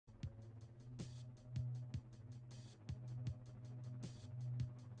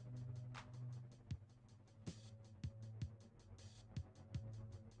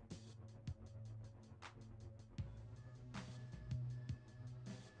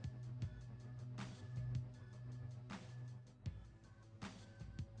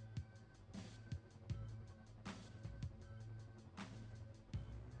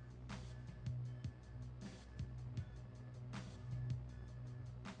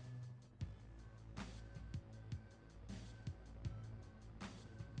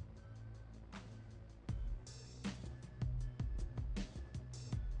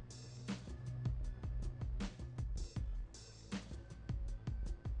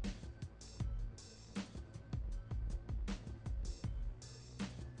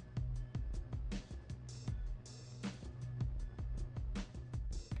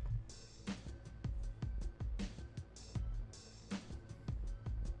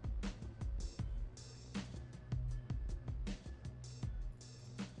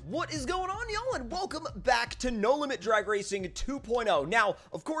What is going on, y'all, and welcome back to No Limit Drag Racing 2.0. Now,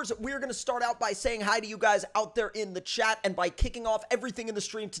 of course, we're going to start out by saying hi to you guys out there in the chat and by kicking off everything in the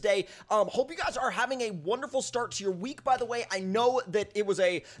stream today. Hope you guys are having a wonderful start to your week. By the way, I know that it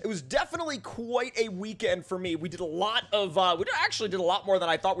was definitely quite a weekend for me. We did a lot of, we actually did a lot more than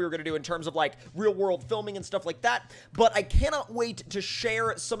I thought we were going to do in terms of, like, real-world filming and stuff like that, but I cannot wait to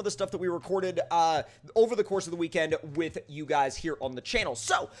share some of the stuff that we recorded over the course of the weekend with you guys here on the channel.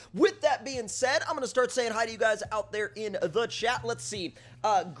 So, with that being said, I'm going to start saying hi to you guys out there in the chat. Let's see.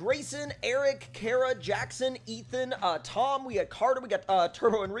 Grayson, Eric, Kara, Jackson, Ethan, Tom, we got Carter, we got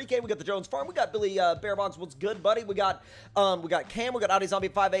Turbo Enrique, we got the Jones Farm, we got Billy Barebones, what's good, buddy? We got Cam, we got Audi Zombie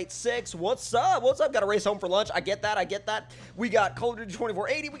 586, what's up? What's up? Got to race home for lunch. I get that. We got Call of Duty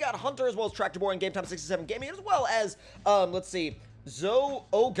 2480, we got Hunter, as well as Tractor Boy and Game Time 67 Gaming, as well as, let's see,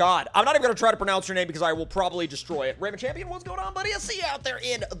 oh god, I'm not even going to try to pronounce your name because I will probably destroy it. Raymond Champion, what's going on, buddy? I see you out there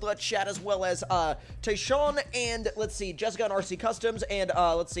in the chat, as well as, Tayshawn, and, let's see, Jessica and RC Customs, and,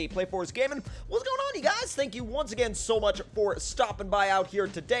 let's see, Play Force Gaming. What's going on, you guys? Thank you once again so much for stopping by out here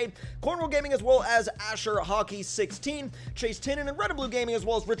today. Cornwall Gaming, as well as Asher Hockey 16, Chase Tinnen, and Red and Blue Gaming, as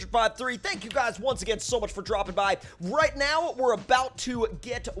well as Richard 53. Thank you guys once again so much for dropping by. Right now, we're about to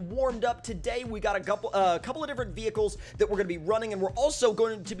get warmed up today. We got a couple of different vehicles that we're going to be running, and we're also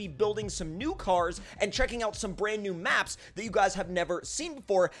going to be building some new cars and checking out some brand new maps that you guys have never seen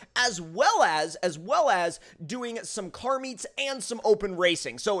before, as well as doing some car meets and some open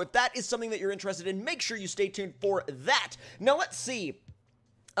racing. So if that is something that you're interested in, make sure you stay tuned for that. Now let's see.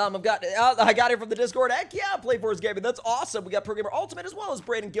 I got it from the Discord. Heck yeah, Play Force Gaming. That's awesome. We got Pro Gamer Ultimate, as well as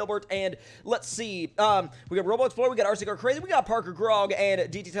Braden Gilbert, and let's see. We got Robo Explorer, we got RC Car Crazy, we got Parker Grog, and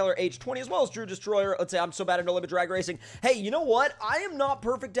DT Taylor H20, as well as Drew Destroyer. Let's say I'm so bad at No Limit Drag Racing. Hey, you know what? I am not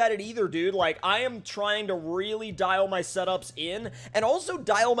perfect at it either, dude. Like, I am trying to really dial my setups in, and also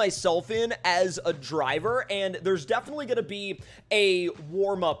dial myself in as a driver, and there's definitely going to be a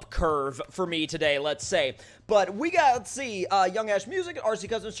warm-up curve for me today, let's say. But we got, let's see, Young Ash Music, RC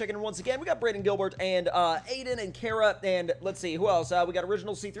Cousins checking in once again. We got Braden Gilbert and Aiden and Kara, and let's see, who else? We got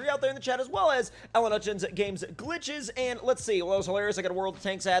Original C3 out there in the chat, as well as Ellen Hutchins Games Glitches, and let's see, well, that was hilarious. I got a World of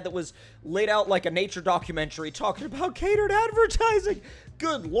Tanks ad that was laid out like a nature documentary talking about catered advertising.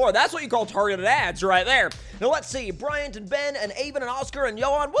 Good lord, that's what you call targeted ads right there. Now let's see, Bryant and Ben and Avon and Oscar and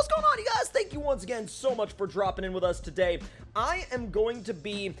Johan, what's going on, you guys? Thank you once again so much for dropping in with us today. I am going to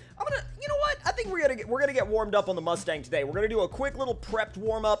be, you know what? I think we're gonna get warmed up on the Mustang today. We're gonna do a quick little prepped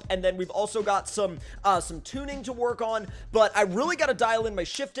warm up, and then we've also got some tuning to work on. But I really gotta dial in my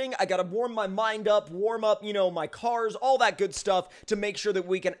shifting. I gotta warm my mind up, warm up, you know, my cars, all that good stuff to make sure that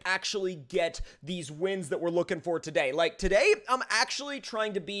we can actually get these wins that we're looking for today. Like today, I'm actually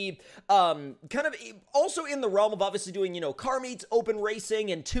trying to be kind of also in the realm of obviously doing, you know, car meets, open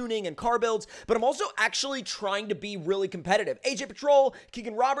racing, and tuning and car builds. But I'm also actually trying to be really competitive. AJ Patrol,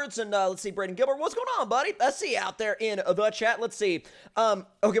 Keegan Roberts, and let's see, Braden Gilbert. What's going on, buddy? I see you out there in the chat. Let's see.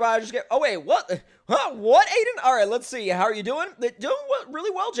 Okay, bye. I just get. Oh wait, what? Huh? What, Aiden? All right, let's see. How are you doing? Doing really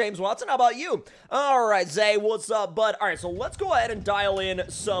well, James Watson. How about you? All right, Zay, what's up, bud? All right, so let's go ahead and dial in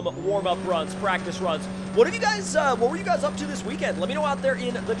some warm-up runs, practice runs. What were you guys up to this weekend? Let me know out there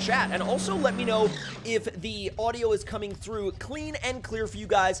in the chat, and also let me know if the audio is coming through clean and clear for you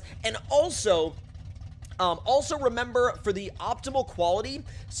guys, and also remember, for the optimal quality,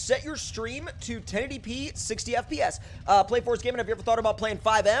 set your stream to 1080p, 60 FPS. Play Force Gaming, have you ever thought about playing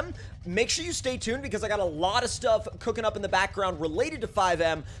 5M? Make sure you stay tuned because I got a lot of stuff cooking up in the background related to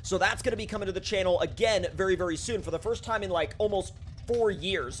 5M, so that's going to be coming to the channel again very, very soon for the first time in like almost 4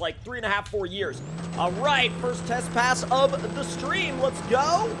 years, like 3.5, 4 years. All right, first test pass of the stream. Let's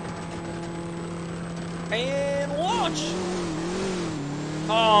go. And launch.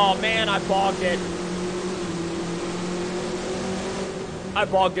 Oh, man, I bogged it. I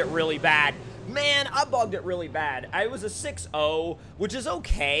bogged it really bad. Man, I bogged it really bad. I was a 6-0, which is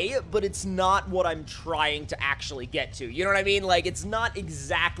okay, but it's not what I'm trying to actually get to. You know what I mean? Like, it's not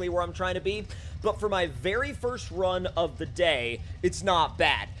exactly where I'm trying to be, but for my very first run of the day, it's not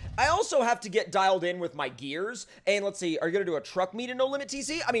bad. I also have to get dialed in with my gears, and let's see, are you going to do a truck meet in No Limit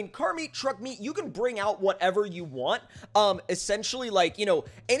TC? I mean, car meet, truck meet, you can bring out whatever you want. Essentially, like, you know,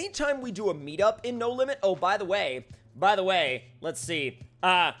 anytime we do a meetup in No Limit, oh, by the way, let's see,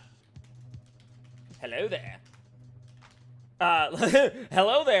 hello there.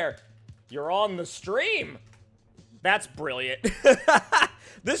 Hello there. You're on the stream. That's brilliant.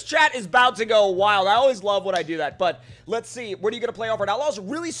 This chat is about to go wild. I always love when I do that. But let's see. What are you going to play Off-Road Outlaws?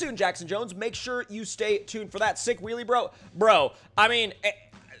 Really soon, Jackson Jones. Make sure you stay tuned for that. Sick wheelie, bro. Bro, I mean,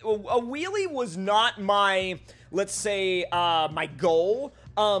 a wheelie was not my, let's say, my goal.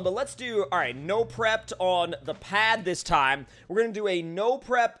 But let's do, all right, no prepped on the pad this time. We're going to do a no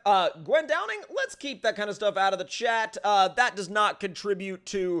prep. Gwen Downing, let's keep that kind of stuff out of the chat. That does not contribute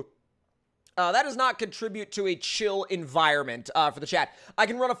to... a chill environment for the chat. I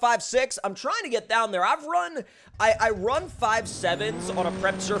can run a 5.6. I'm trying to get down there. I run 5.7s on a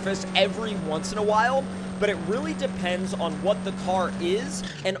prepped surface every once in a while, but it really depends on what the car is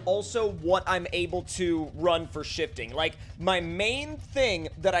and also what I'm able to run for shifting. Like, my main thing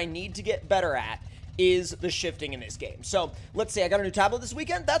that I need to get better at is the shifting in this game. So, let's see. I got a new tablet this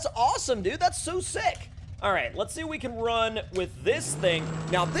weekend. That's awesome, dude. That's so sick. All right, let's see what we can run with this thing.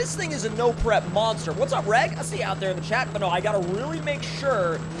 Now, this thing is a no-prep monster. What's up, Reg? I see you out there in the chat, but no, I gotta really make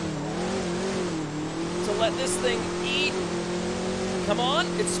sure to let this thing eat. Come on.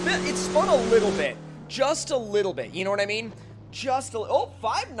 It spun a little bit. Just a little bit. You know what I mean? Just a little. Oh,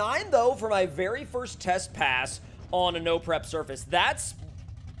 5.9, though, for my very first test pass on a no-prep surface. That's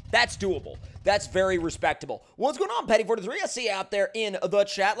doable. That's very respectable. What's going on, Petty43? I see you out there in the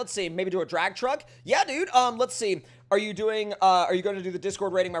chat. Let's see. Maybe do a drag truck. Yeah, dude. Let's see. Are you going to do the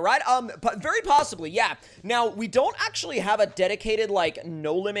Discord rating my ride? Very possibly, yeah. Now, we don't actually have a dedicated, like,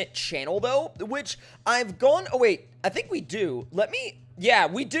 no limit channel, though, which I've gone, oh, wait, I think we do. Yeah,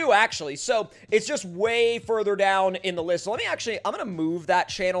 we do, actually. So, it's just way further down in the list. So, I'm going to move that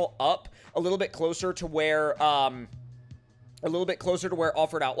channel up a little bit closer to where,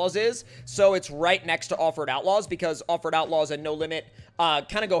 Off-Road Outlaws is. So it's right next to Off-Road Outlaws because Off-Road Outlaws and No Limit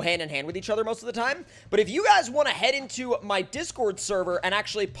kind of go hand in hand with each other most of the time. But if you guys want to head into my Discord server and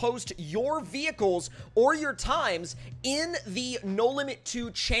actually post your vehicles or your times in the No Limit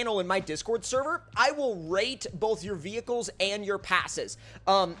 2 channel in my Discord server, I will rate both your vehicles and your passes.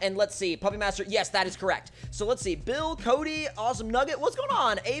 And let's see, Puppy Master, yes, that is correct. So let's see, Bill, Cody, Awesome Nugget, what's going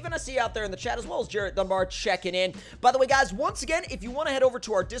on? Avon, I see you out there in the chat, as well as Jarrett Dunbar checking in. By the way, guys, once again, if you want to head over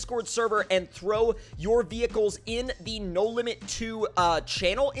to our Discord server and throw your vehicles in the No Limit 2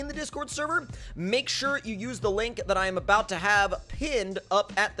 channel in the Discord server, make sure you use the link that I am about to have pinned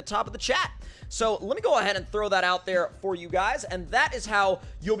up at the top of the chat. So let me go ahead and throw that out there for you guys, and that is how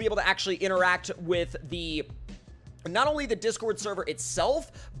you'll be able to actually interact with not only the Discord server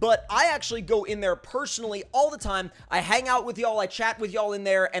itself, but I actually go in there personally all the time. I hang out with y'all, I chat with y'all in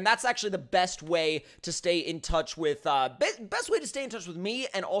there, and that's actually the best way to stay in touch with, best way to stay in touch with me,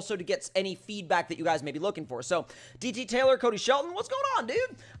 and also to get any feedback that you guys may be looking for. So, DT Taylor, Cody Shelton, what's going on,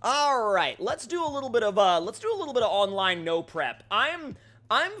 dude? All right, let's do a little bit of online no prep. I'm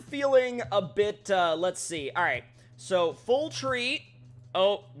feeling a bit, let's see. All right, so full treat.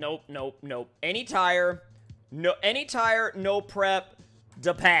 Oh, nope. Any tire, no prep,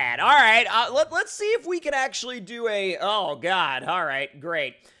 the pad. All right, let's see if we can actually do a, oh, God. All right,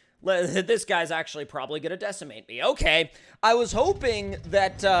 great. This guy's actually probably going to decimate me. Okay, I was hoping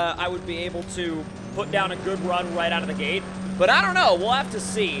that I would be able to put down a good run right out of the gate, but I don't know. We'll have to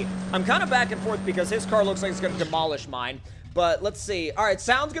see. I'm kind of back and forth because his car looks like it's going to demolish mine. But let's see. All right,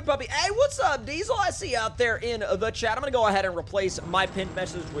 sounds good, puppy. Hey, what's up, Diesel? I see you out there in the chat. I'm going to go ahead and replace my pinned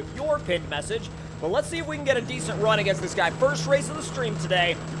message with your pinned message. But let's see if we can get a decent run against this guy. First race of the stream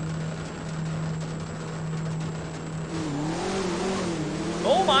today.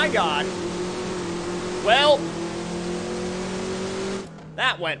 Oh, my God. Well,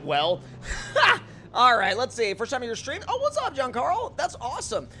 that went well. All right, let's see. First time in your stream. Oh, what's up, John Carl? That's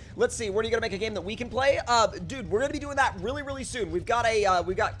awesome. Let's see. When are you gonna make a game that we can play? Dude, we're gonna be doing that really, really soon. We've got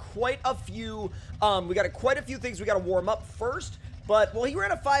quite a few things we gotta warm up first. But, well, he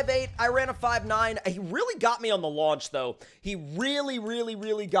ran a 5.8. I ran a 5.9. He really got me on the launch, though. He really, really,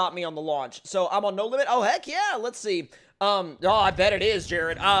 really got me on the launch. So I'm on No Limit. Oh, heck yeah. Let's see. Oh, I bet it is,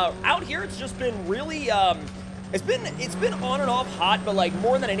 Jared. Out here, it's just been really, It's been on and off hot, but like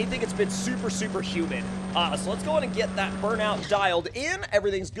more than anything, it's been super, super humid. So let's go ahead and get that burnout dialed in.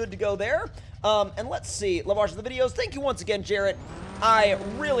 Everything's good to go there. And let's see. Love watching the videos. Thank you once again, Jarrett. I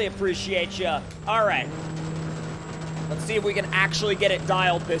really appreciate you. All right. Let's see if we can actually get it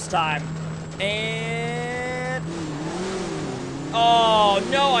dialed this time. And... oh,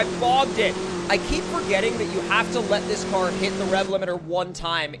 no, I bogged it. I keep forgetting that you have to let this car hit the rev limiter one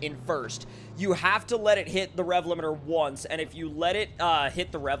time in first. You have to let it hit the rev limiter once, and if you let it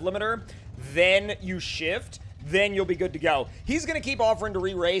hit the rev limiter, then you shift, then you'll be good to go. He's going to keep offering to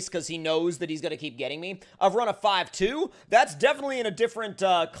re-race because he knows that he's going to keep getting me. I've run a 5.2. That's definitely in a different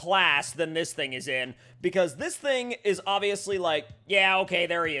class than this thing is in, because this thing is obviously like, yeah, okay,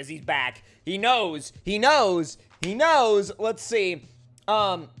 there he is. He's back. He knows. He knows. He knows. Let's see.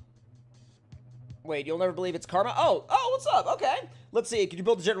 Wait, you'll never believe it's karma? Oh, what's up? Okay. let's see. Could you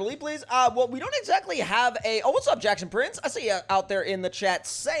build the General Lee, please? Well, we don't exactly have a... Oh, what's up, Jackson Prince? I see you out there in the chat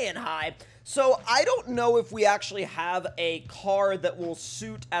saying hi. So, I don't know if we actually have a car that will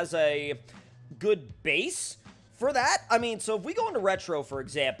suit as a good base for that. I mean, so if we go into retro, for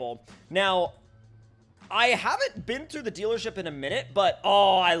example, now, I haven't been through the dealership in a minute, but,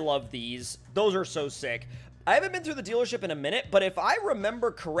 oh, I love these. Those are so sick. I haven't been through the dealership in a minute, but if I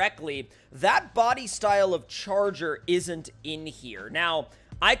remember correctly, that body style of Charger isn't in here. Now,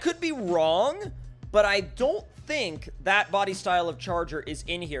 I could be wrong, but I don't think that body style of Charger is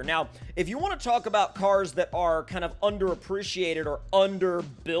in here. Now, if you want to talk about cars that are kind of underappreciated or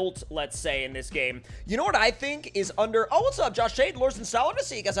underbuilt, let's say, in this game, you know what I think is under... Oh, what's up, Josh Shade, Lorson Salad? I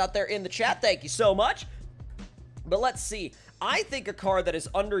see you guys out there in the chat. Thank you so much. But let's see. I think a car that is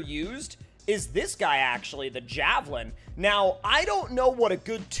underused is this guy, actually, the Javelin. Now, I don't know what a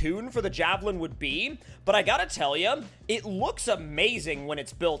good tune for the Javelin would be, but I gotta tell you, it looks amazing when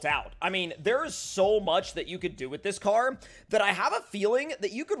it's built out. I mean, there is so much that you could do with this car that I have a feeling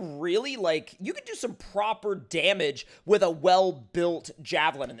that you could really, like, you could do some proper damage with a well-built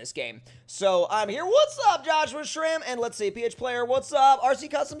Javelin in this game. So, I'm here. What's up, Joshua Shrimp? And let's see, PH Player, what's up?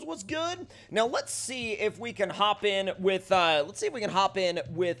 RC Customs, what's good? Now, let's see if we can hop in with,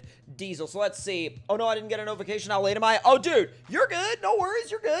 Diesel. So, let's see. Oh, no, I didn't get a notification. How late am I? Oh, dude, you're good. No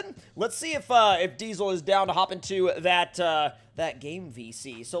worries, you're good. Let's see if Diesel is down to hop into that game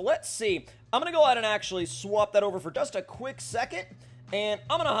VC. So, let's see. I'm going to go ahead and actually swap that over for just a quick second. And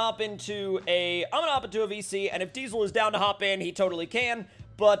I'm going to hop into a VC. And if Diesel is down to hop in, he totally can.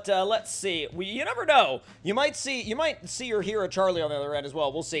 But let's see. You never know. You might see or hear a Charlie on the other end as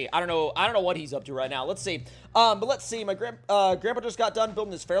well. We'll see. I don't know what he's up to right now. Let's see. But let's see. My grandpa just got done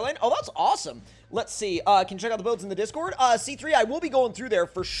building his Fairlane. Oh, that's awesome. Let's see. Can you check out the builds in the Discord? C3, I will be going through there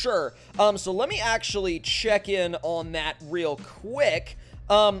for sure. So let me actually check in on that real quick.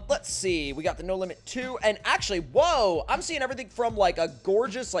 Let's see. We got the No Limit 2, and actually, whoa, I'm seeing everything from like a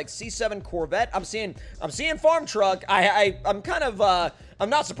gorgeous like C7 Corvette. I'm seeing farm truck. I'm kind of I'm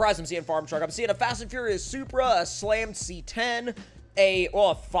not surprised I'm seeing farm truck. I'm seeing a Fast and Furious Supra, a slammed C10, a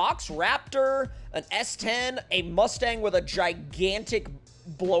Fox Raptor, an S10, a Mustang with a gigantic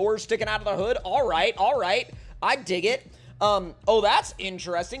blower sticking out of the hood. All right, I dig it. Oh, that's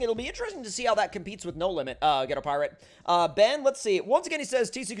interesting. It'll be interesting to see how that competes with No Limit, Ghetto Pirate. Ben, let's see. Once again, he says,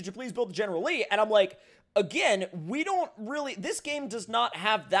 TC, could you please build the General Lee? And I'm like, again, we don't really, this game does not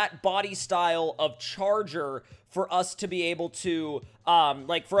have that body style of Charger for us to be able to,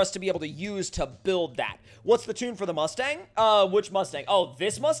 use to build that. What's the tune for the Mustang? Which Mustang? Oh,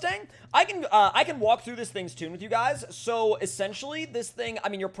 this Mustang? I can walk through this thing's tune with you guys. So, essentially, this thing, I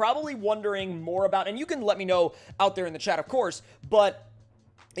mean, you're probably wondering more about, and you can let me know out there in the chat, of course, but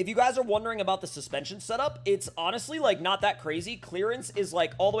if you guys are wondering about the suspension setup, it's honestly, like, not that crazy. Clearance is,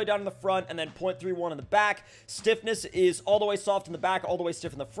 like, all the way down in the front and then 0.31 in the back. Stiffness is all the way soft in the back, all the way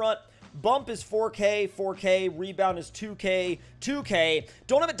stiff in the front. Bump is 4K, rebound is 2K.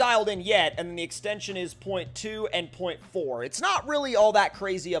 Don't have it dialed in yet, and then the extension is 0.2 and 0.4. It's not really all that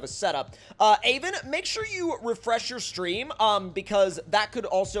crazy of a setup. Avon, make sure you refresh your stream, because that could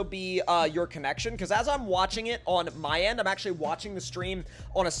also be your connection, because as I'm watching it on my end, I'm actually watching the stream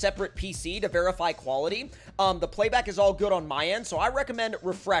on a separate PC to verify quality. The playback is all good on my end, so I recommend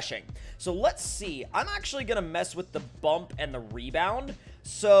refreshing. So let's see. I'm actually going to mess with the bump and the rebound.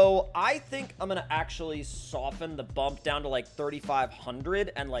 So I think I'm going to actually soften the bump down to like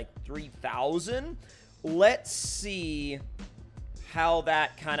 3,500 and like 3,000. Let's see how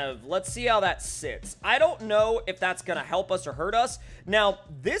that sits. I don't know if that's going to help us or hurt us. Now,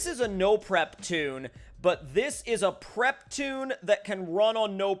 this is a no prep tune, but this is a prep tune that can run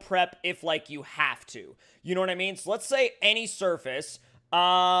on no prep if like you have to. You know what I mean? So let's say any surface,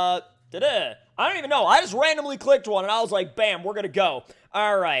 I don't even know. I just randomly clicked one and I was like, bam, we're going to go.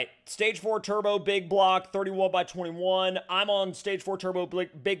 All right. Stage 4 turbo, big block, 31 by 21. I'm on stage 4 turbo,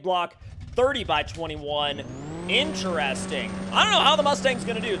 big block, 30 by 21. Interesting. I don't know how the Mustang's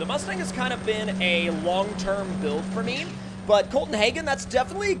going to do. The Mustang has kind of been a long-term build for me. But Colton Hagen, that's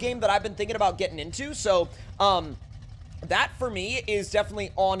definitely a game that I've been thinking about getting into. So, that for me is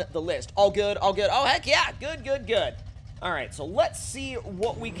definitely on the list. All good, all good. Oh, heck yeah. Good, good, good. All right, so let's see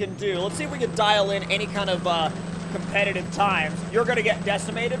what we can do. Let's see if we can dial in any kind of competitive times. You're going to get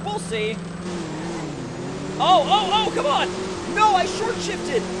decimated. We'll see. Oh, come on. No, I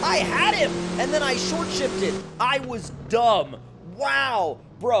short-shifted. I had him, and then I short-shifted. I was dumb. Wow.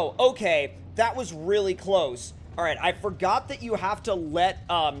 Bro, okay, that was really close. All right, I forgot that you have to let,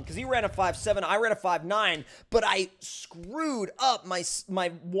 because he ran a 5.7, I ran a 5.9, but I screwed up my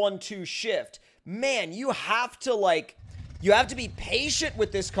 1-2 shift. Man, you have to, like, You have to be patient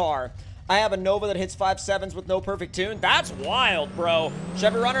with this car. I have a Nova that hits 5.7s with no perfect tune. That's wild, bro.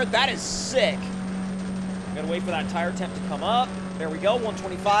 Chevy Runner, that is sick. I'm gonna wait for that tire temp to come up. There we go,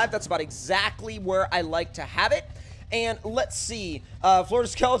 125. That's about exactly where I like to have it. And let's see, Florida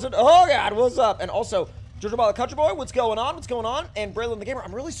Skeleton, oh God, what's up? And also, Jojo Ball, the Country Boy, what's going on? What's going on? And Braylon the Gamer,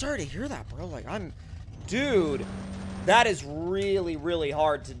 I'm really sorry to hear that, bro. Like, dude, that is really, really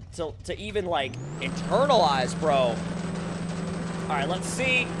hard to even, like, internalize, bro. All right, let's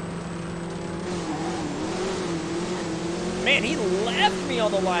see. Man, he left me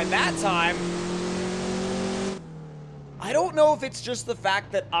on the line that time. I don't know if it's just the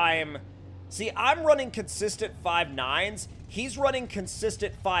fact that I'm running consistent 5.9s. He's running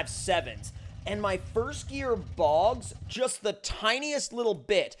consistent 5.7s. And my first gear bogs just the tiniest little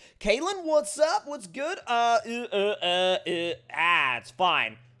bit. Kalen, what's up? What's good? It's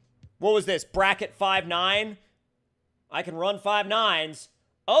fine. What was this? Bracket 5.9? I can run 5.9s.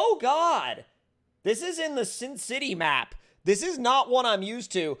 Oh, God. This is in the Sin City map. This is not one I'm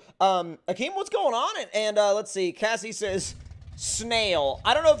used to. Akeem, what's going on? And let's see. Cassie says, snail.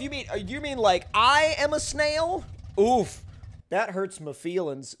 I don't know if you mean like I am a snail? Oof. That hurts my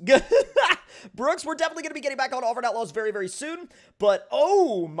feelings. Brooks, we're definitely going to be getting back on Offered Outlaws very, very soon. But,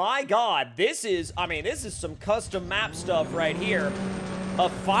 oh my God. This is some custom map stuff right here. A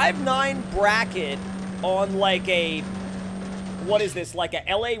 5.9 bracket on like a, what is this? Like a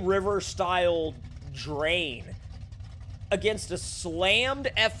LA River style drain against a slammed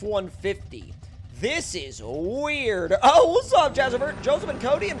F-150. This is weird. Oh, what's up, Joseph and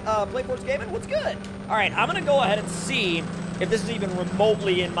Cody and Playforce Gaming? What's good? All right, I'm going to go ahead and see if this is even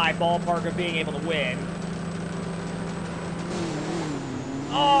remotely in my ballpark of being able to win.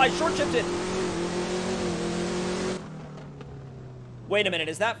 Oh, I short-chipped it. Wait a minute,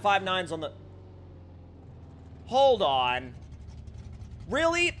 is that 5.9s on the... Hold on.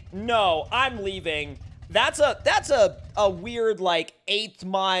 Really? No, I'm leaving. That's a weird, like, 8th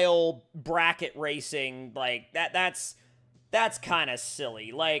mile bracket racing. Like, that's kind of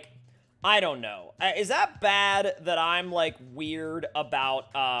silly. Like, I don't know. Is that bad that I'm, like, weird about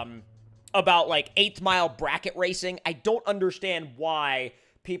like, 8th mile bracket racing? I don't understand why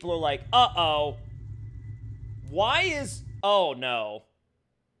people are like, uh-oh. Why is... Oh, no.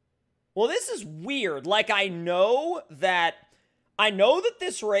 Well, this is weird. Like, I know that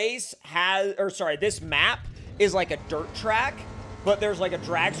this race has, or sorry, this map is like a dirt track, but there's like a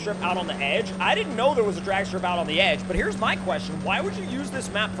drag strip out on the edge. I didn't know there was a drag strip out on the edge, but here's my question. Why would you use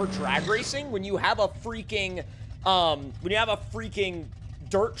this map for drag racing when you have a freaking,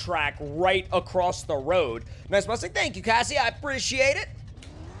 dirt track right across the road? Nice Mustang. Thank you, Cassie. I appreciate it.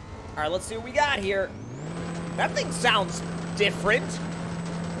 All right, let's see what we got here. That thing sounds different.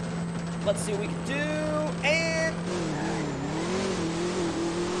 Let's see what we can do, and...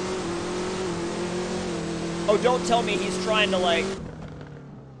 Oh, don't tell me he's trying to,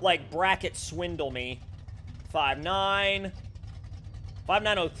 like bracket swindle me. 5.9.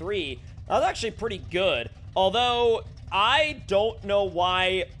 5.903. That was actually pretty good. Although, I don't know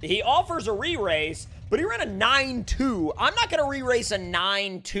why he offers a re-race, but he ran a 9.2. I'm not going to re-race a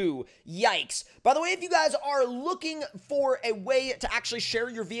 9.2. Yikes. By the way, if you guys are looking for a way to actually share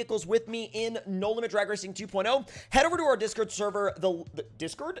your vehicles with me in No Limit Drag Racing 2.0, head over to our Discord server, the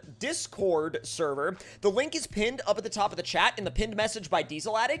Discord server. The link is pinned up at the top of the chat in the pinned message by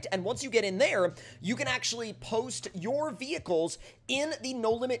Diesel Addict, and once you get in there, you can actually post your vehicles in the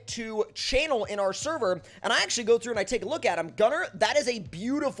No Limit 2 channel in our server, and I actually go through and I take a look at them. Gunner, that is a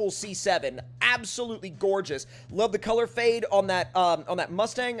beautiful C7. Absolutely gorgeous. Love the color fade on that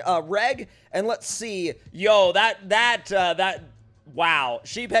Mustang Reg. And let's see. Yo, wow.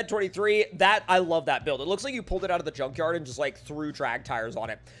 Sheephead 23, I love that build. It looks like you pulled it out of the junkyard and just, like, threw drag tires on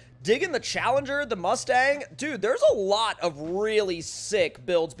it. Digging the Challenger, the Mustang. Dude, there's a lot of really sick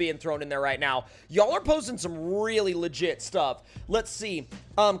builds being thrown in there right now. Y'all are posting some really legit stuff. Let's see.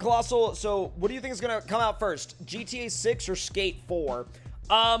 Colossal, so what do you think is going to come out first? GTA 6 or Skate 4?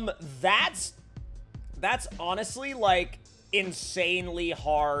 That's honestly, like, insanely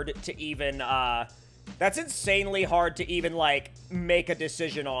hard to even, like, make a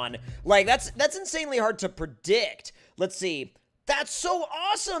decision on. Like, that's insanely hard to predict. Let's see. That's so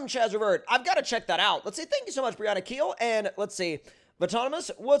awesome, Chazravert. I've got to check that out. Let's say thank you so much, Brianna Keel. And let's see.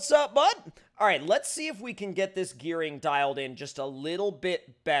 Autonomous, what's up, bud? All right, let's see if we can get this gearing dialed in just a little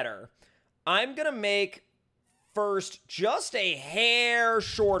bit better. I'm going to make first just a hair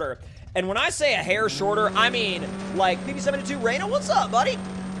shorter. And when I say a hair shorter, I mean, like, PP72 Reyna, what's up, buddy?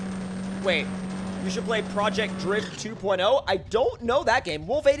 Wait, you should play Project Drift 2.0. I don't know that game.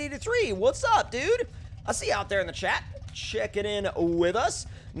 Wolf883, what's up, dude? I see you out there in the chat. checking in with us.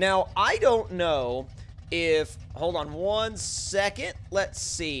 Now, I don't know if... Hold on one second. Let's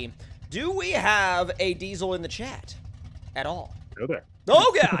see. Do we have a Diesel in the chat at all? Go there.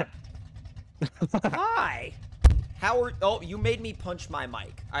 Oh, God! Hi! How are... Oh, you made me punch my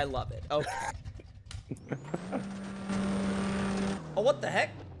mic. I love it. Okay. Oh, what the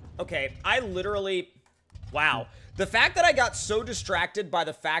heck? Okay, I literally... Wow. The fact that I got so distracted by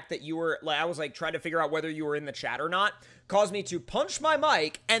the fact that you were... Like, I was, like, trying to figure out whether you were in the chat or not, caused me to punch my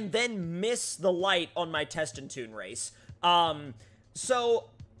mic and then miss the light on my test and tune race. So...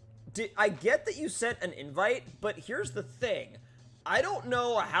 I get that you sent an invite, but here's the thing. I don't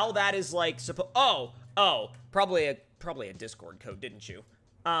know how that is, like, probably a Discord code, didn't you?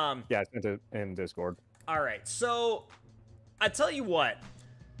 Yeah, I sent it in Discord. Alright, so, I tell you what.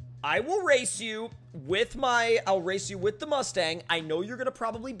 I will race you with I'll race you with the Mustang. I know you're gonna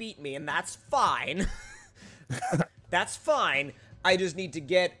probably beat me, and that's fine. That's fine. I just need to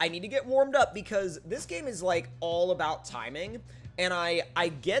get warmed up, because this game is, like, all about timing. And I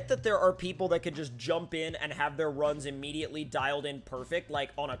get that there are people that could just jump in and have their runs immediately dialed in perfect, like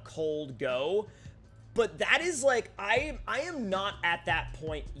on a cold go. But that is like, I am not at that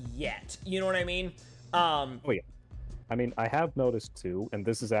point yet. You know what I mean? Oh yeah. I mean, I have noticed too, and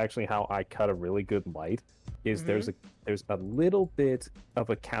this is actually how I cut a really good light, is there's a little bit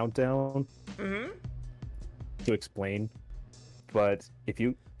of a countdown to explain. But if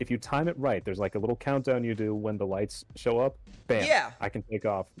you time it right, there's like a little countdown you do when the lights show up. Bam! Yeah. I can take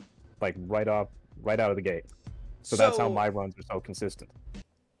off, like right out of the gate. So that's how my runs are so consistent.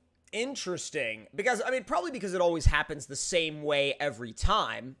 Interesting. Because, I mean, probably because it always happens the same way every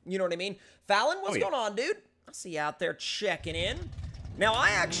time. You know what I mean? Fallon, what's going on, dude? I see you out there checking in. Now,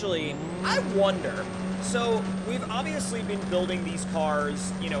 I wonder. So, we've obviously been building these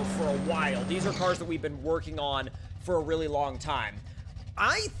cars, you know, for a while. These are cars that we've been working on for a really long time.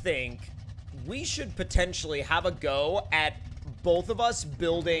 I think we should potentially have a go at both of us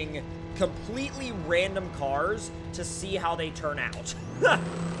building completely random cars to see how they turn out.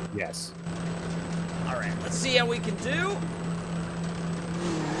 Yes. All right, let's see how we can do.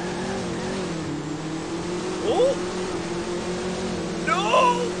 Oh!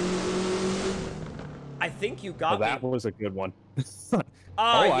 No! I think you got me. That was a good one. Yeah.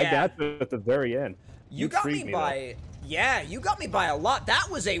 I got you at the very end. You got me by... Yeah, you got me by a lot. That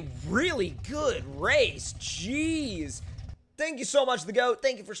was a really good race. Jeez. Thank you so much, The Goat.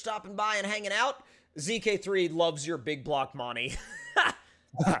 Thank you for stopping by and hanging out. ZK3 loves your big block Monty.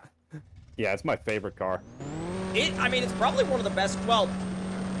 Yeah, it's my favorite car. I mean, it's probably one of the best... Well,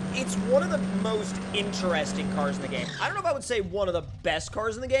 it's one of the most interesting cars in the game. I don't know if I would say one of the best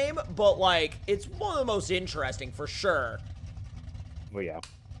cars in the game, but, like, it's one of the most interesting for sure. Well, yeah.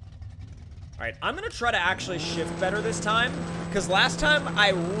 Alright, I'm gonna try to actually shift better this time, because last time I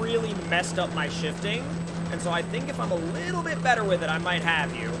really messed up my shifting, and so I think if I'm a little bit better with it, I might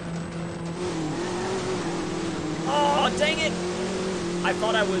have you. Oh, dang it! I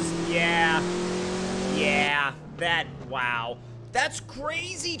thought I was... Yeah, wow. That's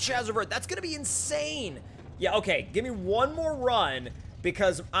crazy, Chazovert. That's gonna be insane. Yeah, okay, give me one more run,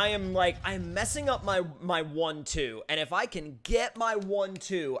 because I'm messing up my 1-2, and if I can get my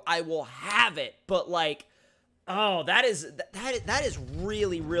 1-2, I will have it, but, like, oh, that is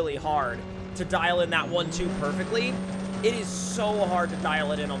really, really hard to dial in that 1-2 perfectly. It is so hard to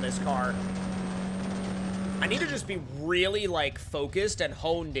dial it in on this car. I need to just be really, like, focused and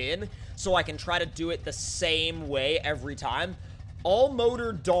honed in so I can try to do it the same way every time. All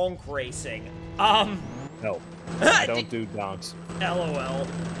motor donk racing. No, I don't do donks. LOL.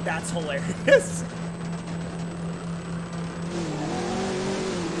 That's hilarious.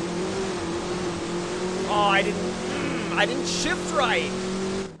 Oh, I didn't shift right.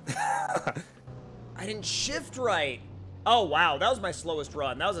 I didn't shift right. Oh, wow. That was my slowest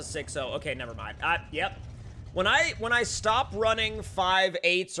run. That was a 6-0. Okay, never mind. Yep. When I stop running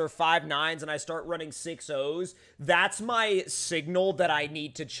 5.8s or 5.9s and I start running 6.0s, that's my signal that I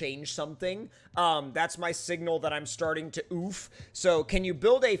need to change something. That's my signal that I'm starting to oof. So, can you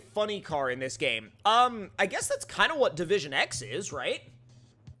build a funny car in this game? I guess that's kind of what Division X is, right?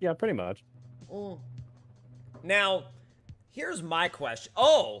 Yeah, pretty much. Now, here's my question.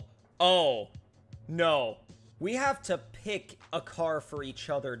 Oh, no. We have to pick a car for each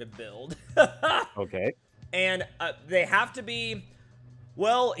other to build. Okay. And they have to be...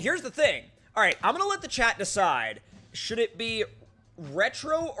 Well, here's the thing. All right, I'm going to let the chat decide. Should it be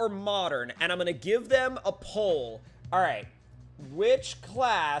retro or modern? And I'm going to give them a poll. All right. Which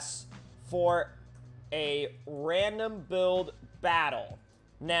class for a random build battle?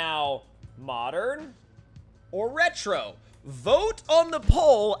 Now, modern, or Retro? Vote on the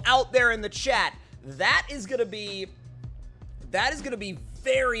poll out there in the chat. That is gonna be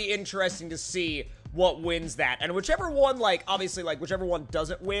very interesting to see what wins that. And whichever one, like, obviously, like, whichever one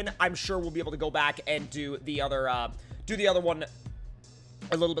doesn't win, I'm sure we'll be able to go back and do the other one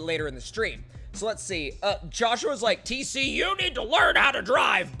a little bit later in the stream. So let's see. Joshua's like, TC, you need to learn how to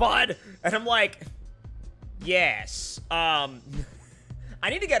drive, bud. And I'm like, yes. I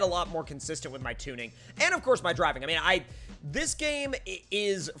need to get a lot more consistent with my tuning. And, of course, my driving. I mean, this game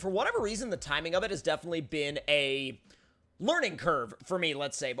is, for whatever reason, the timing of it has definitely been a learning curve for me,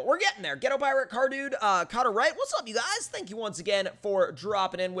 let's say. But we're getting there. Ghetto Pirate, Car Dude, Cotter Wright. What's up, you guys? Thank you once again for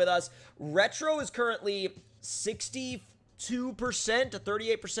dropping in with us. Retro is currently 62% to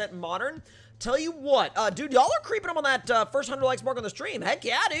 38% modern. Tell you what, dude, y'all are creeping up on that first 100 likes mark on the stream. Heck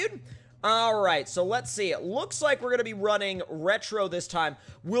yeah, dude. All right, so let's see. It looks like we're going to be running Retro this time.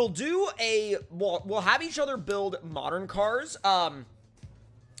 We'll do we'll have each other build modern cars a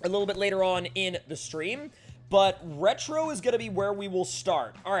little bit later on in the stream, but Retro is going to be where we will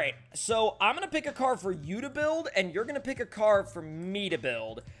start. All right, so I'm going to pick a car for you to build, and you're going to pick a car for me to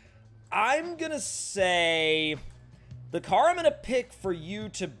build. I'm going to say the car I'm going to pick for you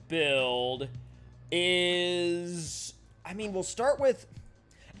to build is, I mean, we'll start with,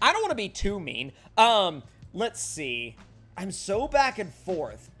 I don't want to be too mean. Let's see. I'm so back and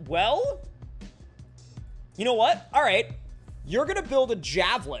forth. Well, you know what? All right. You're going to build a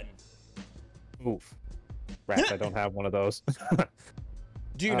Javelin. Oof. Rats, I don't have one of those.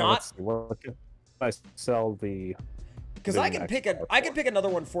 Do you not? What can I sell the... Because I can pick another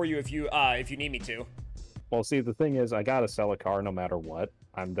one for you if you need me to. Well, see, the thing is, I gotta sell a car no matter what.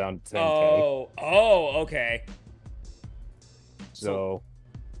 I'm down to 10K. Oh, okay. So,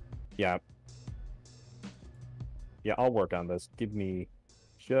 yeah. Yeah, I'll work on this. Give me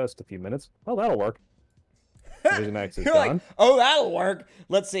just a few minutes. Oh, that'll work. Vision X is You're done. like, oh, that'll work.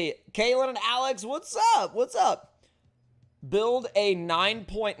 Let's see. Kaylin and Alex, what's up? What's up? Build a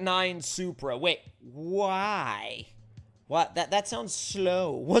 9.9 Supra. Wait, why? What? That sounds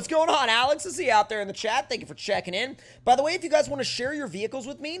slow. What's going on, Alex? I see you out there in the chat. Thank you for checking in. By the way, if you guys want to share your vehicles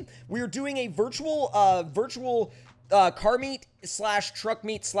with me, we are doing a virtual car meet / truck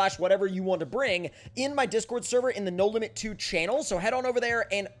meet / whatever you want to bring in my Discord server in the No Limit 2 channel. So head on over there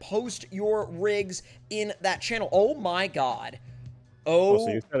and post your rigs in that channel. Oh my god. Oh,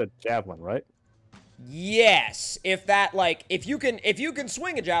 so you said a Javelin, right? Yes. If you can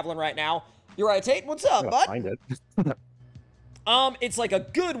swing a Javelin right now. You're right, Tate. What's up, bud? Find it. It's like a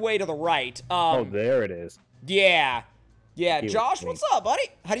good way to the right. Oh, there it is. Yeah. Yeah, Josh, what's up, buddy?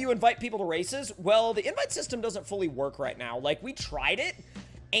 How do you invite people to races? Well, the invite system doesn't fully work right now. Like, we tried it,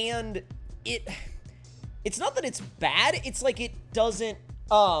 and it's not that it's bad. It's like it doesn't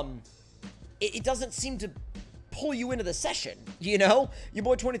seem to pull you into the session, you know? Your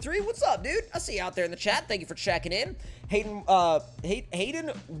boy 23, what's up, dude? I see you out there in the chat. Thank you for checking in.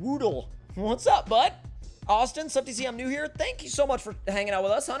 Hayden Woodle, what's up, bud? Austin, SubTC, I'm new here. Thank you so much for hanging out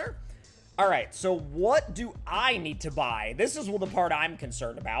with us, Hunter. All right, so what do I need to buy? This is the part I'm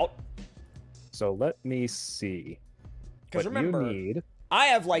concerned about. So let me see. Because remember, I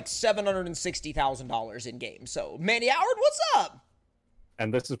have like $760,000 in game. So, Manny Howard, what's up?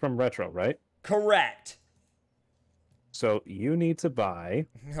 And this is from Retro, right? Correct. So you need to buy...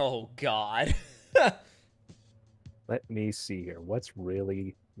 Oh, God. Let me see here. What's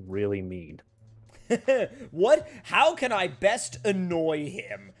really, really mean? What? How can I best annoy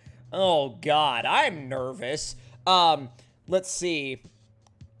him? Oh, God. I'm nervous. Let's see.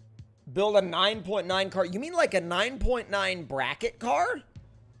 Build a 9.9 car. You mean like a 9.9 bracket car?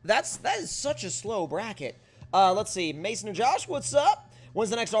 That is such a slow bracket. Let's see. Mason and Josh, what's up? When's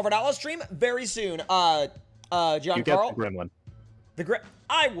the next Alfred Outlaw stream? Very soon. John Carl. You get the Gremlin.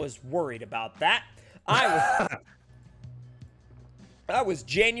 I was worried about that. I was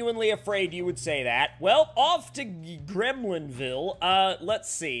genuinely afraid you would say that. Well, off to Gremlinville. Let's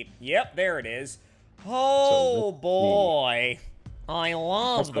see. Yep, there it is. Oh, boy. I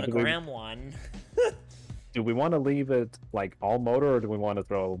love the Gremlin. Do we want to leave it, like, all motor, or do we want to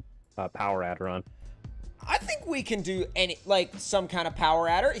throw a power adder on? I think we can do some kind of power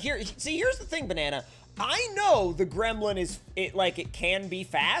adder. Here's the thing, Banana. I know the Gremlin it can be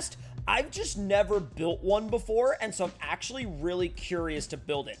fast. I've just never built one before, and so I'm actually really curious to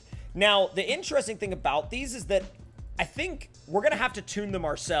build it. Now, the interesting thing about these is that I think we're going to have to tune them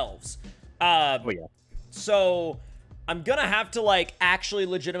ourselves. Oh, yeah. So I'm going to have to, actually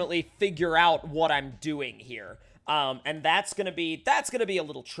legitimately figure out what I'm doing here. And that's going to be a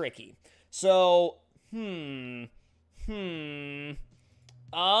little tricky. So,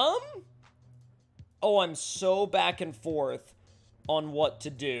 Oh, I'm so back and forth on what to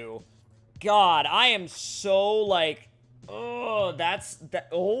do. God, I am so, like, oh,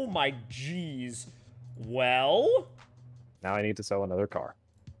 oh my jeez. Well? Now I need to sell another car.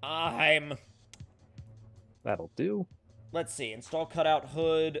 That'll do. Let's see, install cutout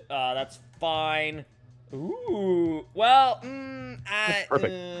hood, that's fine. Ooh, well,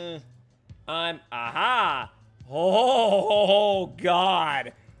 Perfect. Aha! Oh,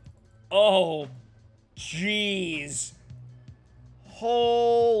 God. Oh, jeez.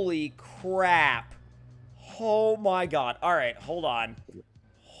 Holy crap. Oh, my God. All right, hold on.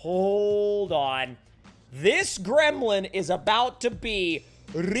 Hold on. This gremlin is about to be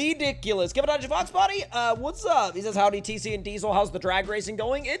ridiculous. Give it on Fox Body. What's up? He says, howdy, TC and Diesel. How's the drag racing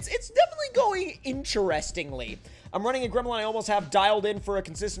going? It's definitely going interestingly. I'm running a gremlin I almost have dialed in for a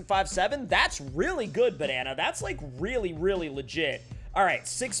consistent 5.7. That's really good, Banana. That's, like, really, really legit. All right,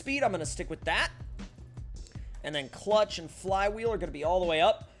 6-speed. I'm going to stick with that. And then clutch and flywheel are going to be all the way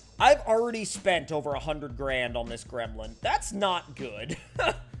up. I've already spent over 100 grand on this gremlin. That's not good.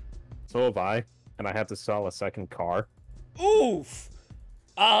 So have I, and I have to sell a second car. Oof.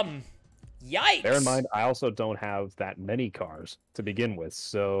 Yikes. Bear in mind, I also don't have that many cars to begin with,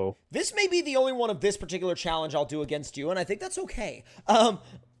 so... This may be the only one of this particular challenge I'll do against you, and I think that's okay.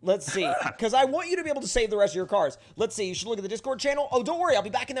 Let's see, because I want you to be able to save the rest of your cars. Let's see, you should look at the Discord channel. Oh, don't worry, I'll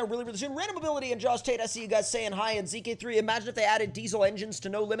be back in there really, really soon. Random Mobility and Josh Tate, I see you guys saying hi, and ZK3, imagine if they added diesel engines to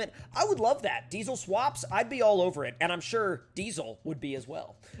No Limit. I would love that. Diesel swaps, I'd be all over it, and I'm sure Diesel would be as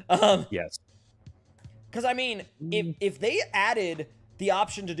well. Yes. Because, I mean, if they added the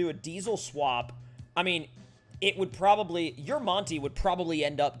option to do a diesel swap, I mean, it would probably, your Monty would probably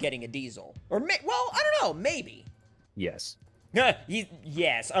end up getting a diesel. Or, well, I don't know, maybe. Yes.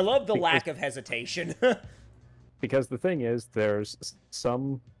 Yes, I love the lack of hesitation. Because the thing is, there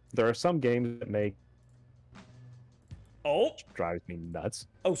are some games that make... Oh. Drives me nuts.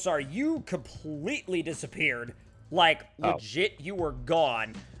 Oh, sorry, you completely disappeared. Like, legit, you were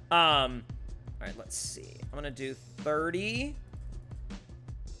gone. All right, let's see. I'm gonna do 30.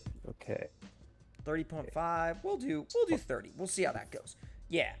 Okay. 30.5. We'll do 30. We'll see how that goes.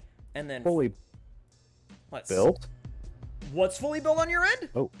 Yeah. And then fully built? What's fully built on your end?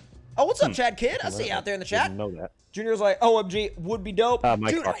 Oh, what's up, Chad Kid? I see you out there in the chat. Didn't know that. Junior's like, OMG, would be dope.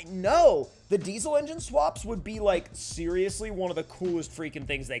 Dude, car. I know. The diesel engine swaps would be, like, seriously one of the coolest freaking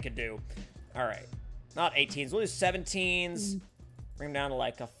things they could do. All right. Not 18s. We'll do 17s. Bring them down to,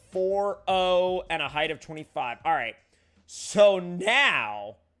 like, a 4.0 and a height of 25. All right. So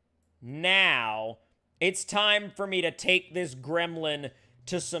now, it's time for me to take this gremlin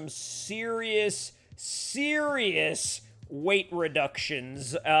to some serious weight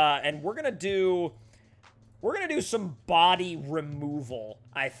reductions. And we're gonna do some body removal,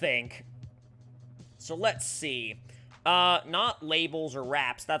 I think. So let's see. Not labels or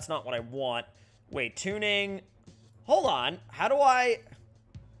wraps. That's not what I want. Wait, tuning. Hold on. How do I...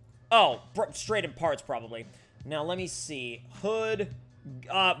 Oh, straight in parts, probably. Now, let me see. Hood.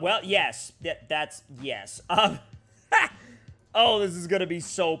 Well, yes. That's... Yes. Oh, this is gonna be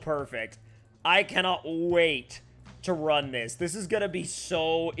so perfect. I cannot wait to run this. This is gonna be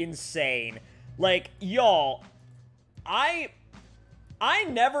so insane. Like, y'all, I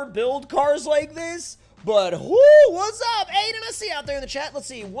never build cars like this, but whoo, what's up? Aiden, I see you out there in the chat. Let's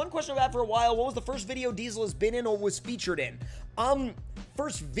see, one question I've had for a while. What was the first video Diesel has been in or was featured in?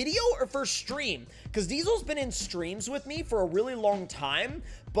 First video or first stream? Because Diesel's been in streams with me for a really long time,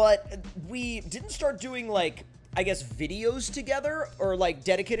 but we didn't start doing, like, I guess, videos together, or, like,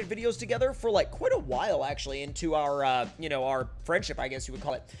 dedicated videos together for, like, quite a while, actually, into our, you know, our friendship, I guess you would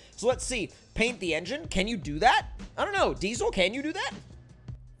call it. So let's see. Paint the engine. Can you do that? I don't know. Diesel, can you do that?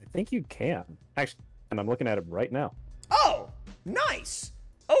 I think you can. Actually, and I'm looking at it right now. Oh, nice.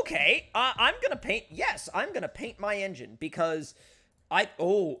 Okay. I'm gonna paint... Yes, I'm gonna paint my engine, because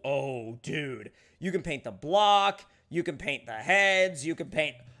Oh, dude. You can paint the block. You can paint the heads. You can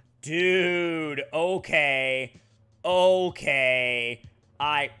paint... Dude, okay.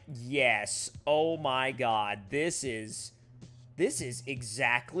 Yes. Oh my god. This is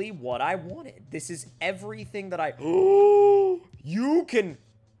exactly what I wanted. This is everything that I... Oh, you can...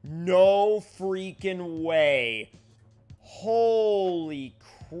 No freaking way. Holy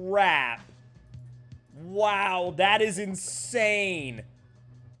crap. Wow, that is insane.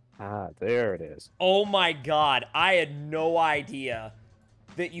 Ah, there it is. Oh my god, I had no idea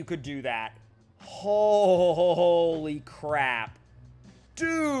that you could do that. Holy crap.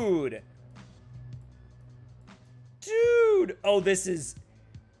 Dude. Oh, this is...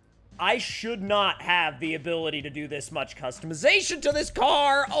 I should not have the ability to do this much customization to this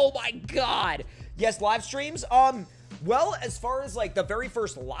car. Oh my god. Yes, live streams. Well, as far as like the very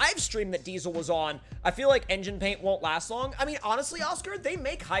first live stream that Diesel was on, I feel like engine paint won't last long. I mean, honestly, Oscar, they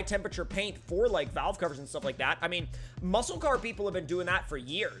make high temperature paint for like valve covers and stuff like that. I mean, muscle car people have been doing that for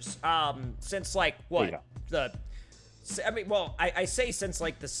years. Since like what I say since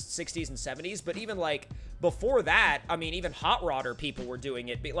like the 60s and 70s, but even like before that, I mean, even hot rodder people were doing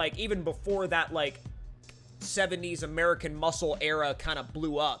it. But, like even before that, like 70s American muscle era kind of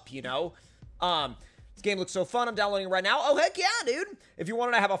blew up, you know? This game looks so fun. I'm downloading it right now. Oh, heck yeah, dude. If you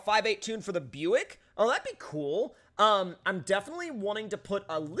wanted to have a 5.8 tune for the Buick, oh, that'd be cool. I'm definitely wanting to put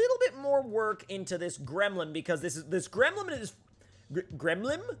a little bit more work into this Gremlin because this Gremlin is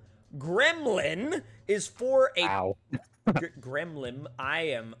Gremlin is for a Ow. Gremlin. I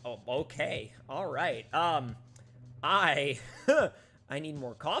am okay. All right. I need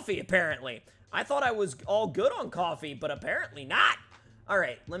more coffee apparently. I thought I was all good on coffee, but apparently not. All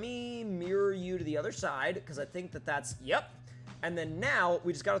right, let me mirror you to the other side because I think that's, yep. And then now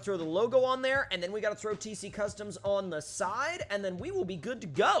we just got to throw the logo on there, and then we got to throw TC Customs on the side, and then we will be good to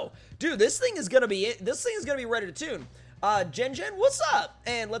go. Dude, this thing is going to be ready to tune. Jen, what's up?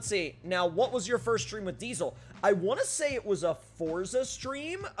 And let's see. Now, what was your first stream with Diesel? I want to say it was a Forza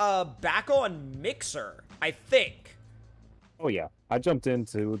stream back on Mixer, I think. Oh, yeah. I jumped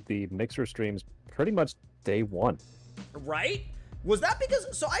into the Mixer streams pretty much day one. Right? Was that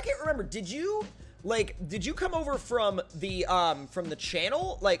because, so I can't remember, did you come over from the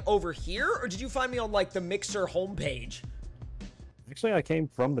channel, like, over here, or did you find me on, like, the Mixer homepage? Actually, I came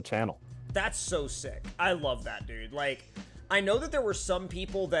from the channel. That's so sick. I love that, dude. Like, I know that there were some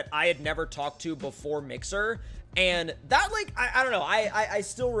people that I had never talked to before Mixer, and that, like, I don't know, I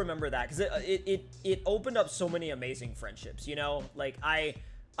still remember that, because it opened up so many amazing friendships, you know? Like, I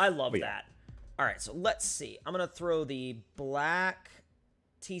love that. All right, so let's see. I'm going to throw the black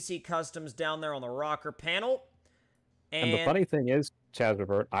TC Customs down there on the rocker panel. And the funny thing is,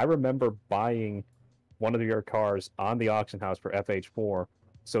 Chazrevert, I remember buying one of your cars on the auction house for FH4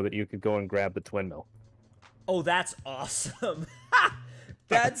 so that you could go and grab the twin mill. Oh, that's awesome.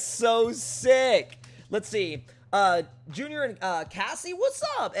 That's so sick. Let's see. Junior and Cassie, what's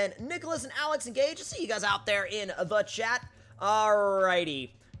up? And Nicholas and Alex and Gage, I see you guys out there in the chat. Alrighty.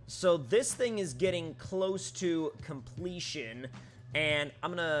 So this thing is getting close to completion, and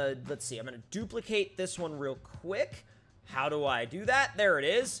I'm gonna, let's see, I'm gonna duplicate this one real quick. How do I do that? There it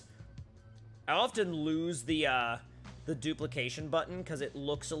is. I often lose the duplication button because it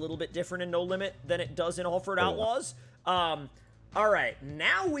looks a little bit different in No Limit than it does in Halford Outlaws. Alright,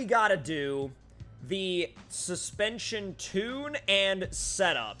 now we gotta do the suspension tune and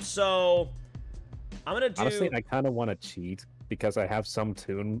setup. So, I'm gonna do... Honestly, I kind of want to cheat because I have some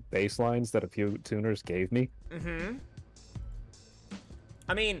tune baselines that a few tuners gave me. Mm-hmm.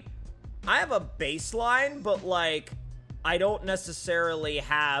 I mean, I have a baseline, but, like, I don't necessarily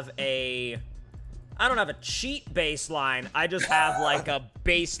have a... I don't have a cheat baseline. I just have, like, a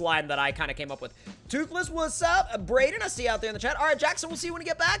baseline that I kind of came up with. Toothless, what's up? Braden, I see you out there in the chat. All right, Jackson, we'll see you when you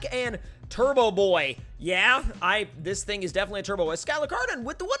get back. And Turbo Boy. Yeah, this thing is definitely a Turbo Boy. Skylar Carden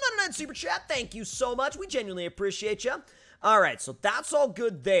with the 199 Super Chat. Thank you so much. We genuinely appreciate you. All right, so that's all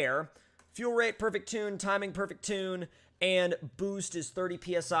good there. Fuel rate, perfect tune. Timing, perfect tune. And boost is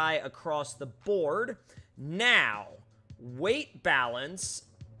 30 PSI across the board. Now, weight balance.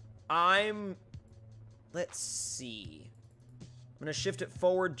 Let's see. I'm going to shift it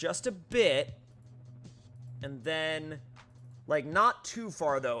forward just a bit. And then, like, not too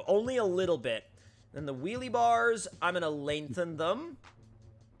far, though. Only a little bit. Then the wheelie bars, I'm going to lengthen them.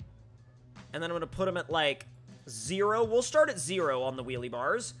 And then I'm going to put them at, like, 0. We'll start at 0 on the wheelie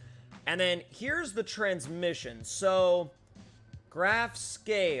bars. And then here's the transmission. So, graph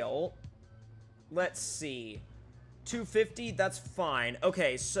scale. Let's see. 250, that's fine.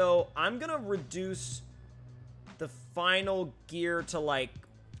 Okay, so I'm going to reduce the final gear to, like,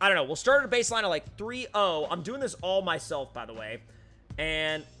 I don't know. We'll start at a baseline of, like, 3.0. I'm doing this all myself, by the way.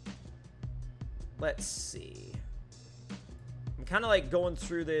 And let's see. I'm kind of, like, going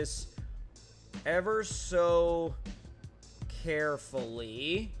through this ever so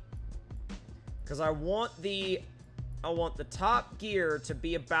carefully. Because I want the top gear to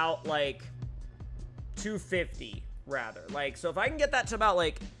be about, like, 250, rather. Like, so if I can get that to about,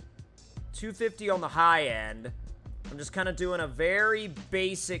 like, 250 on the high end, I'm just kind of doing a very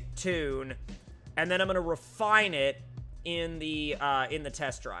basic tune, and then I'm going to refine it in the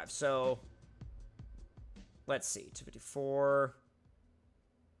test drive. So, let's see, 254.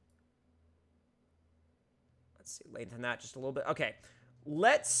 Let's see, lengthen that just a little bit. Okay,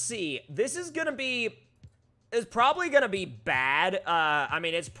 let's see. This is going to be, probably going to be bad. I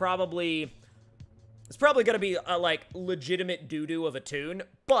mean, it's probably It's probably going to be a, like, legitimate doo-doo of a tune.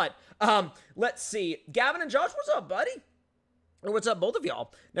 But, let's see. Gavin and Josh, what's up, buddy? Or what's up, both of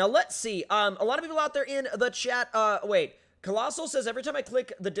y'all? Now, let's see. A lot of people out there in the chat, wait. Colossal says, every time I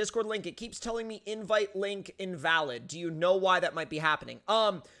click the Discord link, it keeps telling me invite link invalid. Do you know why that might be happening?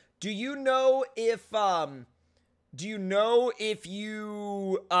 Do you know if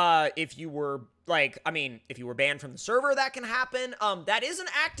you were, like, I mean, if you were banned from the server, that can happen? That is an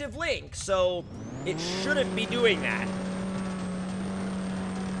active link, so it shouldn't be doing that.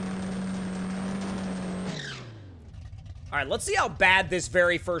 All right, let's see how bad this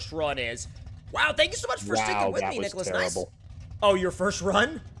very first run is. Wow, thank you so much for sticking with me, Nicholas. Nice. Oh, your first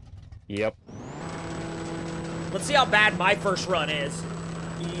run? Yep. Let's see how bad my first run is.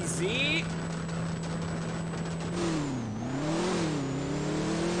 Easy.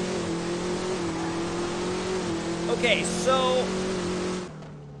 Okay, so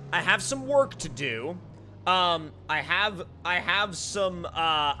I have some work to do. I have some,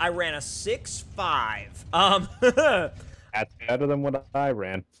 I ran a 6.5. That's better than what I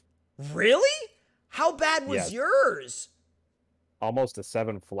ran. Really? How bad was yours? Almost a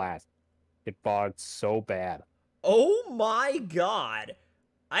 7 flat. It bogged so bad. Oh my god.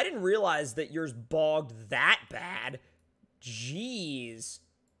 I didn't realize that yours bogged that bad. Jeez.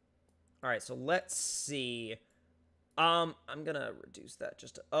 Alright, so let's see. I'm gonna reduce that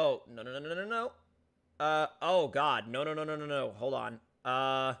just to... Oh, no. Oh god. No. Hold on.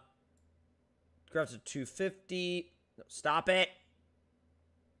 Grab to 250. No, stop it.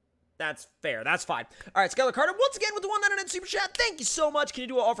 That's fair. That's fine. All right, Skylar Carter, once again with the 199 Super Chat. Thank you so much. Can you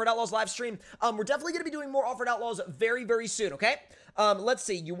do an Offered Outlaws live stream? We're definitely going to be doing more Offered Outlaws very, very soon, okay? Let's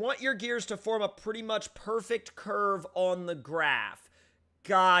see. You want your gears to form a pretty much perfect curve on the graph.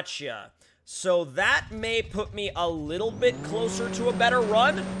 Gotcha. So that may put me a little bit closer to a better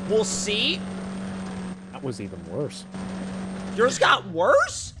run. We'll see. That was even worse. Yours got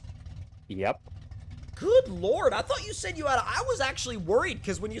worse? Yep. Good lord, I thought you said you had... I was actually worried,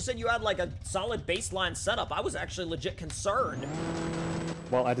 because when you said you had, like, a solid baseline setup, I was actually legit concerned.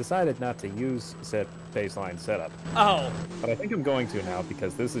 Well, I decided not to use said baseline setup. Oh. But I think I'm going to now,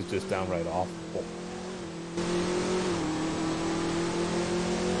 because this is just downright awful.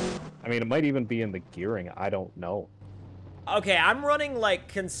 I mean, it might even be in the gearing, I don't know. Okay, I'm running, like,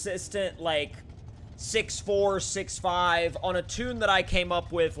 consistent, like, 6.4, 6.5 on a tune that I came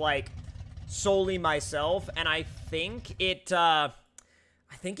up with, like... solely myself, and I think it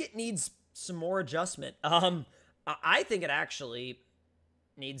needs some more adjustment. I think it actually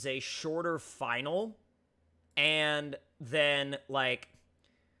needs a shorter final, and then, like,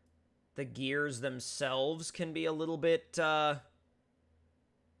 the gears themselves can be a little bit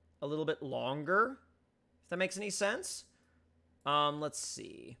longer, if that makes any sense. Let's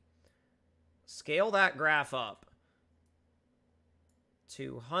see. Scale that graph up.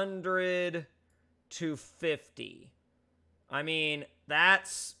 200, 250. I mean,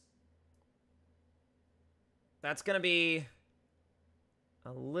 that's gonna be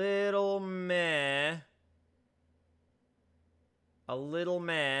a little meh. A little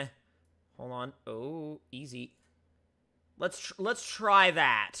meh. Hold on. Oh, easy. Let's try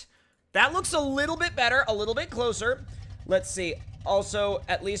that. That looks a little bit better, a little bit closer. Let's see. Also,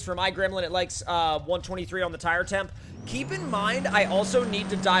 at least for my Gremlin, it likes 123 on the tire temp. Keep in mind, I also need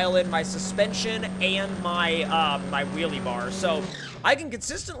to dial in my suspension and my my wheelie bar, so I can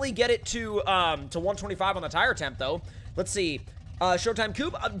consistently get it to 125 on the tire temp, though. Let's see. Showtime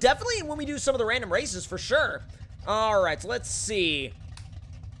Coop, definitely when we do some of the random races, for sure. All right, so let's see.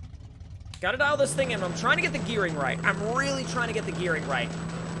 Gotta dial this thing in. I'm trying to get the gearing right. I'm really trying to get the gearing right.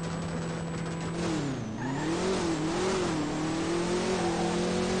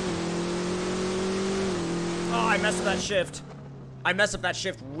 Oh, I messed up that shift. I messed up that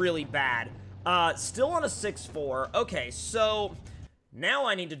shift really bad. Still on a 6.4. Okay, so now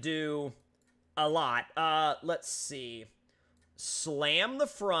I need to do a lot. Let's see. Slam the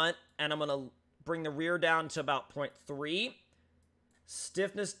front, and I'm gonna bring the rear down to about 0.3.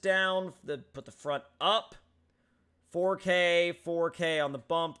 Stiffness down, put the front up. 4K, 4K on the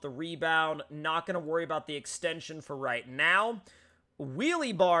bump, the rebound. Not gonna worry about the extension for right now.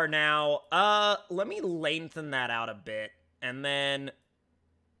 Wheelie bar now, let me lengthen that out a bit, and then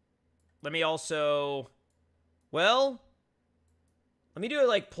let me also, well, let me do it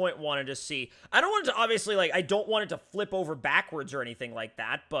like 0.1 and just see. I don't want it to, obviously, like, I don't want it to flip over backwards or anything like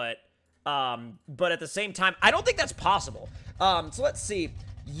that, but at the same time, I don't think that's possible. So let's see,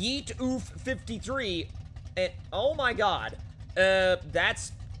 Yeet Oof 53, and, oh my god,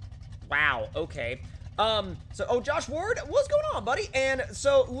 that's, wow, okay. Oh, Josh Ward, what's going on, buddy? And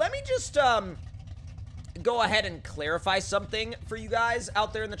so let me just go ahead and clarify something for you guys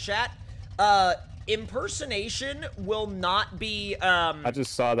out there in the chat. Impersonation will not be, I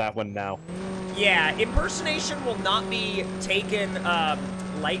just saw that one now. Yeah, impersonation will not be taken,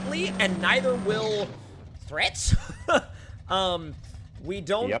 lightly, and neither will threats. We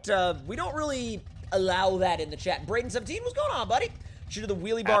don't really allow that in the chat. Braden17, what's going on, buddy? Should do the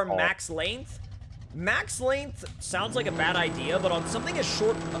wheelie bar max length. Max length sounds like a bad idea, but on something as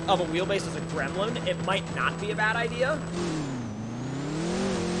short of a wheelbase as a Gremlin, it might not be a bad idea.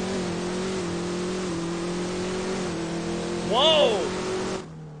 Whoa!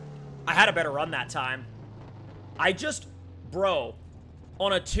 I had a better run that time. Bro,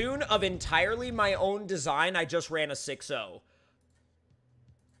 on a tune of entirely my own design, I just ran a 6.0.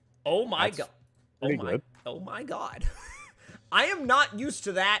 Oh my god. Oh my god. I am not used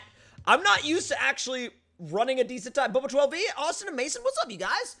to that. I'm not used to actually running a decent time. Bubba12V, Austin and Mason, what's up, you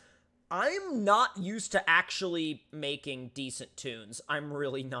guys? I'm not used to actually making decent tunes. I'm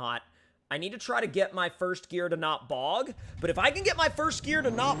really not. I need to try to get my first gear to not bog. But if I can get my first gear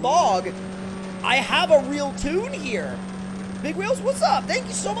to not bog, I have a real tune here. Big Wheels, what's up? Thank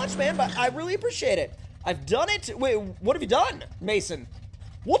you so much, man. But I really appreciate it. I've done it. Wait, what have you done, Mason?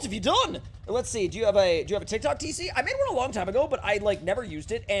 What have you done? Let's see. Do you have a TikTok, TC? I made one a long time ago, but I like never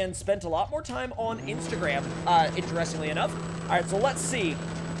used it and spent a lot more time on Instagram. Interestingly enough. All right, so let's see.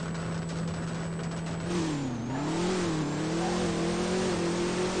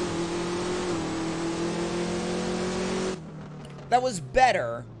 That was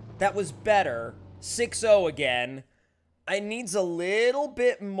better. That was better. 6.0 again. It needs a little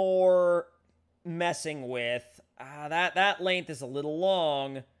bit more messing with. That length is a little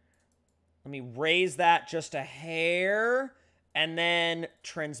long. Let me raise that just a hair. And then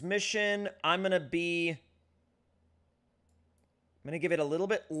transmission, I'm going to give it a little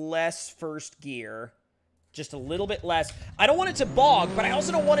bit less first gear. Just a little bit less. I don't want it to bog, but I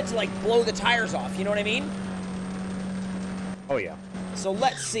also don't want it to, like, blow the tires off. You know what I mean? Oh, yeah. So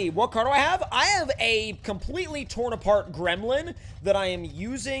let's see. What car do I have? I have a completely torn apart Gremlin that I am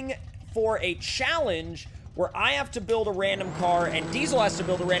using for a challenge where I have to build a random car and Diesel has to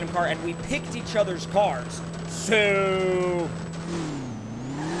build a random car, and we picked each other's cars. So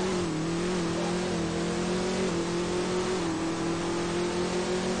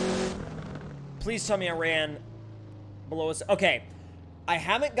please tell me I ran below a... Okay. I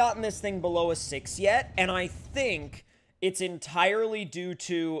haven't gotten this thing below a 6 yet, and I think it's entirely due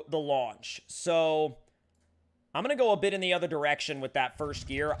to the launch. So I'm going to go a bit in the other direction with that first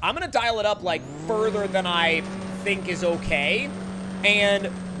gear. I'm going to dial it up, like, further than I think is okay.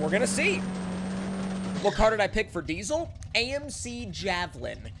 And we're going to see. What car did I pick for Diesel? AMC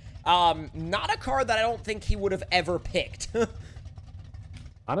Javelin. Not a car that I don't think he would have ever picked.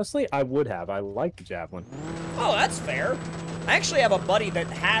 Honestly, I would have. I like the Javelin. Oh, that's fair. I actually have a buddy that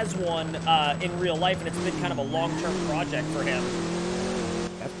has one in real life, and it's been kind of a long-term project for him.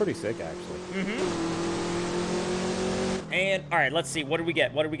 That's pretty sick, actually. Mm-hmm. And, all right, let's see. What did we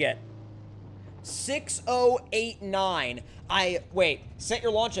get? What did we get? 6089. Wait, set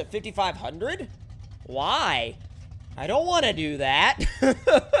your launch at 5500? Why? I don't want to do that.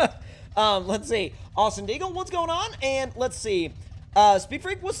 Let's see. Austin Deagle, what's going on? And let's see. Speed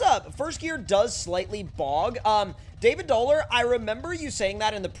Freak, what's up? First gear does slightly bog. David Dollar, I remember you saying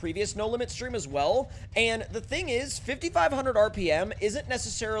that in the previous No Limit stream as well. And the thing is, 5500 RPM isn't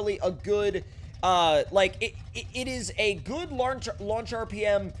necessarily a good, it is a good launch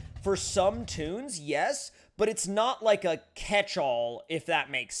RPM for some tunes, yes, but it's not like a catch-all, if that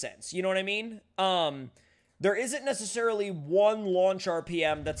makes sense. You know what I mean? There isn't necessarily one launch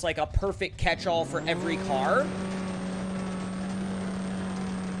RPM that's like a perfect catch-all for every car.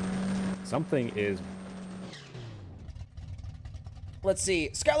 Something is... Let's see.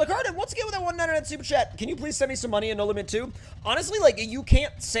 Skylar Carden, once again with that 199 super chat. Can you please send me some money in No Limit 2? Honestly, like, you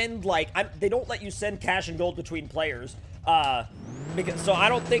can't send, like, they don't let you send cash and gold between players. So I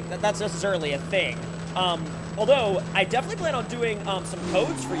don't think that that's necessarily a thing. Although, I definitely plan on doing, some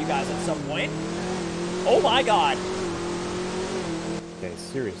codes for you guys at some point. Oh my god. Okay,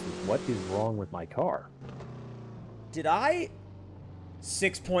 seriously, what is wrong with my car? Did I...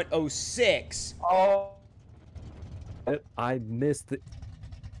 6.06. Oh. I missed it.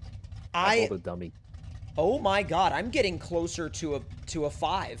 I called a dummy. Oh my god, I'm getting closer to a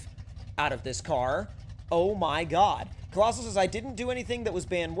 5 out of this car. Oh my god. Colossal says, I didn't do anything that was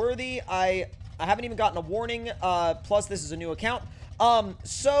ban-worthy. I haven't even gotten a warning. Plus, this is a new account.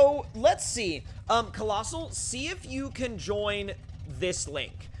 So, let's see. Colossal, see if you can join this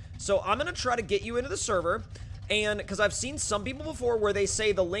link. So, I'm going to try to get you into the server. And because I've seen some people before where they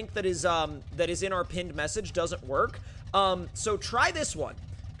say the link that is in our pinned message doesn't work. So try this one.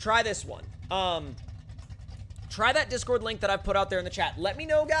 Try this one. Try that Discord link that I've put out there in the chat. Let me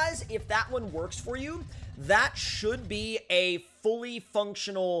know, guys, if that one works for you. That should be a fully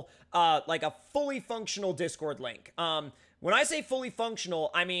functional, like a fully functional Discord link. When I say fully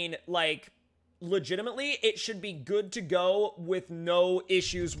functional, I mean, like, legitimately, it should be good to go with no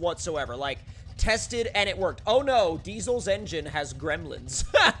issues whatsoever. Like, tested and it worked. Oh no, Diesel's engine has gremlins.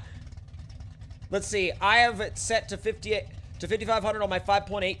 Let's see. I have it set to 5500 on my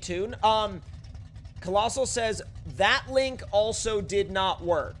 5.8 tune. Colossal says that link also did not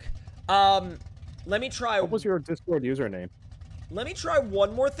work. Let me try. What was your Discord username? Let me try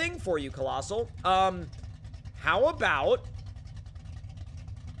one more thing for you, Colossal. How about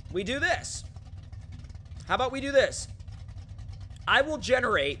we do this? How about we do this? I will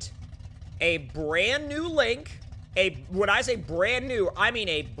generate a brand new link. When I say brand new, I mean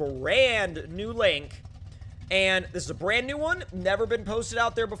a brand new link. And this is a brand new one, never been posted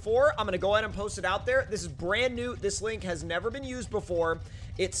out there before. I'm gonna go ahead and post it out there. This is brand new. This link has never been used before.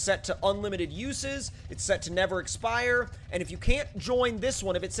 It's set to unlimited uses. It's set to never expire. And if you can't join this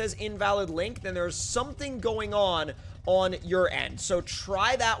one, if it says invalid link, then there's something going on your end. So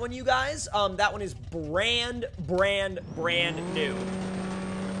try that one, you guys. That one is brand new.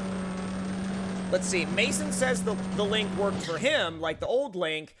 Let's see. Mason says the link worked for him, like the old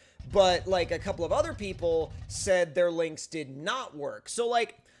link. But, like, a couple of other people said their links did not work. So,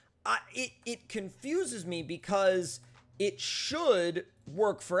 like, it confuses me because it should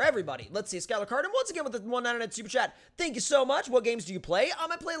work for everybody. Let's see, Skylar Cardin, once again with the 199 Super Chat. Thank you so much. What games do you play?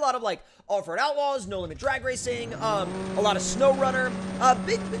 I play a lot of, like, Off-Road Outlaws, No Limit Drag Racing, a lot of SnowRunner,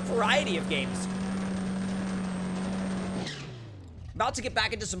 big variety of games. About to get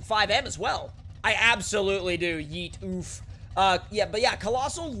back into some 5M as well. I absolutely do. Yeet, oof. Yeah, but yeah,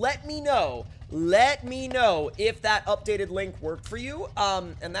 Colossal, let me know. Let me know if that updated link worked for you.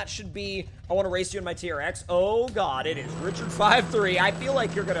 And that should be, I want to race you in my TRX. Oh, God, it is Richard53. I feel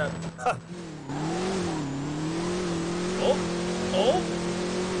like you're gonna... Oh.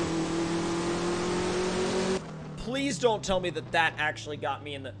 Please don't tell me that actually got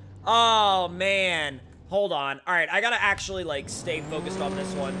me in the... Oh, man. Hold on. All right, I gotta actually, like, stay focused on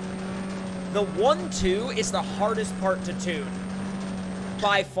this one. The 1-2 is the hardest part to tune.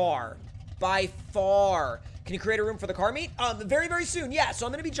 By far. By far. Can you create a room for the car meet? Very, very soon. Yeah, so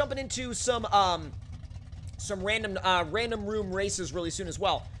I'm going to be jumping into some random room races really soon as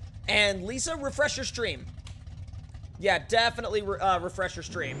well. And Lisa, refresh your stream. Yeah, definitely refresh your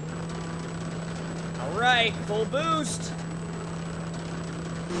stream. All right, full boost.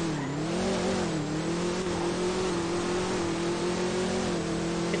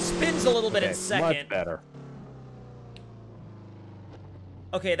 Spins a little bit in second. Much better.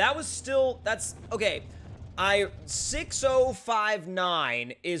 Okay, that was still, that's, okay.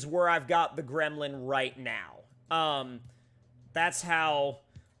 6059 is where I've got the Gremlin right now. That's how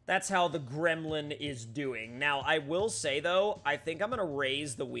the Gremlin is doing. Now, I will say, though, I think I'm going to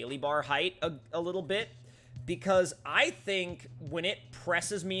raise the wheelie bar height a little bit. Because I think when it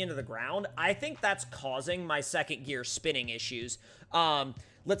presses me into the ground, I think that's causing my second gear spinning issues.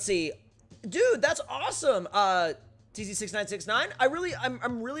 Let's see. Dude, that's awesome. TZ6969.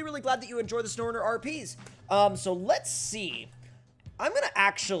 I'm really glad that you enjoy the SnowRunner RPs. So let's see. I'm gonna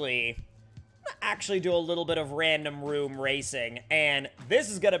actually do a little bit of random room racing, and this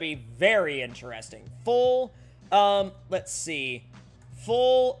is gonna be very interesting. Full, let's see.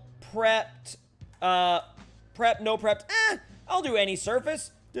 Full prepped, prep, no prepped. I'll do any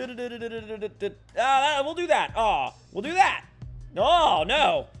surface. We'll do that. Oh, we'll do that. Oh,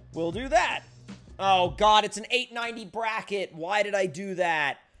 no. We'll do that. Oh, God, it's an 890 bracket. Why did I do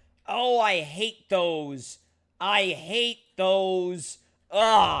that? Oh, I hate those. I hate those.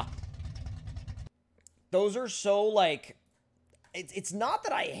 Ugh. Those are so, like... It's not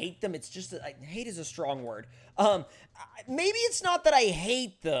that I hate them. It's just that hate is a strong word. Maybe it's not that I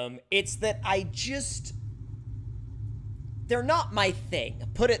hate them. It's that I just... They're not my thing.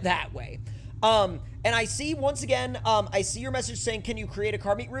 Put it that way. And I see, once again, I see your message saying, can you create a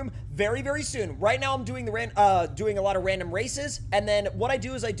car meet room? Very, very soon. Right now, I'm doing doing a lot of random races, and then what I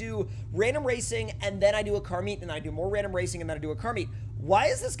do is I do random racing, and then I do a car meet, and I do more random racing, and then I do a car meet. Why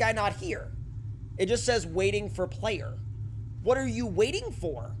is this guy not here? It just says waiting for player. What are you waiting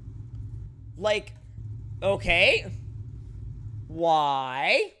for? Like, okay.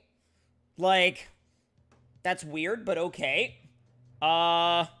 Why? Like, that's weird, but okay.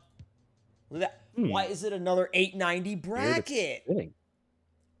 Why is it another 890 bracket?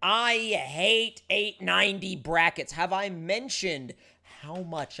 I hate 890 brackets. Have I mentioned how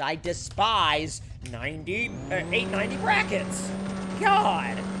much I despise 890 brackets?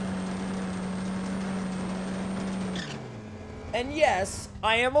 God. And yes,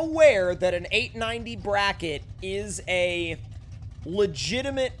 I am aware that an 890 bracket is a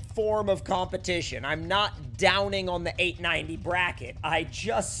legitimate form of competition. I'm not downing on the 890 bracket. I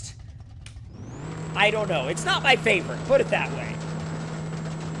don't know. It's not my favorite, put it that way.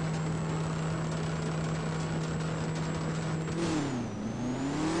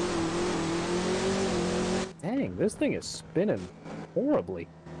 Dang, this thing is spinning horribly.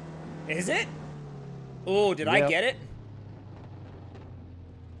 Is it? Oh, did I get it?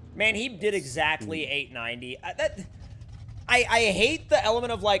 Man, he did exactly 890. I hate the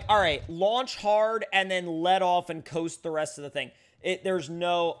element of like, all right, launch hard and then let off and coast the rest of the thing. There's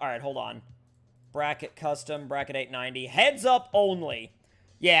no, all right, hold on. Bracket custom, bracket 890. Heads up only.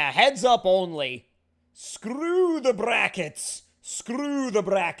 Yeah, heads up only. Screw the brackets. Screw the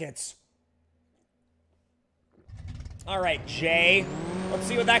brackets. All right, Jay. Let's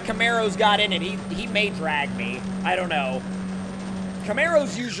see what that Camaro's got in it. He may drag me. I don't know.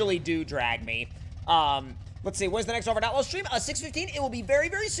 Camaros usually do drag me. Let's see. When's the next Over Outlaw stream? 6:15. It will be very,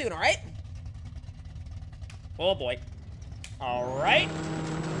 very soon, all right? Oh, boy. All right.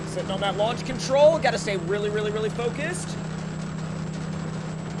 Sitting on that launch control. Got to stay really, really, really focused.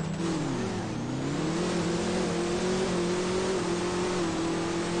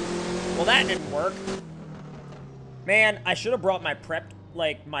 Well, that didn't work. Man, I should have brought my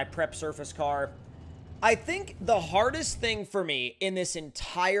prep surface car. I think the hardest thing for me in this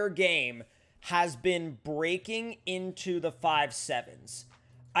entire game has been breaking into the 5.7s.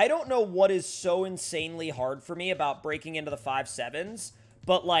 I don't know what is so insanely hard for me about breaking into the 5.7s,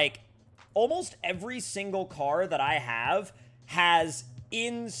 but like almost every single car that I have has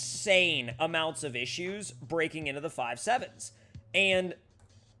insane amounts of issues breaking into the 5.7s. And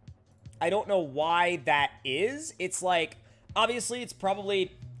I don't know why that is. It's like, obviously, it's probably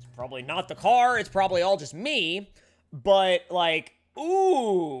not the car. It's probably all just me. But, like,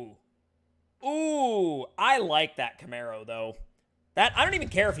 ooh, I like that Camaro, though. I don't even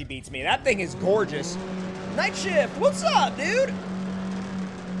care if he beats me. That thing is gorgeous. Night Shift, what's up, dude?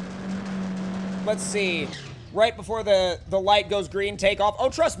 Let's see. Right before the light goes green, take off. Oh,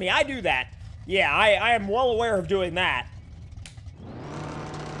 trust me, I do that. Yeah, I am well aware of doing that.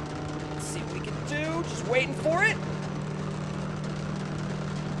 Just waiting for it.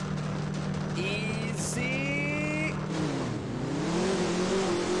 Easy.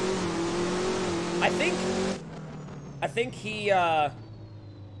 I think he, yeah.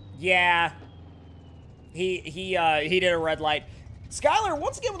 He did a red light. Skylar,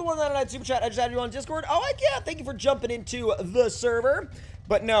 once again with the 199 super chat. I just added you on Discord. Oh, yeah, thank you for jumping into the server.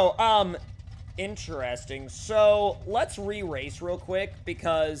 But no, interesting. So, let's re-race real quick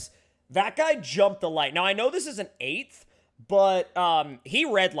because that guy jumped the light. Now, I know this is an 8th, but he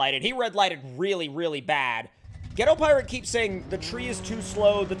red lighted. He red lighted really, really bad. Ghetto Pirate keeps saying the tree is too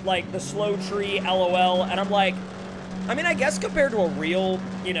slow, the slow tree, LOL. And I'm like, I mean, I guess compared to a real,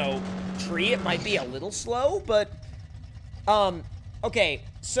 tree, it might be a little slow, but, okay.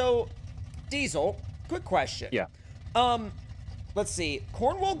 So, Diesel, quick question. Yeah. Let's see.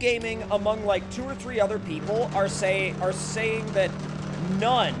 Cornwall Gaming, among like 2 or 3 other people, are saying that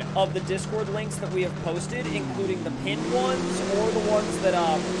none of the Discord links that we have posted, including the pinned ones or the ones that,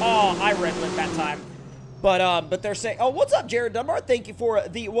 oh, I red lit that time. But they're saying, oh, what's up, Jared Dunbar? Thank you for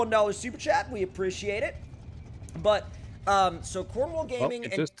the $1 super chat. We appreciate it. But, so Cornwall Gaming...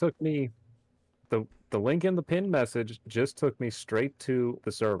 Well, it just took me, the link in the pinned message just took me straight to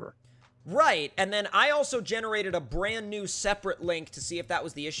the server. Right, and then I also generated a brand new separate link to see if that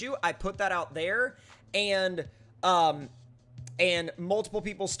was the issue. I put that out there, and multiple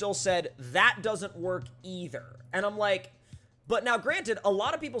people still said, that doesn't work either. And I'm like, but now granted, a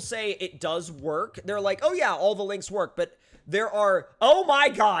lot of people say it does work. They're like, oh yeah, all the links work. But there are, oh my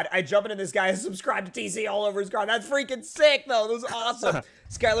God, I jump into this guy and subscribe to TC all over his car. That's freaking sick though, that was awesome.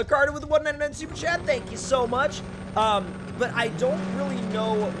 Skylar Carter with the 199 super chat, thank you so much. But I don't really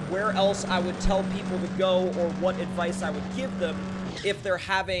know where else I would tell people to go or what advice I would give them if they're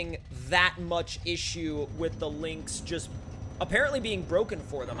having that much issue with the links just apparently being broken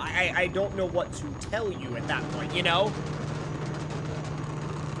for them. I don't know what to tell you at that point, you know?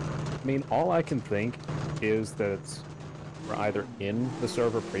 I mean, all I can think is that we're either in the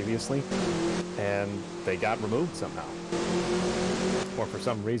server previously and they got removed somehow. Or for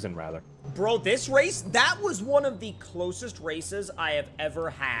some reason, rather. Bro, this race, that was one of the closest races I have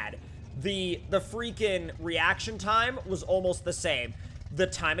ever had. The freaking reaction time was almost the same. the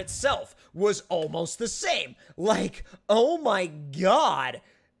time itself was almost the same. Like, oh my god,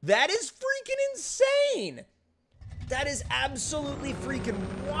 that is freaking insane. That is absolutely freaking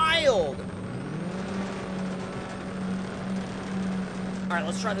wild. All right,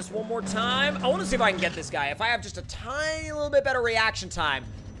 let's try this one more time. I want to see if I can get this guy. If I have just a tiny little bit better reaction time,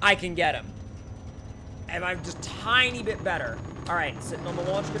 I can get him. If I'm just a tiny bit better. All right, sitting on the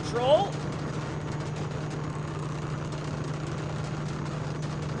launch control.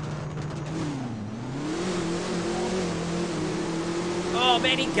 Oh,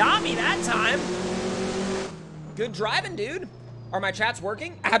 man, he got me that time. Good driving, dude. Are my chats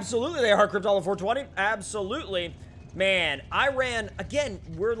working? Absolutely, they are. Cryptollo420. Absolutely. Man, I ran, again,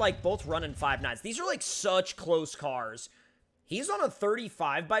 we're like both running 5.9s. These are like such close cars. He's on a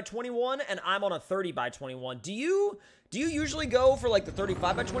 35 by 21 and I'm on a 30 by 21. Do you usually go for like the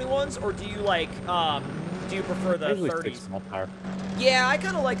 35 by 21s or do you like, do you prefer the 30s? Yeah, I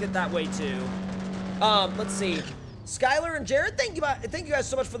kind of like it that way too. Let's see. Skylar and Jared, thank you guys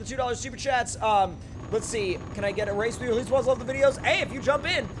so much for the $2 super chats. Let's see, can I get a race with you? At least ones love the videos. Hey, if you jump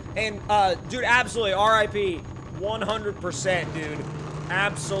in and, dude, absolutely, RIP, 100%, dude,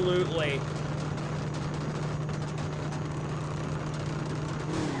 absolutely.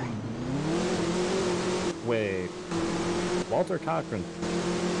 Wait, Walter Cochran,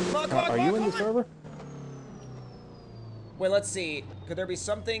 Come on, are you in the server? Wait, let's see, could there be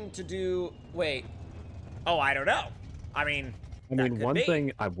something to do, wait, oh, I don't know. I mean, one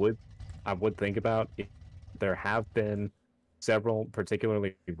thing I would think about, there have been several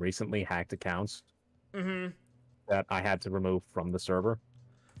particularly recently hacked accounts that I had to remove from the server.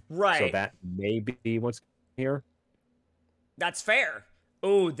 Right. So that may be what's here. That's fair.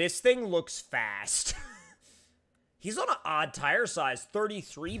 Ooh, this thing looks fast. He's on an odd tire size,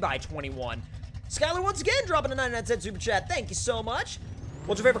 33 by 21. Skylar once again dropping a 99-cent super chat. Thank you so much.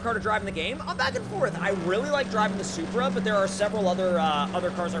 What's your favorite car to drive in the game? I'm back and forth. I really like driving the Supra, but there are several other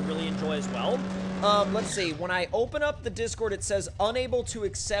cars I really enjoy as well. Let's see. When I open up the Discord, it says unable to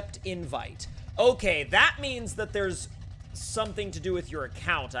accept invite. Okay, that means that there's something to do with your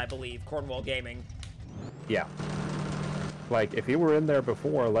account, I believe, Cornwall Gaming. Yeah. Like, if you were in there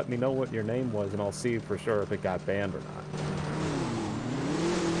before, let me know what your name was, and I'll see for sure if it got banned or not.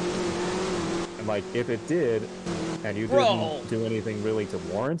 And, like, if it did, and you didn't do anything really to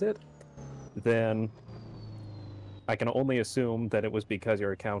warrant it, then I can only assume that it was because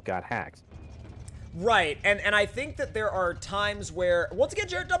your account got hacked. Right, and I think that there are times where, once again,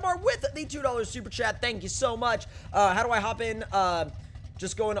 Jared Dunbar with the $2 super chat, thank you so much. How do I hop in?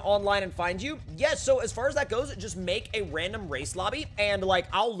 Just go into online and find you? Yes, so as far as that goes, just make a random race lobby, and, like,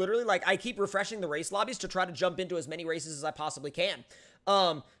 I'll literally, like, I keep refreshing the race lobbies to try to jump into as many races as I possibly can.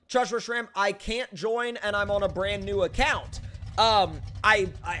 Joshua Shram, I can't join, and I'm on a brand new account.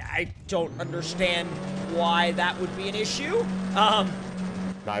 I don't understand why that would be an issue.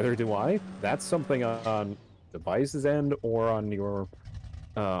 Neither do I. That's something on device's end or on your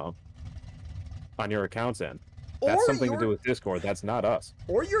account's end. That's something to do with Discord. That's not us.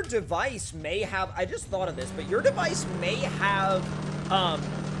 Or your device may have, I just thought of this, but your device may have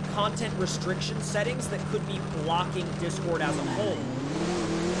content restriction settings that could be blocking Discord as a whole.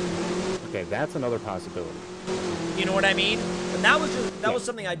 Okay, that's another possibility. You know what I mean? And that was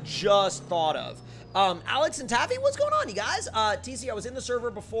something I just thought of. Alex and Taffy, what's going on, you guys? TC, I was in the server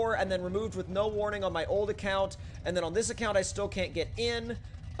before and then removed with no warning on my old account, and then on this account I still can't get in.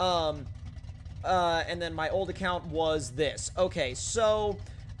 And then my old account was this. Okay, so,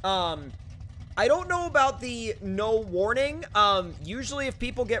 I don't know about the no warning. Usually if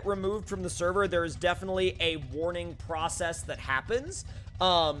people get removed from the server, there is definitely a warning process that happens.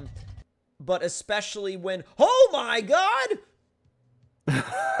 But especially when, oh my god!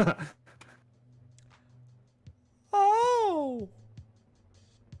 Oh!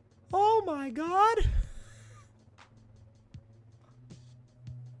 Oh my god!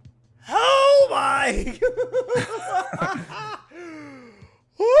 Oh my!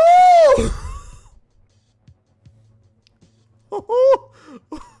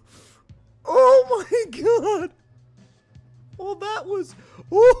 Oh my god! Oh, that was...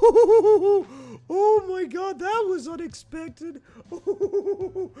 Oh my god, that was unexpected.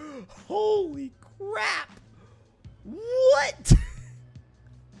 Holy crap! What?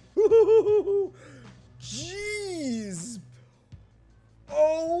 Jeez!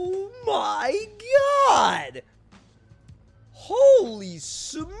 Oh my god! Holy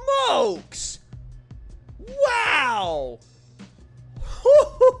smokes! Wow!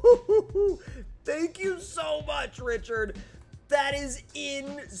 Thank you so much, Richard. That is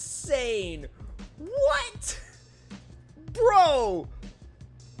insane. What? Bro,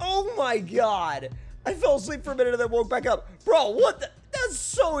 Oh my god. I fell asleep for a minute and then woke back up. Bro, what the? That's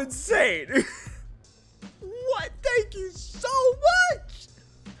so insane. What? Thank you so much.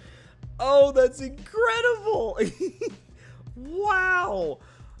 Oh, that's incredible. Wow.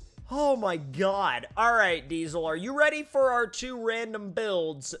 Oh my god. All right, Diesel, are you ready for our 2 random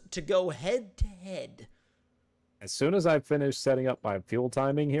builds to go head to head? As soon as I finish setting up my fuel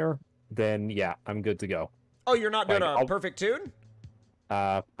timing here, then yeah, I'm good to go. Oh, you're not doing Like, a perfect tune?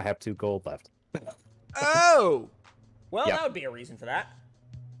 I have 2 gold left. Oh. Well, Yep. that would be a reason for that.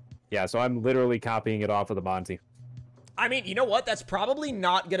 Yeah, so I'm literally copying it off of the Monty. I mean, you know what? That's probably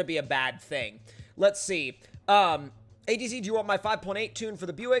not going to be a bad thing. Let's see. ATC, do you want my 5.8 tune for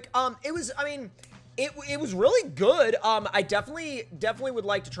the Buick? It was, I mean, it was really good. I definitely would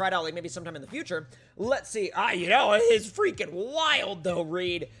like to try it out, like maybe sometime in the future. Let's see. You know, it's freaking wild though,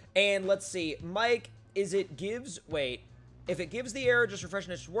 Reed. And let's see. Mike, is it gives, wait. If it gives the error, just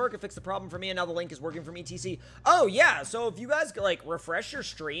refreshing it should work. It fixed the problem for me, and now the link is working for me, TC. Oh, yeah. So if you guys, like, refresh your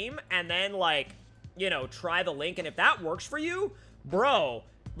stream and then, like, you know, try the link, and if that works for you, bro,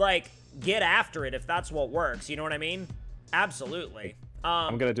 like, get after it if that's what works. You know what I mean? Absolutely.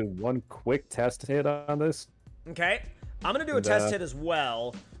 I'm going to do one quick test hit on this. Okay. I'm going to do a test hit as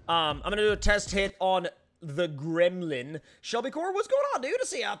well. I'm going to do a test hit on the Gremlin. Shelby Core, what's going on, dude? To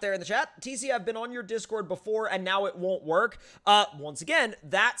see you out there in the chat. TC, I've been on your Discord before, and now it won't work. Once again,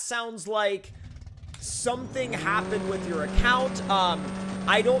 that sounds like something happened with your account.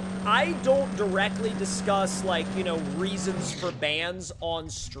 I don't directly discuss, like, you know, reasons for bans on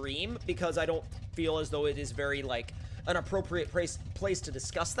stream, because I don't feel as though it is very, like, an appropriate place to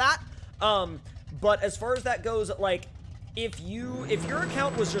discuss that. But as far as that goes, like, if your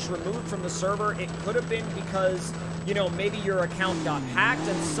account was just removed from the server, it could have been because, you know, maybe your account got hacked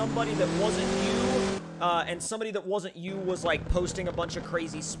and somebody that wasn't you, was, like, posting a bunch of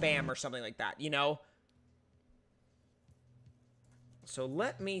crazy spam or something like that, you know? So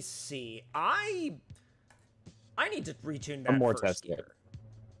let me see. I need to retune that. One more first test gear. hit.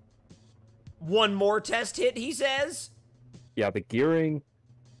 One more test hit, he says? Yeah, the gearing,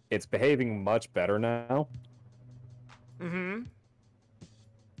 it's behaving much better now. Mm-hmm.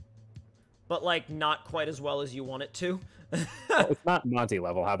 But, like, not quite as well as you want it to. It's not Monty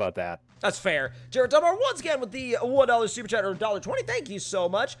level. How about that? That's fair. Jared Dunbar once again with the $1 super chat, or $1.20. Thank you so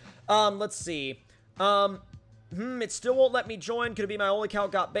much. Let's see. It still won't let me join. Could it be my old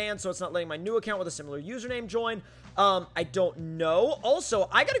account got banned, so it's not letting my new account with a similar username join? I don't know. Also,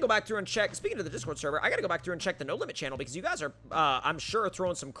 I gotta go back through and check, speaking of the Discord server, I gotta go back through and check the No Limit channel, because you guys are, I'm sure,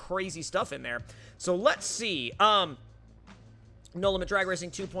 throwing some crazy stuff in there. So let's see. No Limit Drag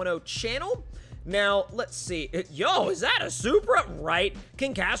Racing 2.0 channel. Now, let's see. Yo, is that a Supra? Right.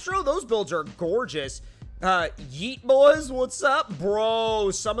 King Castro, those builds are gorgeous. Yeet Boys, what's up?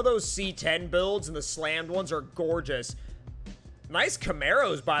 Bro, some of those C10 builds and the slammed ones are gorgeous. Nice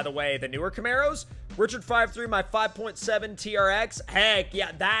Camaros, by the way, the newer Camaros. Richard 5.3, my 5.7 TRX. Heck,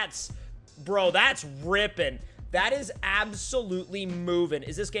 yeah, that's ripping. That is absolutely moving.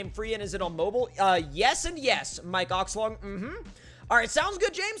 Is this game free and is it on mobile? Yes and yes, Mike Oxlong. All right, sounds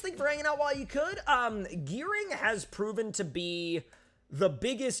good, James. Thank you for hanging out while you could. Gearing has proven to be the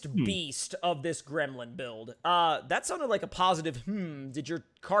biggest beast of this Gremlin build. That sounded like a positive Did your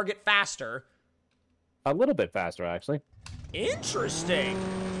car get faster? A little bit faster, actually. Interesting.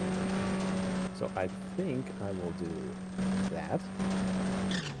 So I think I will do that.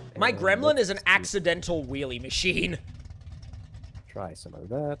 My And Gremlin is an let's accidental wheelie machine. try some of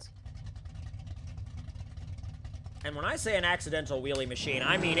that. And when I say an accidental wheelie machine,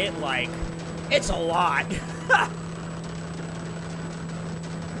 I mean it like, it's a lot. Come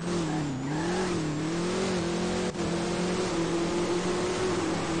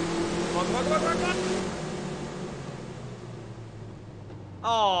on.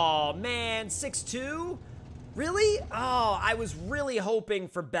 Oh, man, 6-2? Really? Oh, I was really hoping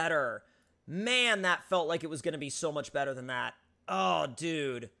for better. Man, that felt like it was going to be so much better than that. Oh,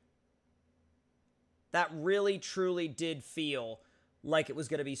 dude. That really, truly did feel like it was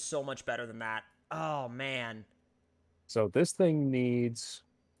going to be so much better than that. Oh, man. So this thing needs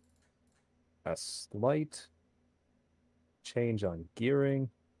a slight change on gearing.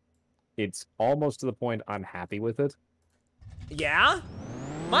 It's almost to the point I'm happy with it. Yeah?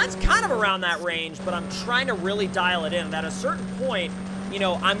 Mine's kind of around that range, but I'm trying to really dial it in. And at a certain point, you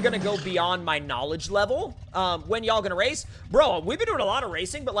know, I'm going to go beyond my knowledge level. When y'all going to race? Bro, we've been doing a lot of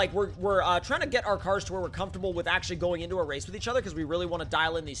racing, but, like, we're trying to get our cars to where we're comfortable with actually going into a race with each other because we really want to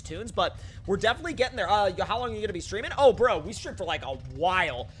dial in these tunes, but we're definitely getting there. How long are you going to be streaming? Oh, bro, we streamed for, like, a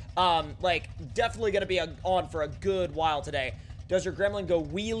while. Like, definitely going to be on for a good while today. Does your gremlin go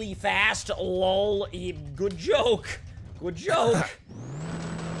wheelie fast? Lol. Good joke. Good joke.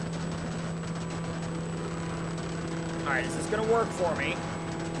 Alright, is this gonna work for me?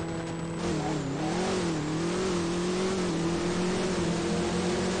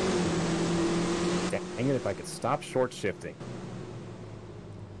 Dang it, if I could stop short shifting.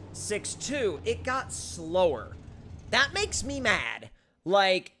 6-2. It got slower. That makes me mad.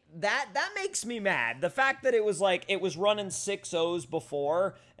 Like, that makes me mad. The fact that it was like, it was running 6-0s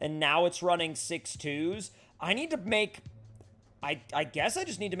before, and now it's running 6-2s. I need to make, I guess I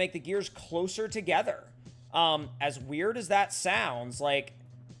just need to make the gears closer together. As weird as that sounds, like,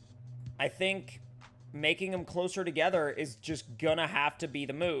 I think making them closer together is just gonna have to be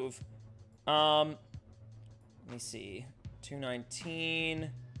the move. Let me see.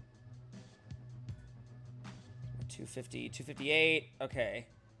 219. 250, 258, okay.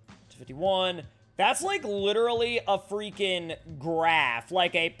 251. That's like literally a freaking graph,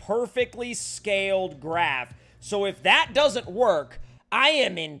 like a perfectly scaled graph. So if that doesn't work, I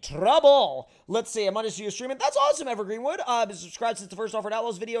am in trouble. Let's see, I'm on to you streaming. That's awesome, Evergreenwood. Been subscribed since the first Offered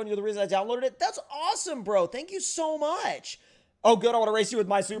Outlaws video, and you're the reason I downloaded it. That's awesome, bro. Thank you so much. Oh, good, I want to race you with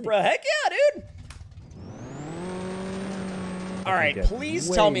my Supra. Heck yeah, dude. All right, please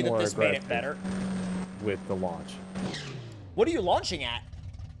tell me that this made it better. With the launch. What are you launching at?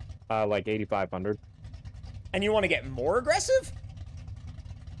 Like 8,500. And you want to get more aggressive?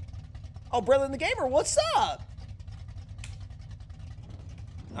 Oh, Brelin the Gamer, what's up?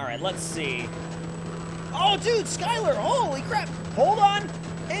 All right, let's see. Oh, dude, Skylar, holy crap. Hold on.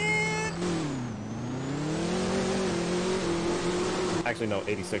 And... Actually, no,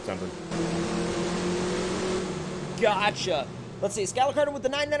 8,600. Gotcha. Let's see, Skylar Carter with the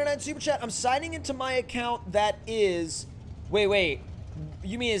 $9.99 Super Chat. I'm signing into my account that is... Wait.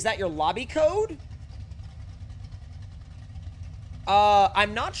 You mean, is that your lobby code?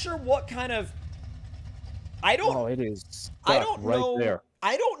 I'm not sure what kind of... I don't... Oh, it is. I don't right know. There.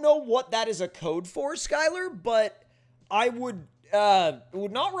 I don't know what that is a code for, Skylar, but I would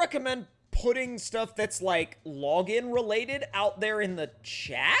not recommend putting stuff that's like login related out there in the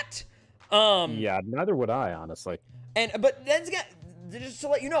chat. Yeah, neither would I, honestly. But then again, just to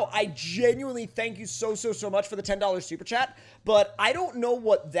let you know, I genuinely thank you so much for the $10 super chat, but I don't know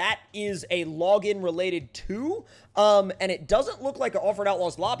what that is a login related to, and it doesn't look like an Offered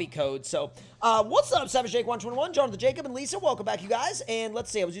Outlaws lobby code, so, what's up, Savage Jake 121, Jonathan Jacob, and Lisa, welcome back, you guys, and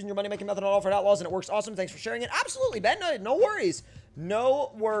let's see, I was using your money-making method on Offered Outlaws, and it works awesome, thanks for sharing it. Absolutely, Ben, no worries,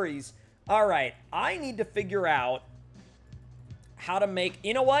 no worries. All right, I need to figure out how to make,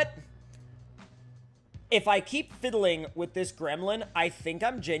 you know what? If I keep fiddling with this gremlin, I think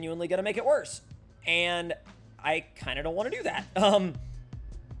I'm genuinely going to make it worse. And I kind of don't want to do that.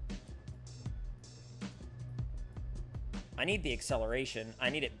 I need the acceleration. I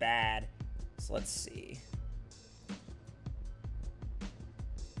need it bad. So let's see.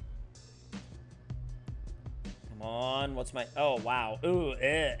 Come on. What's my... Oh, wow. Ooh,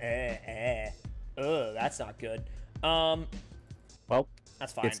 that's not good. Well,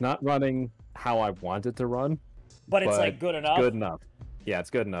 that's fine. It's not running how I want it to run. But it's like good enough? Good enough. Yeah, it's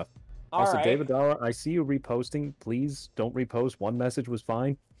good enough. Also, right. David Dollar, I see you reposting. Please don't repost. One message was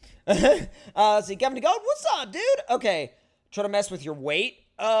fine. Let's see, Kevin DeGold, what's up, dude? Okay, try to mess with your weight.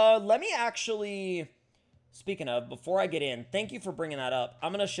 Let me actually, speaking of, before I get in, thank you for bringing that up.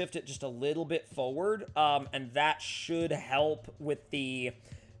 I'm going to shift it just a little bit forward, and that should help with the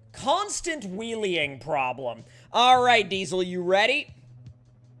constant wheeling problem. All right, Diesel, you ready?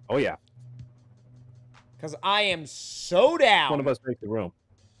 Oh, yeah. Because I am so down. Which one of us makes the room?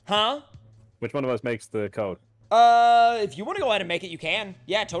 Huh? Which one of us makes the code? If you want to go ahead and make it, you can.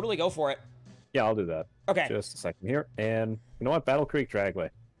 Yeah, totally go for it. Yeah, I'll do that. Okay. Just a second here. And you know what? Battle Creek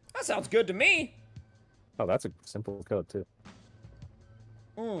Dragway. That sounds good to me. Oh, that's a simple code, too.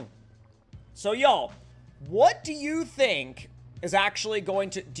 So, y'all, what do you think is actually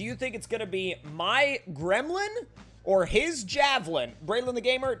going to... Do you think it's going to be my gremlin or his javelin? Braylon the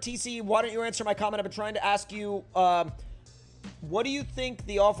Gamer, TC, why don't you answer my comment? I've been trying to ask you, what do you think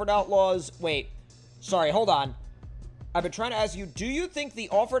the Offered Outlaws... Wait, sorry, hold on. I've been trying to ask you, do you think the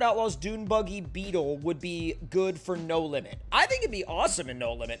Offered Outlaws Dune Buggy Beetle would be good for No Limit? I think it'd be awesome in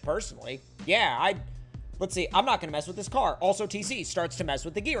No Limit, personally. Yeah, let's see, I'm not going to mess with this car. Also, TC starts to mess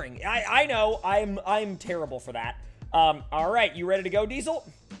with the gearing. I know, I'm terrible for that. All right, you ready to go,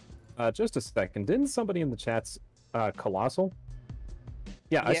 Diesel? Just a second. Didn't somebody in the chat's Colossal?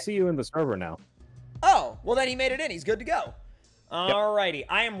 Yeah, I see you in the server now. Oh, well then he made it in. He's good to go. Alrighty. Yep.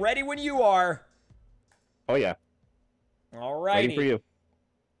 I am ready when you are. Oh, yeah. Alrighty. Waiting for you.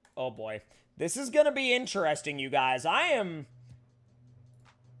 Oh, boy. This is going to be interesting, you guys. I am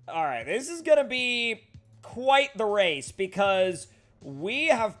All right, this is going to be quite the race because we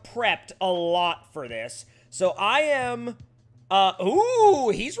have prepped a lot for this. So I am,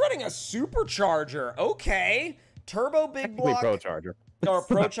 ooh, he's running a supercharger. Okay. Turbo big block. Pro Charger. Or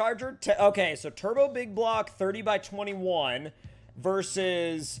Pro Charger. Okay, so Turbo big block 30x21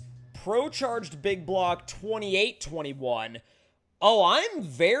 versus Pro Charged big block 2821. Oh, I'm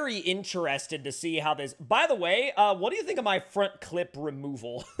very interested to see how this... By the way, what do you think of my front clip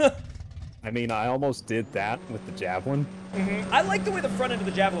removal? I mean, I almost did that with the Javelin. I like the way the front end of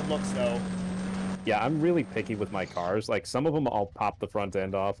the Javelin looks, though. Yeah, I'm really picky with my cars. Like, some of them I'll pop the front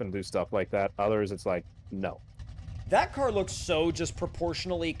end off and do stuff like that. Others, it's like, no. That car looks so just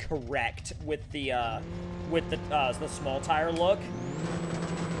proportionally correct with the small tire look.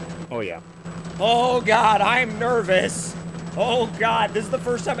 Oh, yeah. Oh, God, I'm nervous. Oh, God, this is the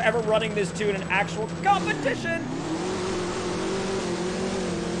first time ever running this tune in an actual competition.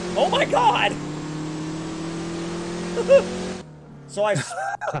 Oh, my God. So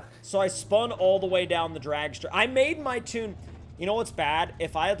I spun all the way down the drag strip. I made my tune... You know what's bad?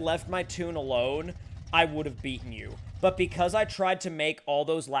 If I had left my tune alone, I would have beaten you. But because I tried to make all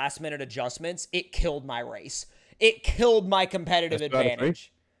those last-minute adjustments, it killed my race. It killed my competitive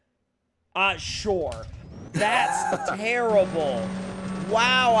advantage. Sure. That's terrible.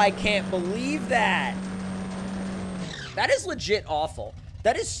 Wow, I can't believe that. That is legit awful.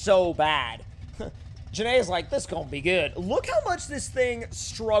 That is so bad. Janae is like, this gonna be good. Look how much this thing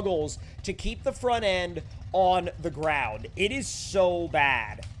struggles to keep the front end on the ground. It is so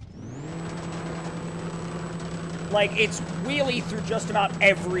bad. Like, it's wheelie through just about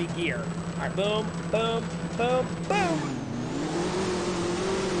every gear. All right, boom, boom, boom, boom.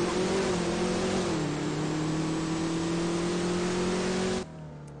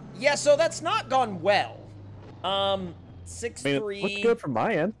 Yeah, so that's not gone well. 6-3. I mean, it looks good from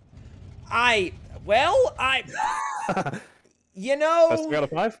my end. You know... Best 3 out of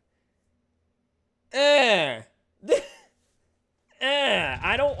 5?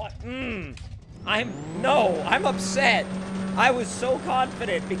 I don't... I'm upset. I was so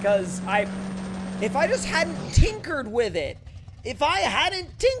confident because if I just hadn't tinkered with it. If I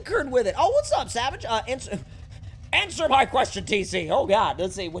hadn't tinkered with it. Oh, what's up, Savage? Answer my question, TC. Oh, God.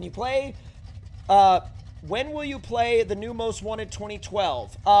 Let's see. When you play... when will you play the new Most Wanted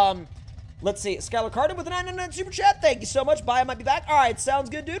 2012? Let's see. Skylar Carter with a 999 super chat. Thank you so much. Bye. I might be back. All right. Sounds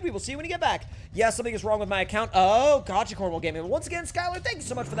good, dude. We will see you when you get back. Yeah, something is wrong with my account. Oh, gotcha, Cornwall Gaming. Once again, Skylar, thank you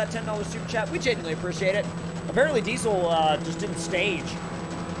so much for that $10 super chat. We genuinely appreciate it. Apparently, Diesel just didn't stage.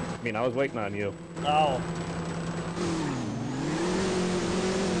 I mean, I was waiting on you. Oh.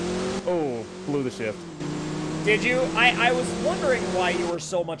 Oh, blew the shift. Did you? I was wondering why you were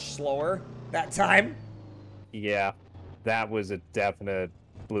so much slower that time. Yeah, that was a definite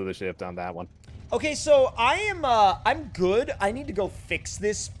blew the shift on that one. Okay, so I'm good. I need to go fix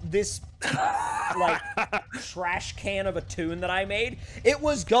this like trash can of a tune that I made. It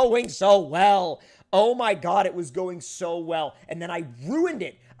was going so well. Oh my God, it was going so well. And then I ruined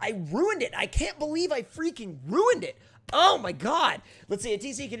it. I can't believe I freaking ruined it. Oh my God. Let's see,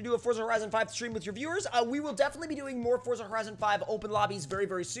 TC, can you do a Forza Horizon 5 stream with your viewers? We will definitely be doing more Forza Horizon 5 open lobbies very,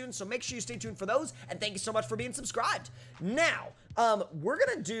 very soon, so make sure you stay tuned for those, and thank you so much for being subscribed. Now, we're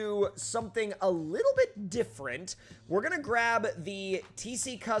gonna do something a little bit different. We're gonna grab the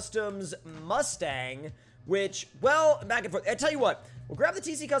TC Customs Mustang, which, well, back and forth. I tell you what, we'll grab the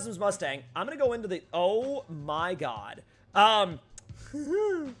TC Customs Mustang. I'm gonna go into the, oh my God.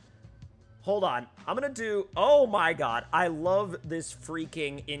 Hold on. I'm gonna do... Oh my God. I love this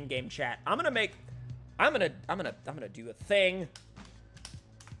freaking in-game chat. I'm gonna do a thing.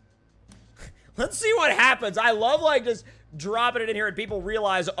 Let's see what happens. I love, like, just dropping it in here and people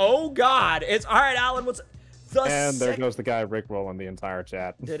realize, oh God, it's... All right, Alan, what's... And there goes the guy Rick rolling the entire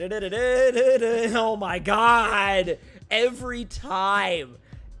chat. Oh my God. Every time.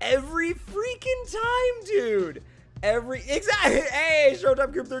 Every freaking time, dude. Exactly. Hey,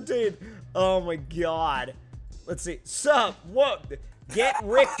 Showtime Group 13. Oh my God. Let's see. Sup? What? Get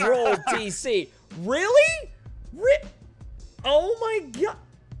Rick rolled, TC. Really? Rick? Oh my God.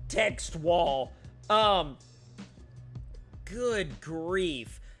 Text wall. Good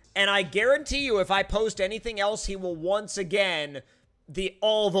grief. And I guarantee you, if I post anything else, he will once again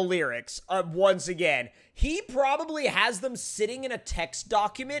all the lyrics once again. He probably has them sitting in a text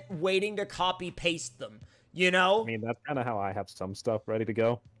document waiting to copy paste them. You know? I mean, that's kind of how I have some stuff ready to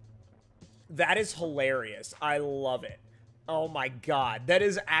go. That is hilarious. I love it. Oh my God. That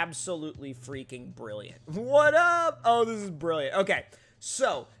is absolutely freaking brilliant. What up? Oh, this is brilliant. Okay.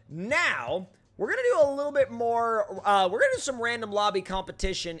 So now we're going to do a little bit more, we're going to do some random lobby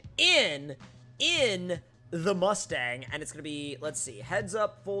competition in the Mustang, and it's going to be, let's see, heads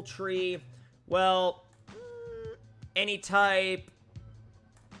up, full tree, well, any type,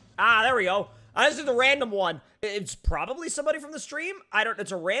 there we go. This is the random one. It's probably somebody from the stream.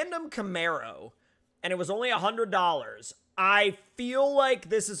 It's a random Camaro, and it was only $100. I feel like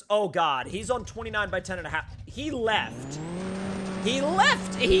this is, oh God, he's on 29 by 10 and a half. He left.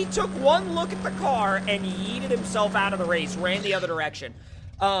 He took one look at the car and yeeted himself out of the race, ran the other direction.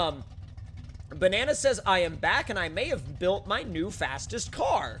 Banana says, I am back and I may have built my new fastest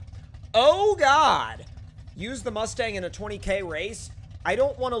car. Oh God. Use the Mustang in a 20K race. I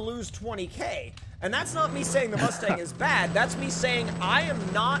don't want to lose 20K. And that's not me saying the Mustang is bad. That's me saying I am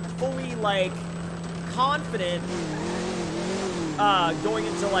not fully, like, confident going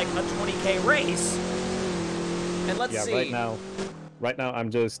into, like, a 20K race. And let's see. Right now I'm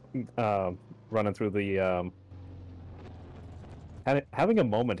just running through the having a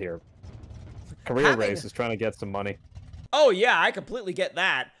moment here. Career race is trying to get some money. Oh yeah, I completely get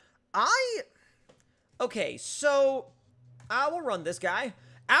that. Okay, so I will run this guy.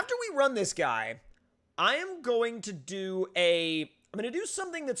 After we run this guy, I am going to do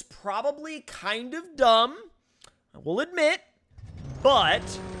something that's probably kind of dumb, I will admit, but,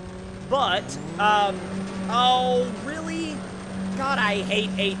 oh, really? God, I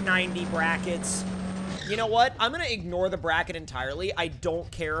hate 890 brackets. You know what? I'm going to ignore the bracket entirely. I don't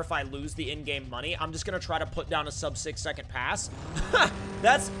care if I lose the in-game money. I'm just going to try to put down a sub 6-second pass.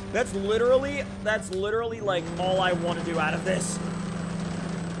 That's literally like all I want to do out of this.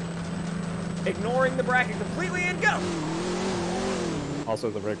 Ignoring the bracket completely and go. Also,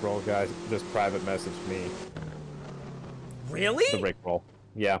 the Rickroll guy just private messaged me. Really? The Rickroll.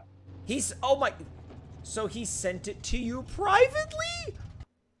 Yeah. Oh my, so he sent it to you privately?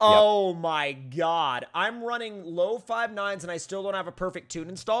 Oh my God. I'm running low 5.9s and I still don't have a perfect tune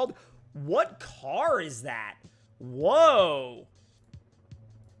installed. What car is that? Whoa.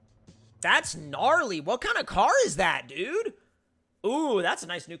 That's gnarly. What kind of car is that, dude? Ooh, that's a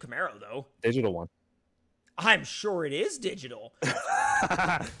nice new Camaro, though. Digital one. I'm sure it is digital.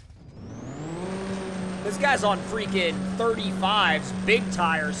 This guy's on freaking 35s, big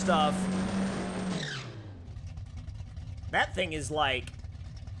tire stuff. That thing is like,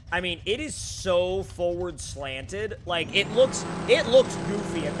 I mean, it is so forward slanted. Like, it looks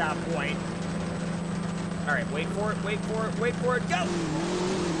goofy at that point. All right, wait for it, go!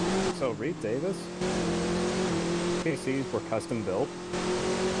 So, Reed Davis, PCs were custom built.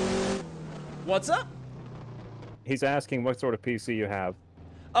 What's up? He's asking what sort of PC you have.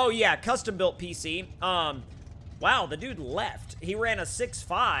 Oh, yeah, custom built PC. Wow, the dude left. He ran a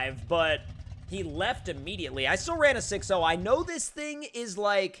 6.5, but he left immediately. I still ran a 6.0. I know this thing is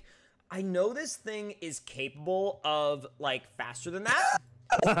like, I know this thing is capable of like faster than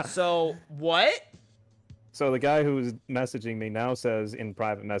that. So, what? So the guy who's messaging me now says in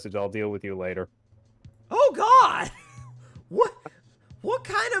private message, I'll deal with you later. Oh, God. What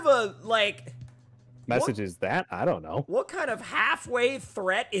kind of a, like... Message is that? I don't know. What kind of halfway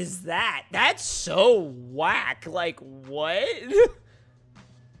threat is that? That's so whack. Like, what?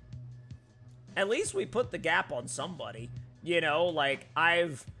 At least we put the gap on somebody. You know, like, I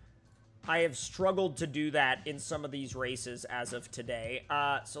have struggled to do that in some of these races as of today.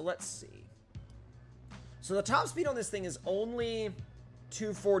 So let's see. So the top speed on this thing is only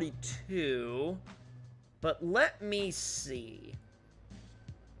 242. But let me see.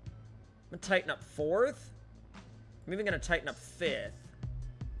 I'm gonna tighten up 4th. I'm even gonna tighten up 5th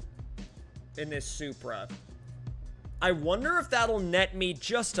in this Supra. I wonder if that'll net me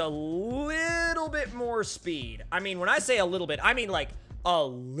just a little bit more speed. I mean, when I say a little bit, I mean like a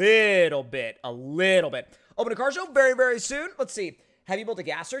little bit, Open a car show very, very soon. Let's see. Have you built a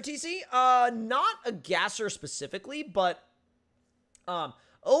gasser, TC? Not a gasser specifically, but,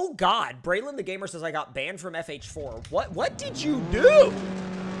 oh God, Braylon the Gamer says I got banned from FH4. What did you do?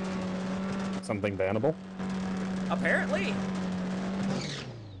 Something bannable? Apparently.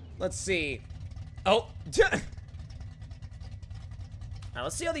 Let's see. Oh. Now,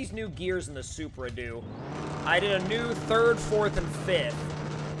 let's see how these new gears in the Supra do. I did a new 3rd, 4th, and 5th.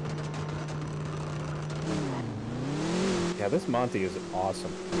 Yeah, this Monty is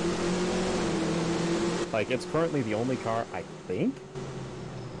awesome. Like, it's currently the only car, I think,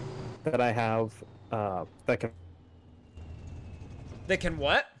 that I have, that can... That can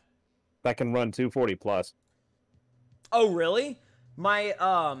what? That can run 240 plus. Oh, really? My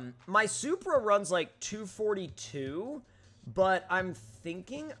Supra runs like 242, but I'm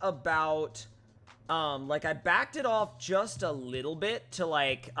thinking about, like, I backed it off just a little bit to,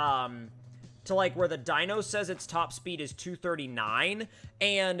 like to like where the dyno says its top speed is 239.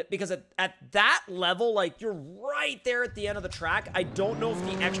 And because at that level, like you're right there at the end of the track, I don't know if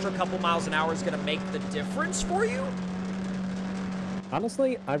the extra couple miles an hour is going to make the difference for you.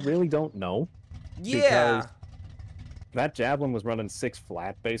 Honestly, I really don't know. Yeah. That Javelin was running 6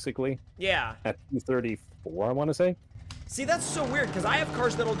 flat, basically. Yeah. At 234, I want to say. See, that's so weird, because I have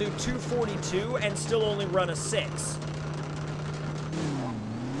cars that'll do 242 and still only run a 6.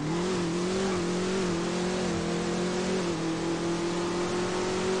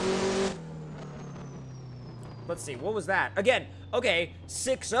 Let's see, what was that? Again, okay,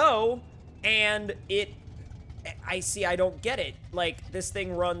 6.0, and I see, I don't get it. Like, this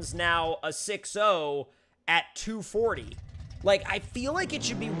thing runs now a 6.0 at 240. Like, I feel like it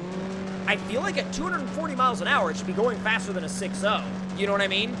should be... I feel like at 240 miles an hour, it should be going faster than a 6.0. You know what I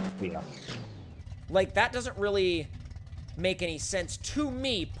mean? Yeah. Like, that doesn't really make any sense to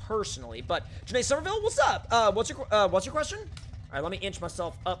me personally. But, Janae Somerville, what's up? What's your question? All right, let me inch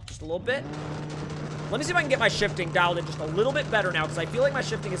myself up just a little bit. Let me see if I can get my shifting dialed in just a little bit better now, because I feel like my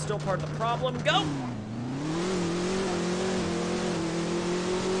shifting is still part of the problem. Go!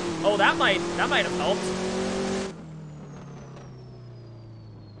 Oh, that might have helped.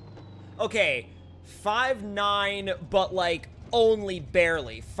 Okay, 5.9, but like only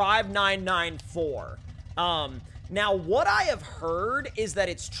barely. 5.994. Now what I have heard is that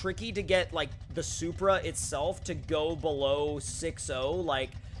it's tricky to get like the Supra itself to go below 6.0. Like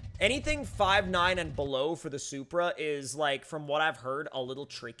anything 5.9 and below for the Supra is like, from what I've heard, a little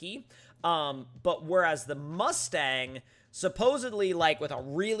tricky. But whereas the Mustang, supposedly, like, with a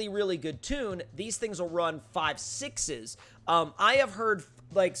really, really good tune, these things will run 5.6s. I have heard,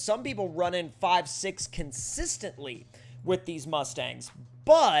 like, some people run in 5.6 consistently with these Mustangs.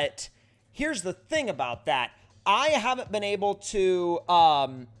 But here's the thing about that. I haven't been able to,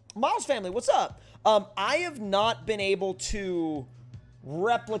 Miles family, what's up? I have not been able to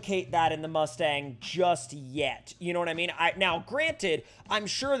replicate that in the Mustang just yet. You know what I mean? Now, granted, I'm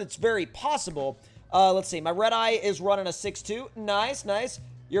sure that's very possible. Let's see. My Red Eye is running a 6.2. Nice, nice.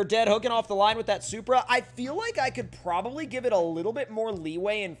 You're dead hooking off the line with that Supra. I feel like I could probably give it a little bit more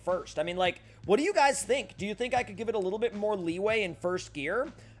leeway in first. I mean, like, what do you guys think? Do you think I could give it a little bit more leeway in first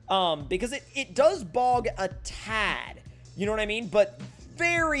gear? Because it does bog a tad. You know what I mean? But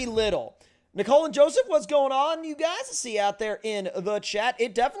very little. Nicole and Joseph, what's going on, you guys? I see you out there in the chat.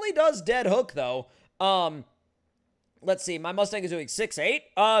 It definitely does dead hook, though. Let's see. My Mustang is doing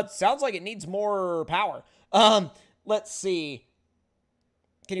 6.8. Sounds like it needs more power. Let's see.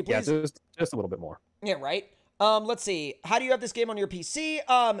 Can you please? Yeah, just a little bit more. Yeah, right. Let's see. How do you have this game on your PC?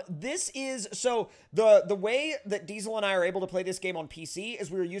 This is, so the way that Diesel and I are able to play this game on PC is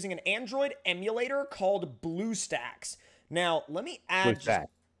we were using an Android emulator called BlueStacks. Now, let me add BlueStacks.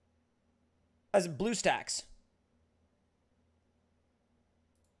 As BlueStacks.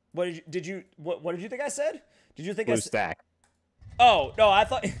 What did you think I said? Did you think BlueStack? Oh, no, I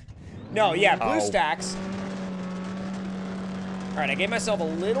thought no, yeah, BlueStacks. All right, I gave myself a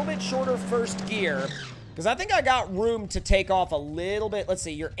little bit shorter first gear because I think I got room to take off a little bit. Let's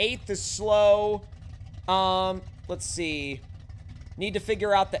see. Your 8th is slow. Let's see. Need to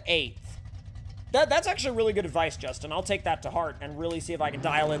figure out the 8th. That's actually really good advice, Justin. I'll take that to heart and really see if I can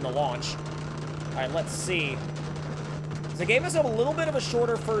dial in the launch. All right, let's see. So I gave myself a little bit of a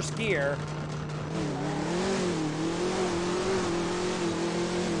shorter first gear.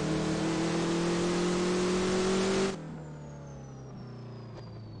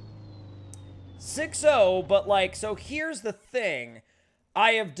 .6.0, but like, so here's the thing.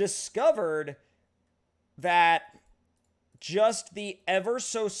 I have discovered that just the ever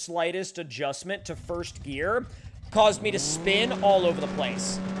so slightest adjustment to first gear caused me to spin all over the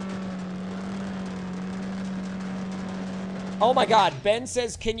place. Oh my god, Ben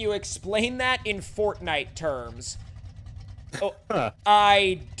says, can you explain that in Fortnite terms? Oh,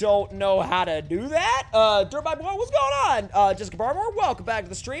 I don't know how to do that. Dirtbike Boy, what's going on? Jessica Barmore, welcome back to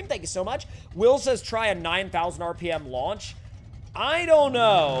the stream. Thank you so much. Will says try a 9,000 RPM launch. I don't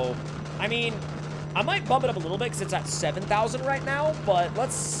know. I mean, I might bump it up a little bit because it's at 7,000 right now, but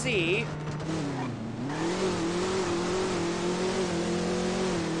let's see.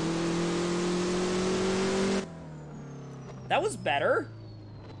 That was better.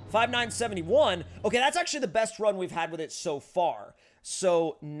 5.971. Okay, that's actually the best run we've had with it so far.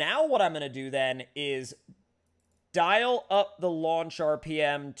 So now what I'm going to do then is dial up the launch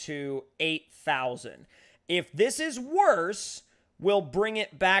RPM to 8,000. If this is worse, we'll bring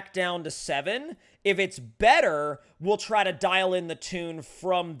it back down to 7. If it's better, we'll try to dial in the tune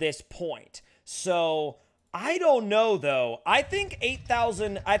from this point. So I don't know, though. I think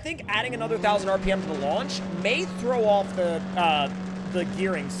 8,000... I think adding another 1,000 RPM to the launch may throw off the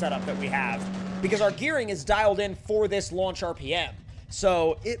gearing setup that we have. Because our gearing is dialed in for this launch RPM.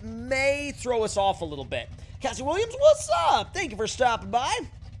 So, it may throw us off a little bit. Cassie Williams, what's up? Thank you for stopping by.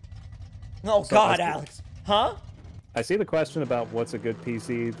 Oh, so God, Alex. Huh? I see the question about what's a good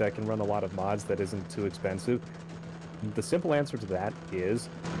PC that can run a lot of mods that isn't too expensive. The simple answer to that is,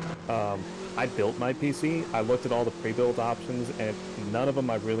 I built my PC, I looked at all the pre-built options, and none of them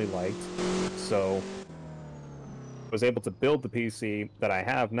I really liked. So, I was able to build the PC that I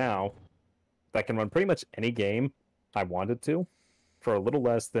have now that can run pretty much any game I wanted to for a little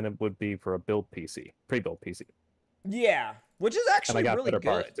less than it would be for a built PC, pre-built PC. Yeah, which is actually really good. And I got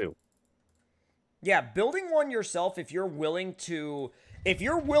better parts too. Yeah, building one yourself, if you're willing to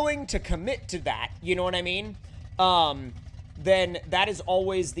commit to that, you know what I mean? Then that is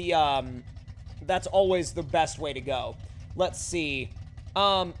always the, that's always the best way to go. Let's see.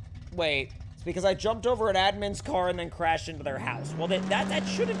 Wait, it's because I jumped over an admin's car and then crashed into their house. Well, that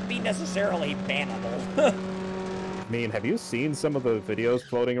shouldn't be necessarily bannable. I mean, have you seen some of the videos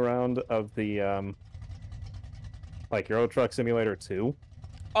floating around of the, like Euro Truck Simulator 2?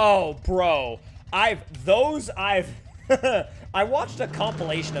 Oh, bro. I watched a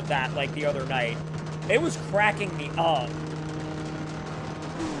compilation of that, like, the other night. It was cracking me up.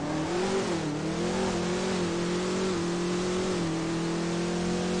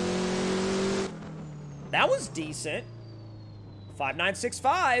 That was decent.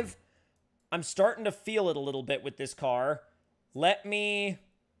 5965. I'm starting to feel it a little bit with this car. Let me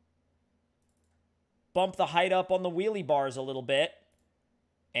bump the height up on the wheelie bars a little bit.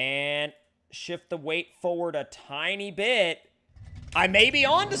 And shift the weight forward a tiny bit. I may be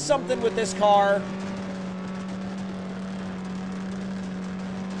onto something with this car.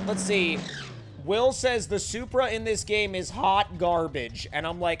 Let's see. Will says the Supra in this game is hot garbage. And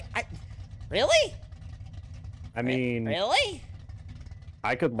I'm like, really? I mean... Really?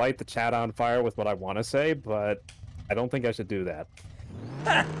 I could light the chat on fire with what I want to say, but I don't think I should do that.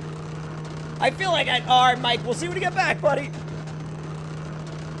 I feel like all right, Mike, we'll see when you get back, buddy.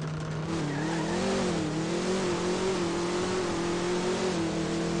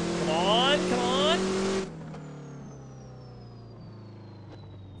 Come on, come on.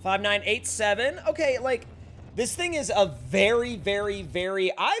 5987. Okay, like, this thing is a very, very,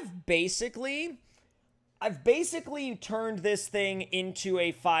 very... I've basically turned this thing into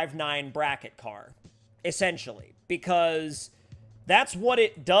a 5.9 bracket car, essentially, because that's what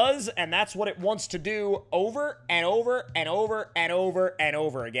it does, and that's what it wants to do over and over and over and over and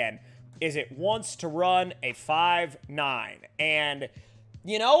over again, is it wants to run a 5.9, and,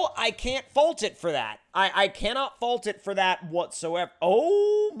 you know, I can't fault it for that. I cannot fault it for that whatsoever.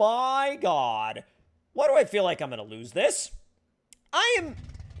 Oh my God. Why do I feel like I'm gonna lose this?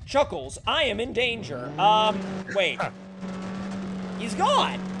 Chuckles, I am in danger. Wait. He's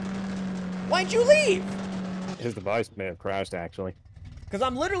gone. Why'd you leave? His device may have crashed, actually. Because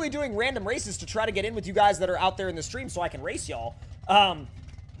I'm literally doing random races to try to get in with you guys that are out there in the stream so I can race y'all.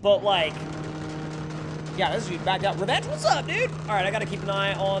 But, like... Yeah, this dude backed out. Revenge, what's up, dude? Alright, I gotta keep an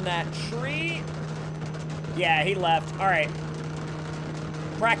eye on that tree. Yeah, he left. Alright.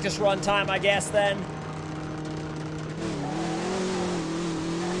 Practice run time, I guess, then.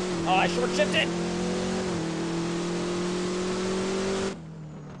 Oh, I short shifted.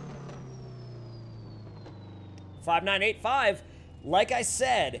 $5,985. Like I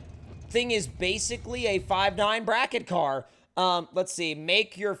said, thing is basically a 5.9 bracket car. Let's see.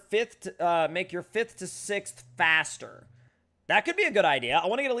 Make your fifth to sixth faster. That could be a good idea. I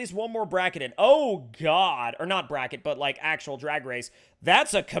want to get at least one more bracket in. Oh, God. Or not bracket, but like actual drag race.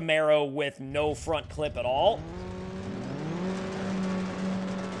 That's a Camaro with no front clip at all.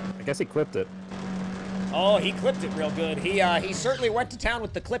 I guess he clipped it. Oh, he clipped it real good. He certainly went to town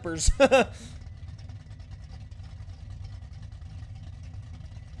with the clippers.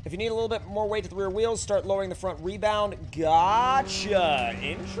 If you need a little bit more weight to the rear wheels, start lowering the front rebound. Gotcha.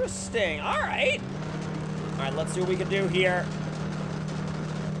 Interesting. All right. All right, let's see what we can do here.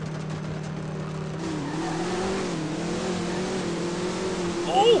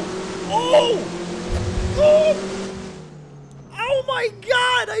 Oh! Oh! Oh! Oh my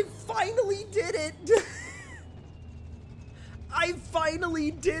God! I finally did it! I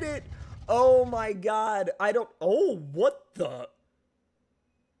finally did it! Oh my God! I don't... Oh, what the...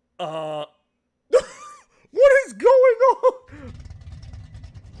 What is going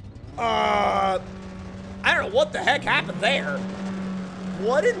on? I don't know what the heck happened there.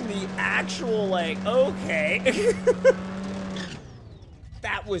 What in the actual, like... Okay.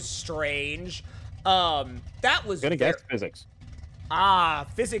 That was strange. That was Gonna guess physics. Ah,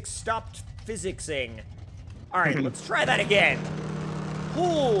 physics stopped physicsing. All right, let's try that again.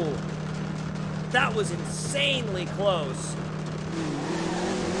 Ooh, that was insanely close.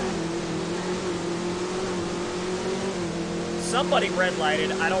 Somebody red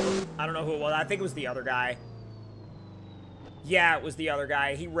lighted. I don't know who it was. I think it was the other guy. Yeah, it was the other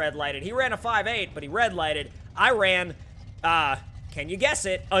guy. He red lighted. He ran a 5.8, but he red lighted. I ran, can you guess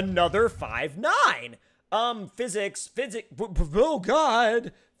it? Another 5.9. Physics. Oh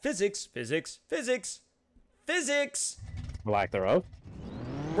God. Physics. Lack thereof.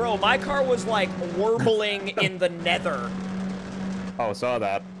 Bro, my car was like warbling in the nether. Oh, saw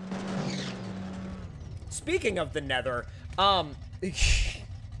that. Speaking of the nether,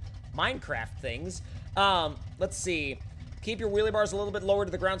 Minecraft things. Let's see. Keep your wheelie bars a little bit lower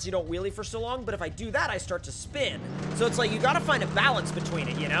to the ground so you don't wheelie for so long, but if I do that, I start to spin. So it's like, you gotta find a balance between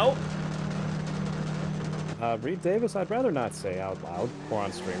it, you know? Reed Davis, I'd rather not say out loud, or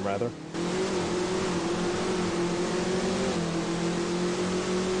on stream, rather.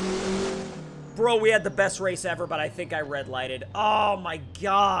 Bro, we had the best race ever, but I think I red lighted. Oh my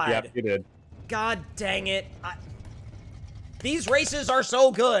God. Yep, you did. God dang it. These races are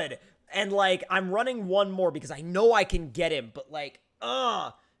so good. And, like, I'm running one more because I know I can get him. But, like,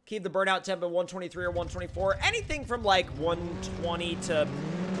 keep the burnout temp at 123 or 124. Anything from, like, 120 to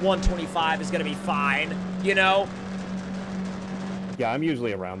 125 is going to be fine, you know? Yeah, I'm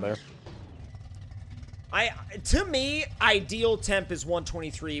usually around there. To me, ideal temp is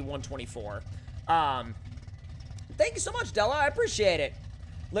 123, 124. Thank you so much, Della. I appreciate it.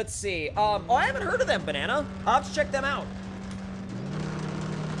 Let's see. Oh, I haven't heard of them, Banana. I'll have to check them out.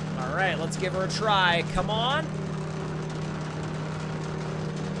 All right, let's give her a try. Come on.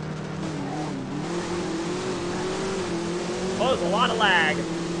 Oh, there's a lot of lag.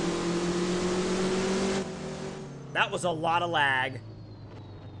 That was a lot of lag.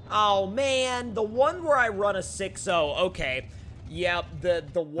 Oh, man. The one where I run a 6.0. Okay. Yep, the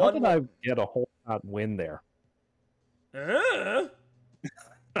one... How did I get a whole shot win there?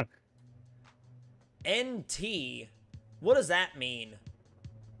 NT. What does that mean?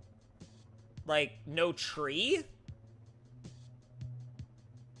 Like, no tree?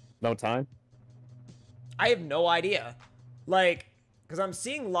 No time? I have no idea. Like, because I'm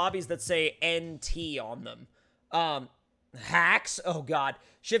seeing lobbies that say NT on them. Hacks? Oh, God.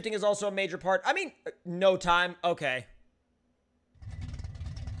 Shifting is also a major part. I mean, no time. Okay.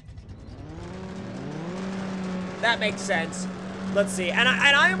 That makes sense. Let's see. And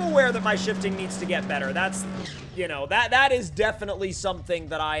I am aware that my shifting needs to get better. That's, you know, that is definitely something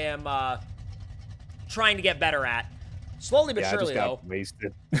that I am, trying to get better at. Slowly but surely, though.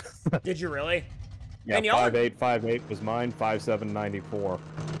 Wasted. Did you really? Yeah, 5.8 was mine, 5.794.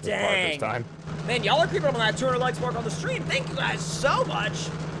 Dang. Time. Man, y'all are creeping up on that 200 likes mark on the stream. Thank you guys so much.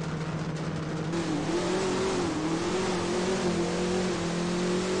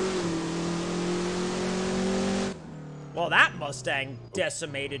 Well, that Mustang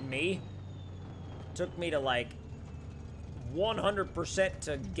decimated me. Took me to, like, 100%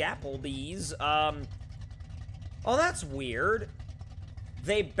 to Gapplebees. Oh, that's weird.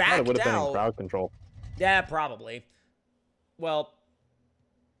 They backed it would have been in out. crowd control. Yeah, probably. Well,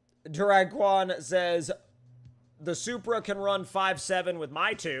 Duraguan says, the Supra can run 5.7 with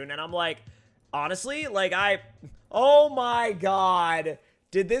my tune, and I'm like, honestly, like, oh my God.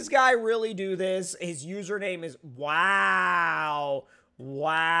 Did this guy really do this? His username is, wow.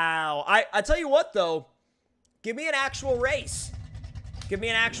 Wow. I tell you what, though. Give me an actual race. Give me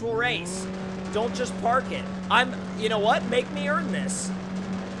an actual race. Don't just park it. You know what? Make me earn this.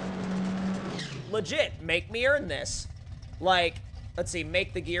 Legit, make me earn this. Like, let's see,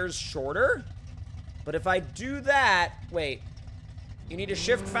 make the gears shorter. But if I do that, wait. You need to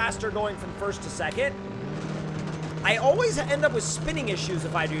shift faster going from first to second. I always end up with spinning issues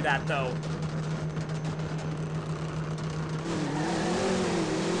if I do that, though.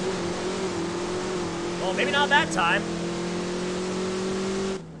 Well, maybe not that time.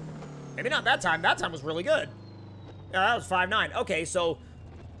 Maybe not that time. That time was really good. Yeah, that was 5.9. Okay, so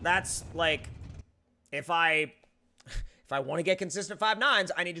that's like, if I want to get consistent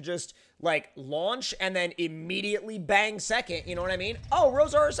 5.9s, I need to just like launch and then immediately bang second. You know what I mean? Oh,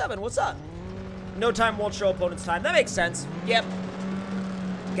 Rose R7, what's up? No time won't show opponent's time. That makes sense. Yep.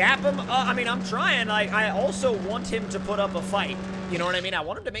 Gap him. I mean, I'm trying. I also want him to put up a fight. You know what I mean? I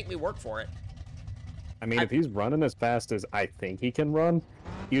want him to make me work for it. I mean, if he's running as fast as I think he can run,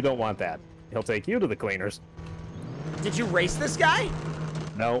 you don't want that. He'll take you to the cleaners. Did you race this guy?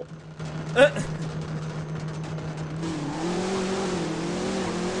 No.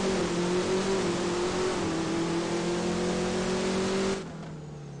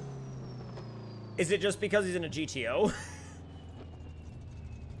 Is it just because he's in a GTO?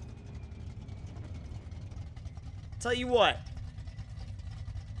 Tell you what.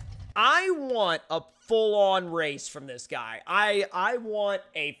 I want a full-on race from this guy. I want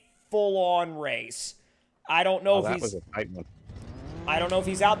a full-on race. I don't know if that he's... was a tight one. I don't know if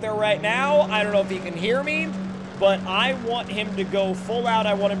he's out there right now. I don't know if he can hear me. But I want him to go full out.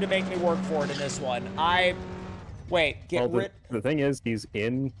 I want him to make me work for it in this one. Wait, get rid... The thing is, he's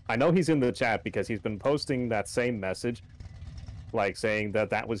in... I know he's in the chat because he's been posting that same message, like saying that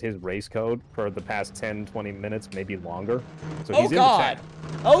that was his race code for the past 10, 20 minutes, maybe longer. So he's in the chat.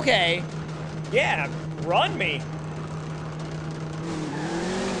 Okay. Yeah, run me.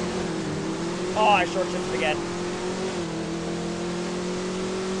 Oh, I short shifted again.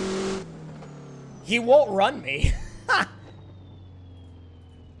 He won't run me.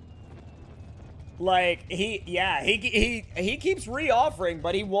 Like, he keeps re-offering,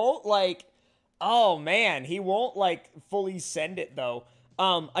 but he won't, like, oh, man, he won't, like, fully send it, though.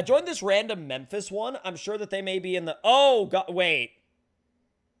 I joined this random Memphis one. I'm sure that they may be in the, oh, God, wait.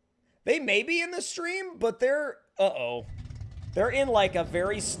 They may be in the stream, but they're, uh-oh. They're in, like, a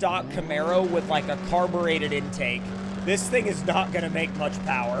very stock Camaro with, like, a carbureted intake. This thing is not gonna make much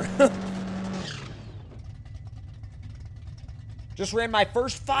power. Just ran my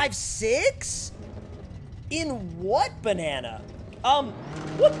first 5.6? In what banana?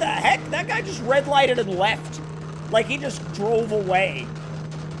 What the heck? That guy just red lighted and left. Like he just drove away.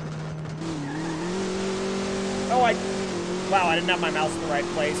 Oh, wow, I didn't have my mouse in the right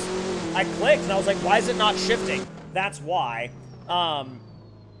place. I clicked and I was like, why is it not shifting? That's why.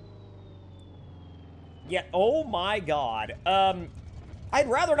 Yeah, oh my God. I'd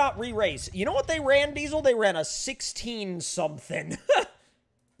rather not re-race. You know what they ran, Diesel? They ran a 16-something.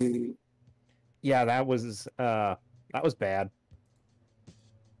 Yeah, that was bad.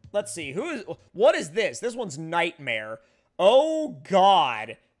 Let's see. What is this? This one's Nightmare. Oh,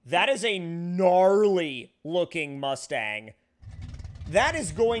 God. That is a gnarly-looking Mustang. That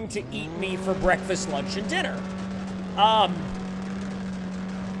is going to eat me for breakfast, lunch, and dinner. I'm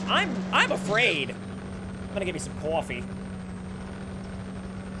afraid. I'm gonna give me some coffee.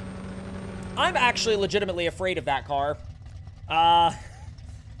 I'm actually legitimately afraid of that car.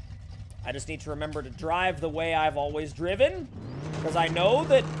 I just need to remember to drive the way I've always driven, because I know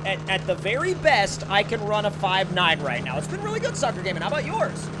that at the very best, I can run a 5.9 right now. It's been really good, Soccer Gaming. How about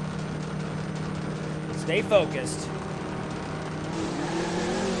yours? Stay focused.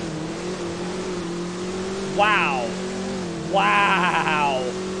 Wow. Wow.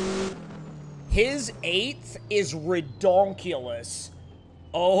 His 8th is redonkulous.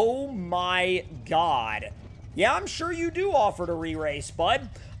 Oh my God. Yeah, I'm sure you do offer to re-race, bud.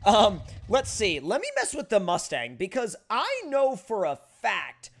 Let's see. Let me mess with the Mustang, because I know for a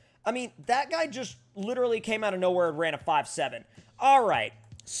fact, I mean, that guy just literally came out of nowhere and ran a 5.7. All right.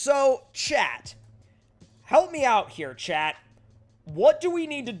 So, chat. Help me out here, chat. What do we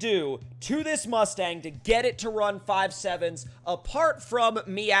need to do to this Mustang to get it to run 5.7s, apart from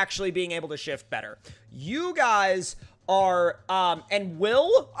me actually being able to shift better? You guys are, and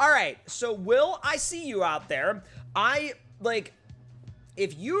Will, all right, so Will, I see you out there.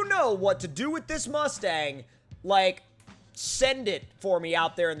 If you know what to do with this Mustang, like, send it for me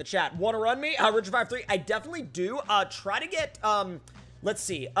out there in the chat. Want to run me? Richard53, I definitely do. Try to get, let's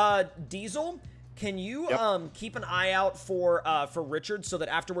see, Diesel, can you, keep an eye out for Richard, so that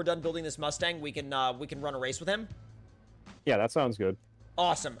after we're done building this Mustang, we can run a race with him? Yeah, that sounds good.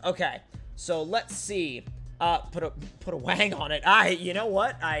 Awesome. Okay. So, let's see. Put a wang on it. You know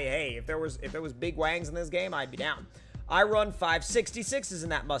what? Hey, if there was big wangs in this game, I'd be down. I run 566s in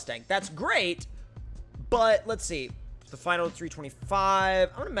that Mustang. That's great, but let's see. The final 325.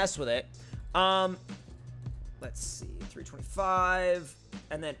 I'm gonna mess with it. Let's see. 325,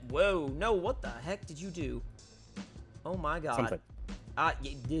 and then whoa, no, what the heck did you do? Oh my God. Something.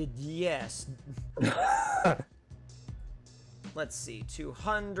 Yes. Let's see.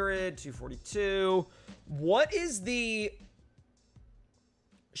 200, 242. What is the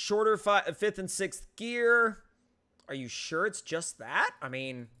shorter 5th and 6th gear? Are you sure it's just that? I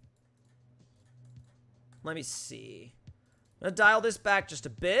mean, let me see. I'm gonna dial this back just a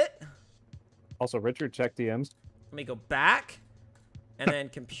bit. Also, Richard, check DMs. Let me go back. And then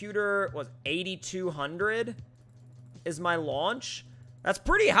computer was 8,200 is my launch. That's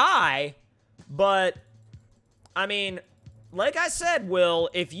pretty high, but I mean, like I said, Will,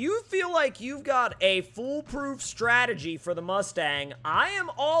 if you feel like you've got a foolproof strategy for the Mustang, I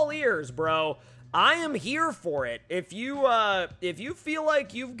am all ears, bro. I am here for it. If you feel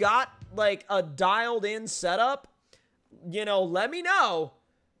like you've got like a dialed in setup, you know, let me know.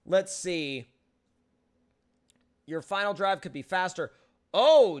 Let's see. Your final drive could be faster.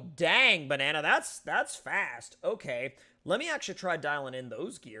 Oh, dang, Banana. That's fast. Okay. Let me actually try dialing in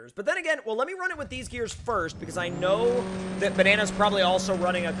those gears. But then again, well, let me run it with these gears first, because I know that Banana's probably also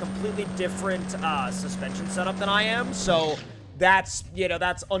running a completely different suspension setup than I am. So that's, you know,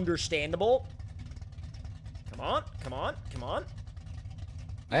 that's understandable. Come on, come on, come on.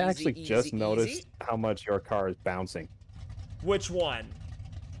 I actually just noticed how much your car is bouncing. Which one?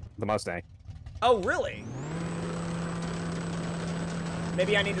 The Mustang. Oh, really?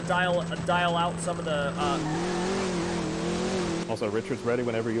 Maybe I need to dial out some of the... Also, Richard's ready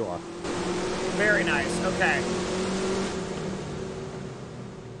whenever you are. Very nice. Okay.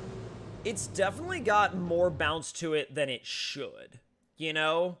 It's definitely got more bounce to it than it should. You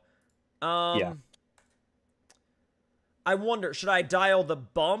know? Yeah. I wonder, should I dial the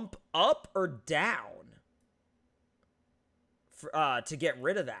bump up or down for, to get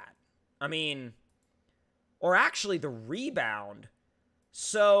rid of that? I mean, or actually the rebound.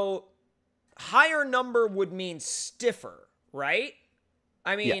 So, higher number would mean stiffer, right?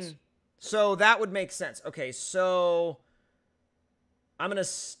 I mean, yes. So that would make sense. Okay, so I'm going to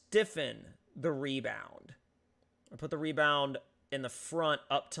stiffen the rebound. I'll put the rebound in the front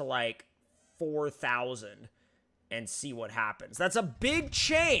up to like 4,000 and see what happens. That's a big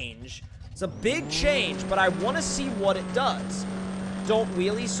change. It's a big change, but I want to see what it does. Don't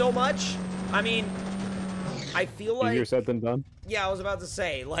wheelie so much. I mean, I feel like... Easier said than done? Yeah, I was about to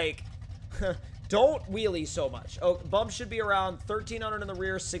say, like, don't wheelie so much. Oh, bump should be around 1,300 in the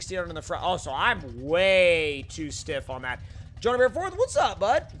rear, 1,600 in the front. Oh, so I'm way too stiff on that. Jonah Bear Fourth, what's up,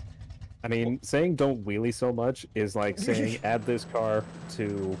 bud? I mean, saying don't wheelie so much is like saying add this car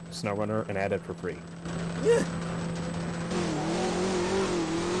to SnowRunner and add it for free. Yeah.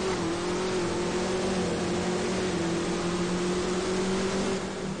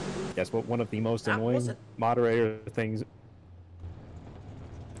 Guess what? One of the most annoying moderator things.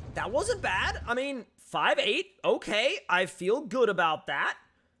 That wasn't bad. I mean, 5.8. Okay, I feel good about that.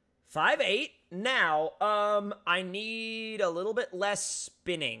 5.8. Now, I need a little bit less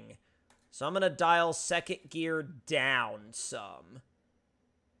spinning. So I'm going to dial second gear down some.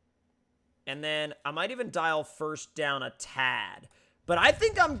 And then I might even dial first down a tad. But I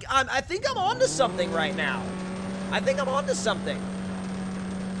think I'm onto something right now. I think I'm onto something.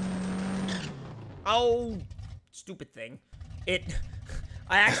 Oh, stupid thing.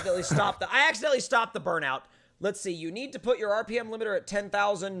 I accidentally stopped the burnout. Let's see. You need to put your RPM limiter at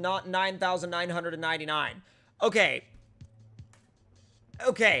 10,000, not 9,999. Okay.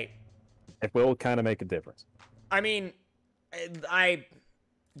 Okay. It will kind of make a difference. I mean,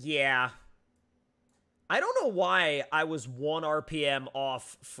 yeah. I don't know why I was 1 RPM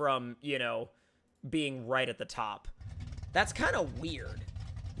off from, you know, being right at the top. That's kind of weird.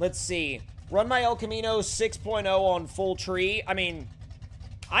 Let's see. Run my El Camino 6.0 on full tree. I mean,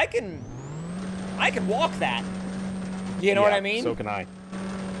 I can walk that. You know what I mean? So can I.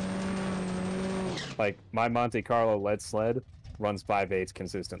 Like, my Monte Carlo lead sled runs 5.8s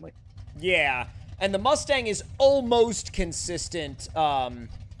consistently. Yeah, and the Mustang is almost consistent,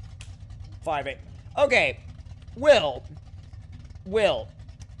 5.8. Okay, Will,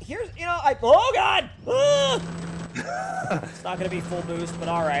 here's, you know, oh God! Ah! It's not gonna be full boost, but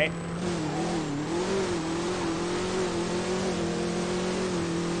all right.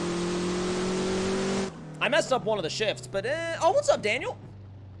 I messed up one of the shifts, but, oh, what's up, Daniel?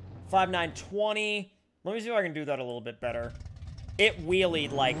 5.920. Let me see if I can do that a little bit better. It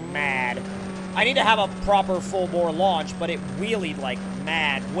wheelied like mad. I need to have a proper full-bore launch, but it wheelied like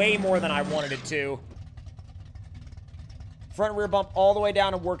mad. Way more than I wanted it to. Front and rear bump all the way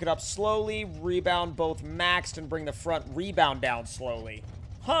down and work it up slowly. Rebound both maxed and bring the front rebound down slowly.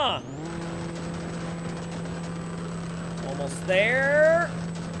 Huh. Almost there.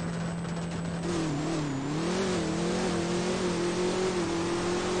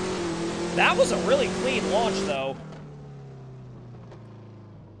 That was a really clean launch, though.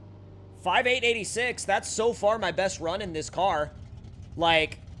 5.886. That's so far my best run in this car.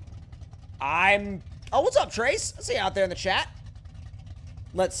 Like, oh, what's up, Trace? I see you out there in the chat.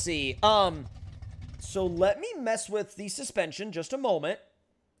 Let's see. So let me mess with the suspension just a moment.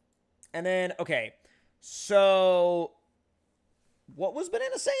 And then, okay. So, what was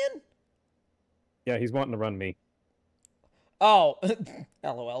Banana saying? Yeah, he's wanting to run me. Oh,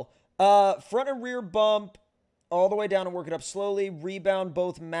 LOL. Front and rear bump all the way down and work it up slowly. Rebound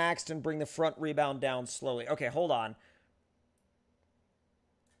both maxed and bring the front rebound down slowly. Okay, hold on.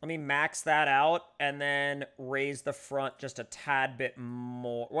 Let me max that out and then raise the front just a tad bit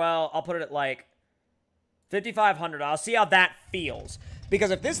more. Well, I'll put it at like 5,500. I'll see how that feels. Because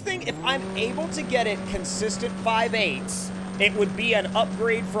if I'm able to get it consistent 5.8s, it would be an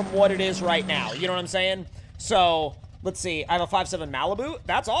upgrade from what it is right now. You know what I'm saying? So, let's see. I have a 5.7 Malibu.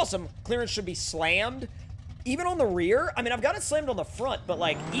 That's awesome. Clearance should be slammed. Even on the rear? I mean, I've got it slammed on the front, but,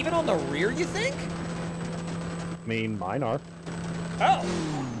 like, even on the rear, you think? I mean, mine are. Oh.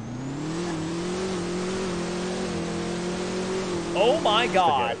 Oh, my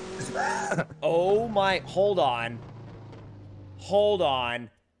God. Oh, my... Hold on. Hold on.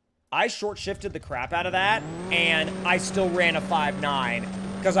 I short-shifted the crap out of that, and I still ran a 5.9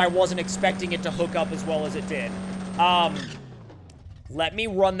 because I wasn't expecting it to hook up as well as it did. Let me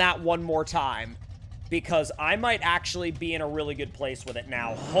run that one more time because I might actually be in a really good place with it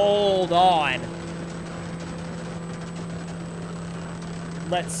now. Hold on.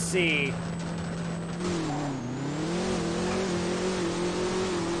 Let's see.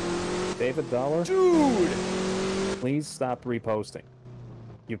 David Dollar? Dude! Please stop reposting.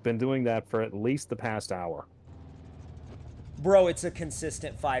 You've been doing that for at least the past hour. Bro, it's a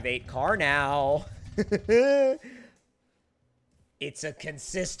consistent 5.8 car now. It's a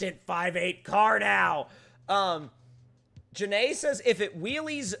consistent 5.8 car now. Janae says, if it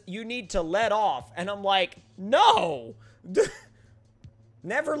wheelies, you need to let off. And I'm like, no!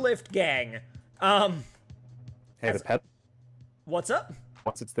 Never lift gang. Hey, the pet... What's up?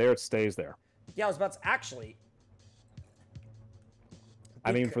 Once it's there, it stays there. Yeah, I was about to actually...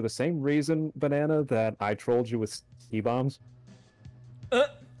 I mean, for the same reason, Banana, that I trolled you with E-bombs.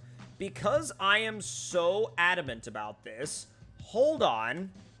 Because I am so adamant about this, hold on.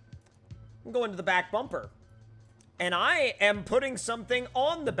 I'm going to the back bumper. And I am putting something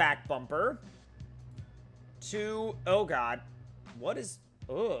on the back bumper to... Oh, God. What is...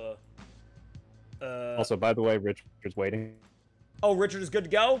 Also, by the way, Richard's waiting. Oh, Richard is good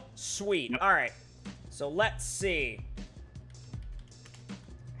to go? Sweet. Yep. All right. So let's see.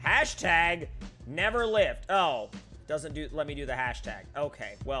 Hashtag never lift. Oh, doesn't let me do the hashtag.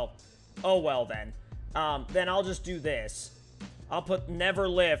 Okay, well, oh well then. Then I'll just do this. I'll put never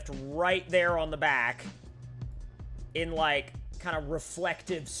lift right there on the back in like kind of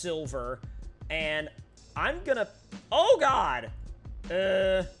reflective silver. And I'm gonna, oh God.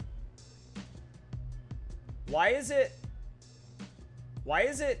 Why is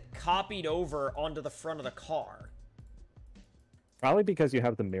it copied over onto the front of the car? Probably because you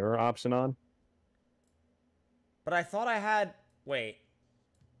have the mirror option on. But I thought I had... Wait.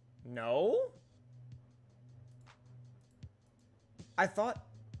 No? I thought...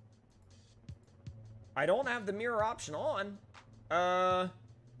 I don't have the mirror option on. And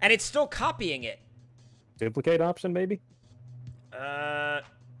it's still copying it. Duplicate option, maybe? Yeah,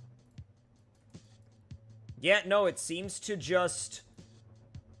 no, it seems to just...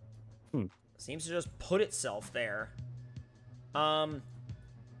 Seems to just put itself there. Let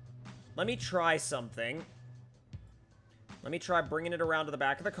me try something. Let me try bringing it around to the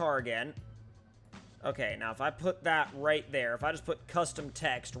back of the car again. Okay, now if I put that right there, if I just put custom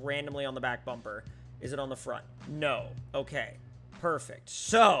text randomly on the back bumper, is it on the front? No. Okay, perfect.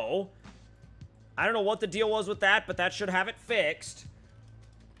 So, I don't know what the deal was with that, but that should have it fixed.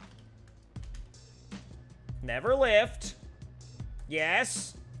 Never lift.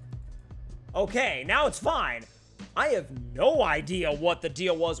 Yes. Okay, now it's fine. I have no idea what the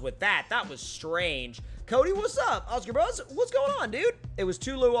deal was with that. That was strange. Cody, what's up? Oscar Buzz, what's going on, dude? It was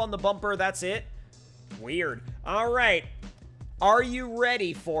Tulu on the bumper, that's it. Weird. All right. Are you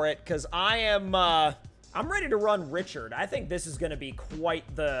ready for it? Because I am, I'm ready to run Richard. I think this is going to be quite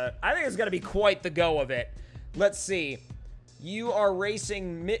the, go of it. Let's see. You are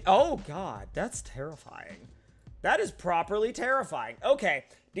racing oh, God, that's terrifying. That is properly terrifying. Okay,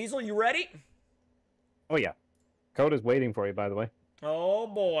 Diesel, you ready? Oh, yeah. Code is waiting for you, by the way. Oh,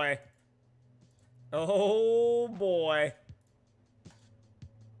 boy. Oh, boy.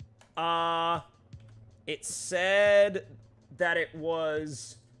 It said that it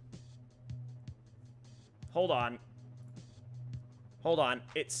was... Hold on. Hold on.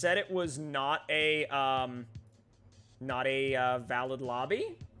 It said it was not a valid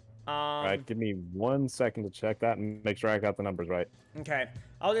lobby. All right, give me 1 second to check that and make sure I got the numbers right. Okay.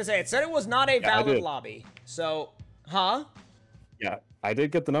 I was gonna say, it said it was not a valid lobby. So, huh? Yeah, I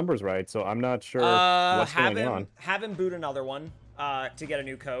did get the numbers right, so I'm not sure what's going on. Have him boot another one to get a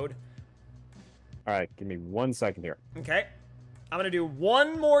new code. All right, give me 1 second here. Okay. I'm gonna do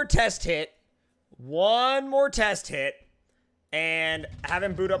one more test hit. One more test hit. And have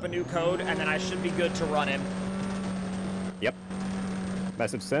him boot up a new code, and then I should be good to run him. Yep.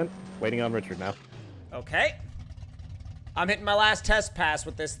 Message sent. Waiting on Richard now. Okay. I'm hitting my last test pass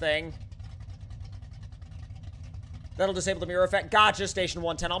with this thing. That'll disable the mirror effect. Gotcha, Station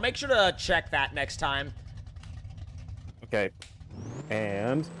 110. I'll make sure to check that next time. Okay.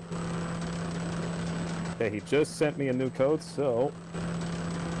 And... okay, he just sent me a new code, so...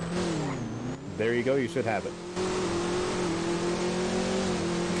 there you go, you should have it.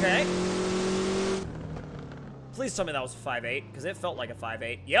 Okay. Please tell me that was 5.8, because it felt like a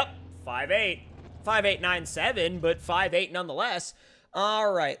 5.8. Yep, 5.8. 5.897, but 5.8 nonetheless.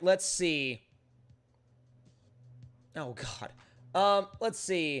 All right, let's see. Oh, God. Let's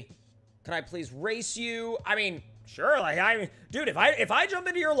see. Can I please race you? I mean, sure. Like, dude, if I jump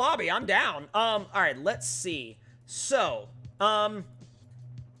into your lobby, I'm down. All right, let's see. So, I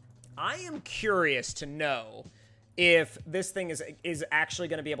am curious to know if this thing is actually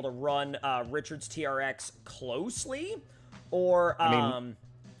going to be able to run Richard's TRX closely, or I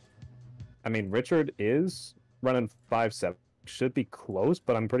mean, Richard is running 5.7. Should be close,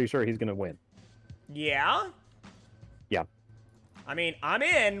 but I'm pretty sure he's going to win. Yeah? Yeah. I mean, I'm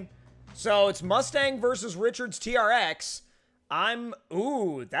in. So it's Mustang versus Richard's TRX.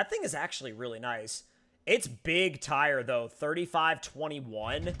 Ooh, that thing is actually really nice. It's big tire, though.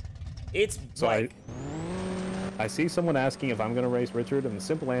 35/21. It's so like... I see someone asking if I'm going to race Richard, and the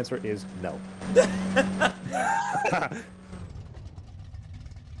simple answer is no.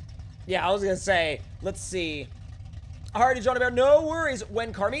 Yeah, I was going to say, let's see. Alrighty, Johnny Bear, no worries.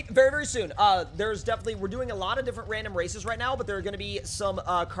 When car meet? Very, very soon. There's definitely, we're doing a lot of different random races right now, but there are going to be some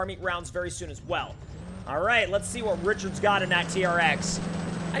car meet rounds very soon as well. Alright, let's see what Richard's got in that TRX.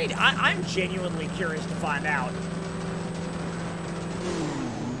 I'm genuinely curious to find out.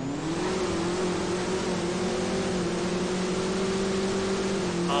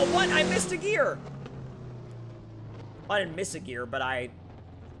 Oh, what? I missed a gear. I didn't miss a gear, but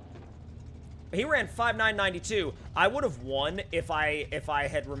he ran 5.992. I would have won if I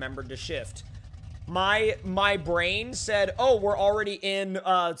had remembered to shift. My brain said, "Oh, we're already in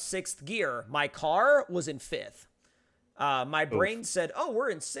 6th gear." My car was in 5th. My brain said, "Oh, we're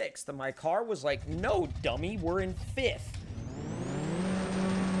in 6th." And my car was like, "No, dummy, we're in 5th."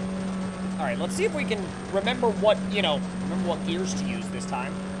 All right, let's see if we can remember what gears to use this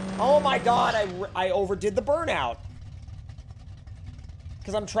time. Oh my God, I overdid the burnout.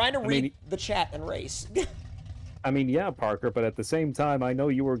 Because I'm trying to read the chat and race. I mean, yeah, Parker, but at the same time, I know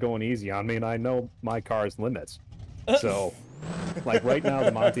you were going easy on me, and I know my car's limits. So, like, right now,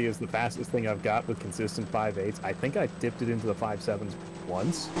 the Monty is the fastest thing I've got with consistent 5.8s. I think I dipped it into the 5.7s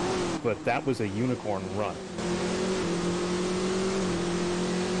once, but that was a unicorn run.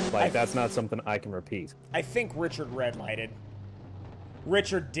 Like, that's not something I can repeat. I think Richard red lighted.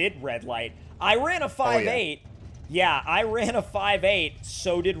 Richard did red light. I ran a 5.8. Oh, yeah. Yeah, I ran a 5.8,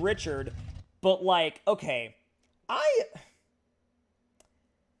 so did Richard. But, like, okay,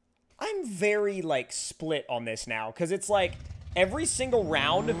 I'm very, like, split on this now, because it's like, every single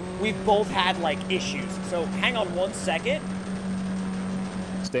round, we've both had, like, issues. So, hang on 1 second.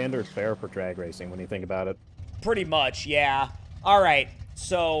 Standard fare for drag racing, when you think about it. Pretty much, yeah. All right,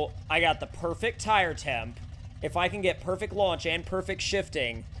 so, I got the perfect tire temp. If I can get perfect launch and perfect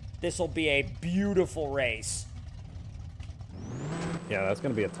shifting, this will be a beautiful race. Yeah, that's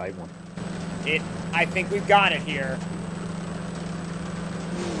going to be a tight one. I think we've got it here.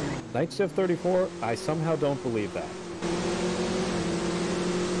 Night Shift 34, I somehow don't believe that.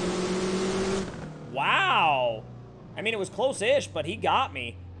 Wow. I mean, it was close-ish, but he got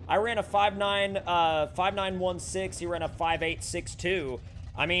me. I ran a 5.916. He ran a 5.862.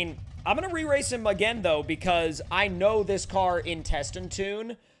 I mean, I'm going to re-race him again, though, because I know this car in Test and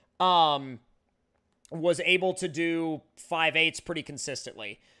Tune was able to do 5.8s pretty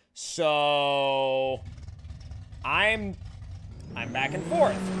consistently. So I'm back and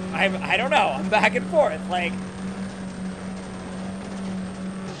forth. I don't know. I'm back and forth. Like,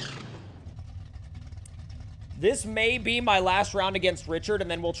 this may be my last round against Richard,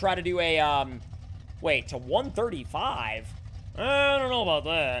 and then we'll try to do a wait, to 135. I don't know about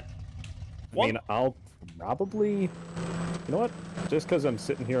that. I mean, I'll probably, you know what? Just because I'm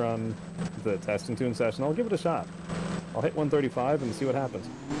sitting here on the Test and Tune session, I'll give it a shot. I'll hit 135 and see what happens.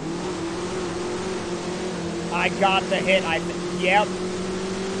 I got the hit. Yep.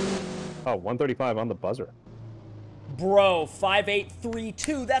 Oh, 135 on the buzzer. Bro,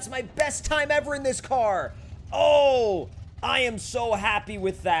 5.832. That's my best time ever in this car. Oh, I am so happy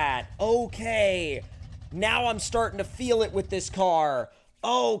with that. Okay. Now I'm starting to feel it with this car.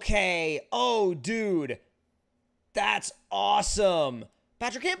 Okay. Oh, dude. That's awesome.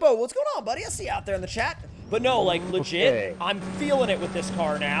 Patrick Campo, what's going on, buddy? I see you out there in the chat. But no, like, legit, okay. I'm feeling it with this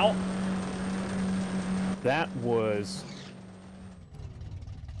car now. That was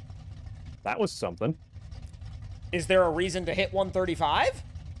something. Is there a reason to hit 135?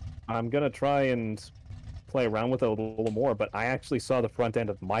 I'm gonna try and play around with it a little more, but I actually saw the front end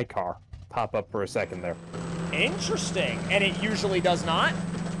of my car pop up for a second there. Interesting. And it usually does not?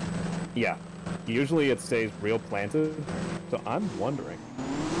 Yeah. Usually it stays real planted, so I'm wondering.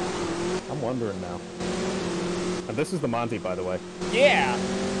 I'm wondering now. And this is the Monty, by the way. Yeah.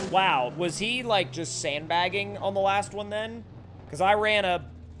 Wow. Was he, like, just sandbagging on the last one then? Because I ran a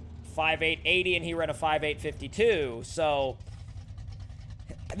 5.880 and he ran a 5.852, so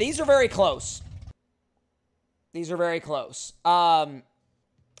these are very close. These are very close. Donnie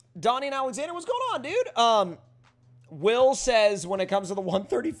and Alexander, what's going on, dude? Will says when it comes to the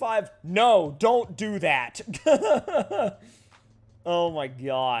 135, no, don't do that. Oh my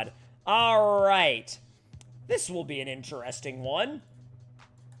god. All right. This will be an interesting one.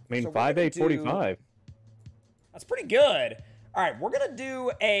 I mean, so 5.845. That's pretty good. All right, we're gonna do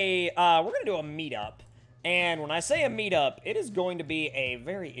a meetup, and when I say a meetup, it is going to be a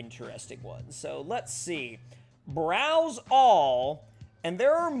very interesting one. So let's see, browse all, and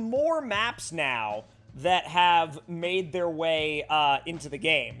there are more maps now that have made their way into the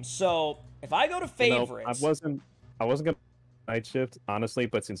game. So if I go to favorites, I wasn't gonna night shift honestly,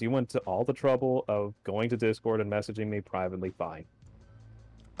 but since you went to all the trouble of going to Discord and messaging me privately, fine.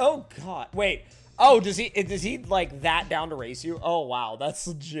 Oh god, wait. Oh, does he like that down to race you? Oh wow, that's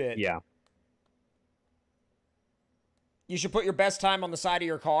legit. Yeah. You should put your best time on the side of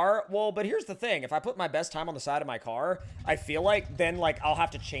your car. Well, but here's the thing. If I put my best time on the side of my car, I feel like then like I'll have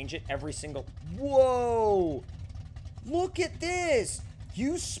to change it every single... Whoa! Look at this!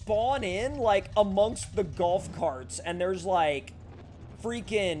 You spawn in like amongst the golf carts and there's like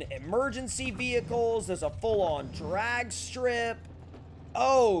freaking emergency vehicles. There's a full-on drag strip.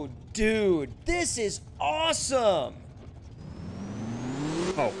 Oh, dude, this is awesome!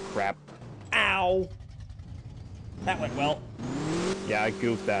 Oh, crap. Ow. That went well. Yeah, I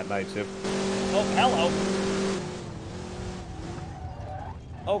goofed that night shift. Oh, hello.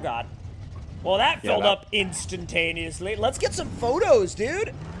 Oh, God. Well, that filled up instantaneously. Let's get some photos,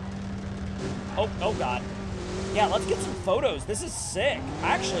 dude. Oh, God. Yeah, let's get some photos. This is sick. I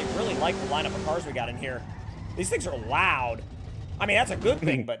actually really like the lineup of cars we got in here. These things are loud. I mean, that's a good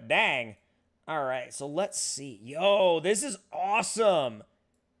thing, but dang. All right, so let's see. Yo, this is awesome.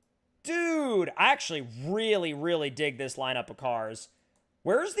 Dude, I actually really, really dig this lineup of cars.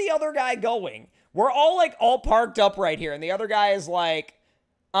 Where's the other guy going? We're all parked up right here, and the other guy is like,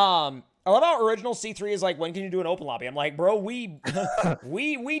 I love how Original C3 is like, when can you do an open lobby? I'm like, bro, we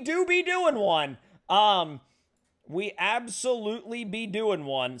do be doing one. We absolutely be doing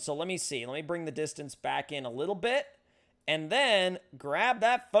one. So let me see. Let me bring the distance back in a little bit. And then grab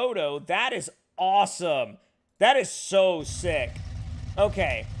that photo. That is awesome. That is so sick.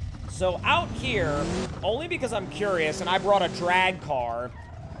 Okay, so out here, only because I'm curious, and I brought a drag car,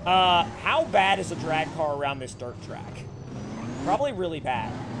 how bad is a drag car around this dirt track? Probably really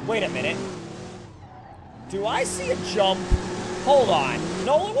bad. Wait a minute. Do I see a jump? Hold on.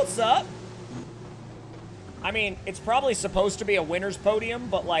 Nolan, what's up? I mean, it's probably supposed to be a winner's podium,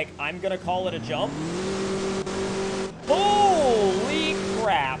 but, like, I'm gonna call it a jump. Holy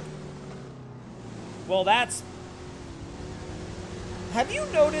crap. Well, that's... Have you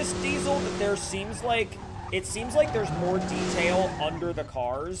noticed, Diesel, that it seems like there's more detail under the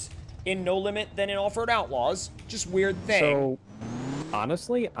cars in No Limit than in Off-Road Outlaws? Just weird thing. So,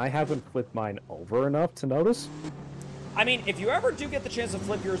 honestly, I haven't flipped mine over enough to notice. I mean, if you ever do get the chance to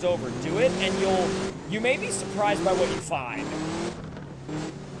flip yours over, do it, and you may be surprised by what you find.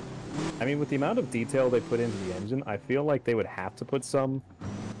 I mean, with the amount of detail they put into the engine, I feel like they would have to put some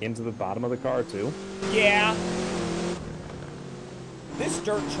into the bottom of the car, too. Yeah. This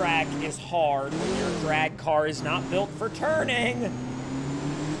dirt track is hard when your drag car is not built for turning.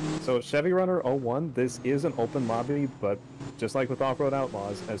 So, Chevy Runner 01, this is an open lobby, but just like with Off-Road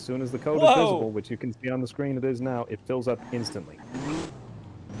Outlaws, as soon as the code is visible, which you can see on the screen it is now, it fills up instantly.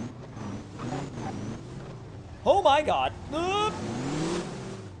 Oh my god.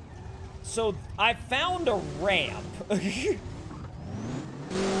 So, I found a ramp. A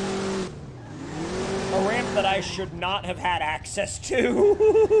ramp that I should not have had access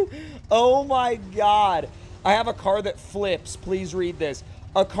to. Oh my god. I have a car that flips. Please read this.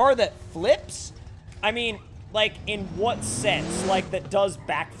 A car that flips? I mean, like, in what sense? Like, that does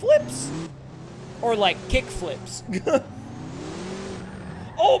backflips? Or, like, kick flips?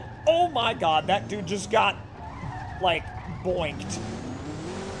 Oh my god, that dude just got, like, boinked.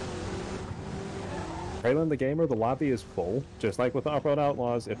 Raylan the Gamer, the lobby is full. Just like with Off-Road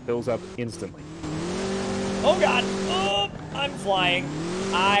Outlaws, it fills up instantly. Oh god! Oh, I'm flying.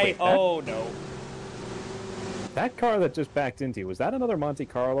 Oh no. That car that just backed into you, was that another Monte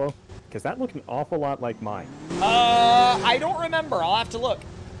Carlo? Because that looked an awful lot like mine. I don't remember. I'll have to look.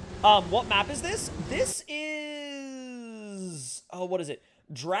 What map is this? This is... Oh, what is it?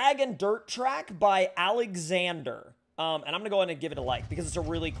 Dragon Dirt Track by Alexander. And I'm gonna go ahead and give it a like because it's a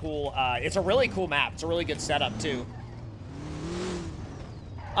really cool map. It's a really good setup too.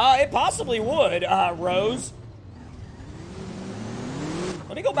 It possibly would, Rose.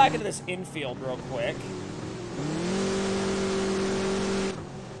 Let me go back into this infield real quick.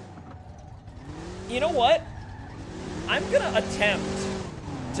 You know what? I'm gonna attempt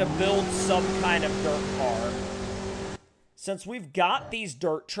to build some kind of dirt car. Since we've got these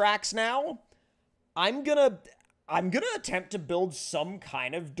dirt tracks now, I'm gonna attempt to build some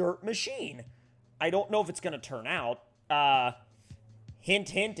kind of dirt machine. I don't know if it's gonna turn out. Hint,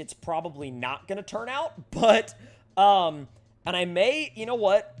 hint, it's probably not gonna turn out, but, and I may, you know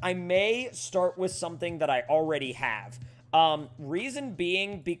what? I may start with something that I already have. Reason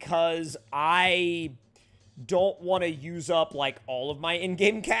being because I don't want to use up, like, all of my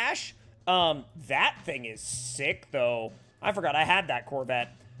in-game cash. That thing is sick, though. I forgot I had that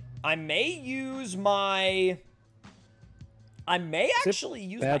Corvette. I may use my... I may actually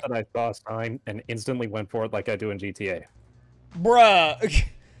use bad that I saw a sign and instantly went for it like I do in GTA. Bruh.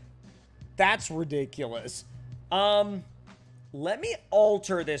 That's ridiculous. Let me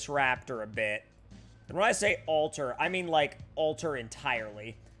alter this Raptor a bit. And when I say alter, I mean, like, alter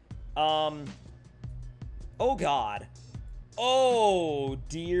entirely. Oh, God. Oh,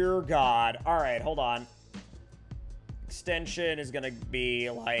 dear God. All right, hold on. Extension is gonna be,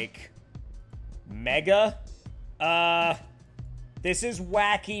 like, mega. This is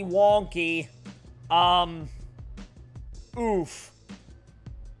wacky wonky. Oof.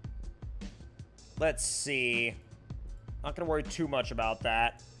 Let's see. Not gonna worry too much about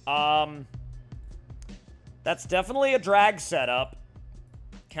that. That's definitely a drag setup.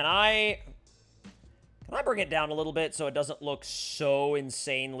 Can I bring it down a little bit so it doesn't look so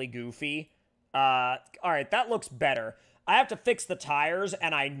insanely goofy? Alright, that looks better. I have to fix the tires,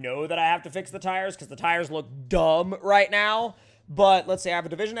 and I know that I have to fix the tires because the tires look dumb right now. But let's say I have a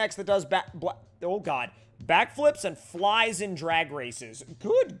Division X that does backflips and flies in drag races.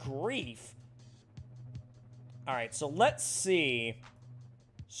 Good grief. Alright, so let's see.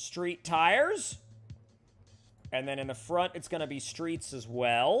 Street tires. And then in the front, it's going to be streets as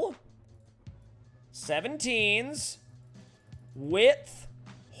well. 17s. Width.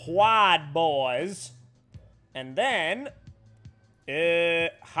 Wide, boys. And then,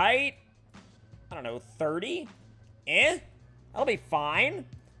 height, I don't know, 30? That'll be fine.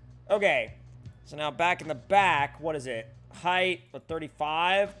 Okay, so now back in the back, what is it? Height,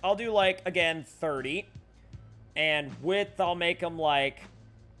 35? I'll do, like, again, 30. And width, I'll make them, like,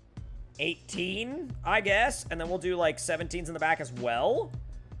 18, I guess. And then we'll do, like, 17s in the back as well.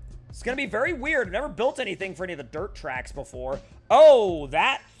 It's gonna be very weird. I've never built anything for any of the dirt tracks before. Oh,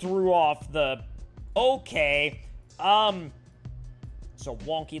 that threw off the... Okay. So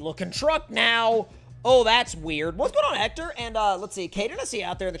wonky looking truck now. Oh, that's weird. What's going on, Hector? And, let's see. Caden, I see you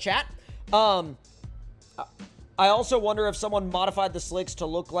out there in the chat. I also wonder if someone modified the slicks to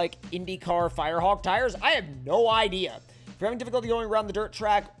look like IndyCar Firehawk tires. I have no idea. If you're having difficulty going around the dirt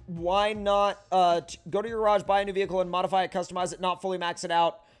track, why not, go to your garage, buy a new vehicle, and modify it, customize it, not fully max it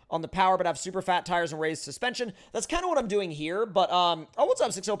out on the power, but have super fat tires and raised suspension. That's kind of what I'm doing here, but, oh, what's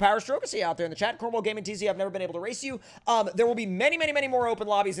up, 60 Power Stroke? I see you out there in the chat. Cornwall Gaming TZ, I've never been able to race you. There will be many, many, many more open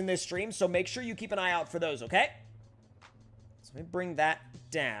lobbies in this stream, so make sure you keep an eye out for those, okay? So let me bring that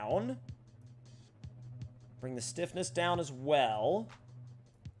down. Bring the stiffness down as well.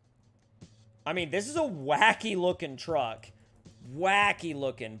 I mean, this is a wacky-looking truck.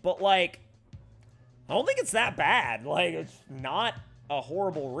 Wacky-looking, but, like, I don't think it's that bad. Like, it's not a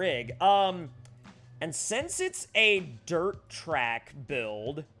horrible rig. And since it's a dirt track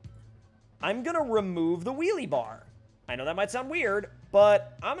build, I'm gonna remove the wheelie bar. I know that might sound weird,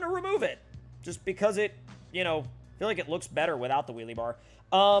 but I'm gonna remove it. Just because it, you know, I feel like it looks better without the wheelie bar.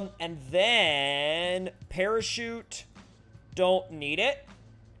 And then parachute, don't need it.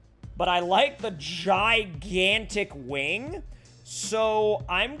 But I like the gigantic wing. So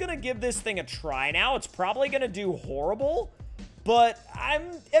I'm gonna give this thing a try now. It's probably gonna do horrible, but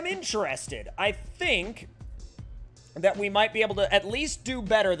I'm interested. I think that we might be able to at least do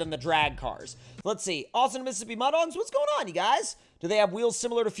better than the drag cars. Let's see. Austin, Mississippi Mud-Ons, what's going on, you guys? Do they have wheels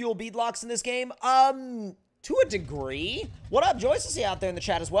similar to fuel beadlocks in this game? To a degree. What up, Joyce? I see you out there in the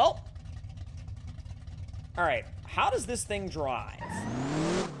chat as well. All right. How does this thing drive?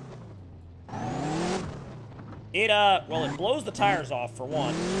 Well, it blows the tires off, for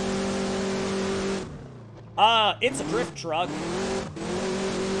one. It's a drift truck.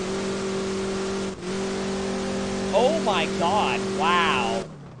 Oh my god, wow.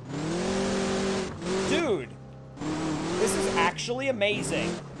 Dude, this is actually amazing.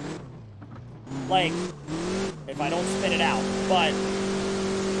 Like, if I don't spin it out, but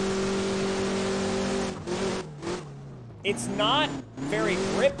it's not very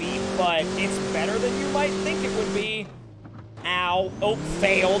grippy, but it's better than you might think it would be. Ow. Oh,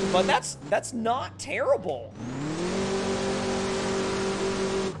 failed, but that's not terrible.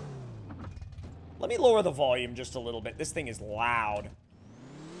 Let me lower the volume just a little bit. This thing is loud.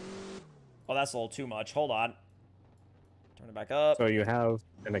 Oh, that's a little too much. Hold on. Turn it back up. So you have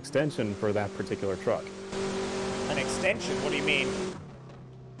an extension for that particular truck. An extension? What do you mean?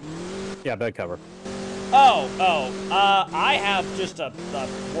 Yeah, bed cover. I have just the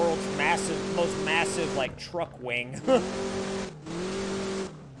world's most massive, like, truck wing.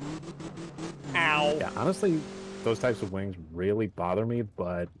 Ow. Yeah, honestly, those types of wings really bother me,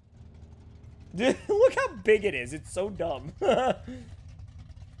 but... Dude, look how big it is. It's so dumb.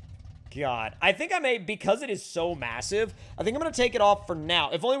 God. I think I may, because it is so massive, I think I'm going to take it off for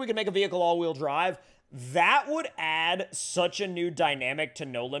now. If only we could make a vehicle all-wheel drive. That would add such a new dynamic to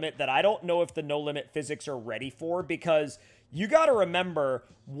No Limit that I don't know if the No Limit physics are ready for, because you got to remember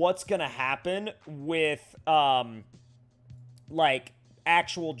what's going to happen with, like,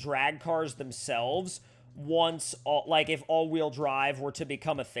 actual drag cars themselves once, if all-wheel drive were to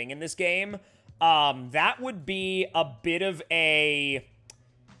become a thing in this game. That would be a bit of a...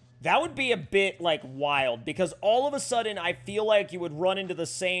 That would be a bit, like, wild, because all of a sudden I feel like you would run into the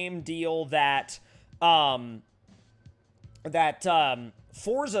same deal that...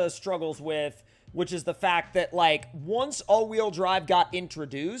 Forza struggles with, which is the fact that, like, once all-wheel drive got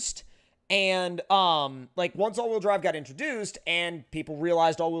introduced, and, once all-wheel drive got introduced, and people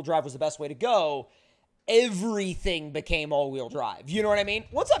realized all-wheel drive was the best way to go, everything became all-wheel drive. You know what I mean?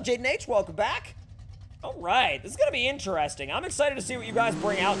 What's up, Jaden H? Welcome back. All right, this is gonna be interesting. I'm excited to see what you guys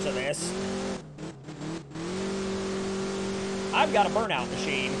bring out to this. I've got a burnout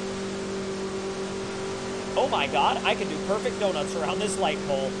machine. Oh my god, I can do perfect donuts around this light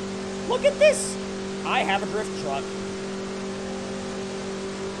pole. Look at this! I have a drift truck.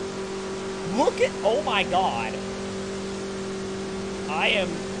 Look at, oh my god. I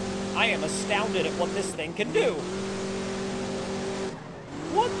am astounded at what this thing can do.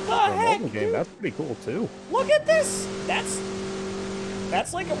 What the heck, dude? That's pretty cool, too. Look at this! That's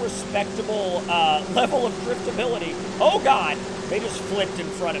like a respectable level of driftability. Oh god! They just flipped in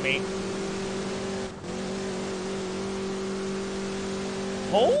front of me.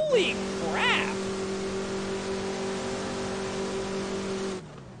 Holy crap!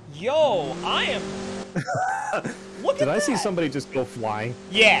 Yo, I am... Look at that! Did I see somebody just go flying?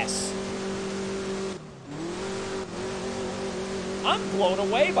 Yes. I'm blown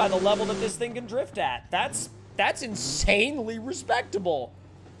away by the level that this thing can drift at. That's insanely respectable.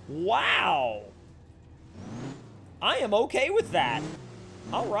 Wow. I am okay with that.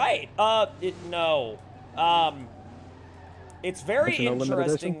 All right. No. It's very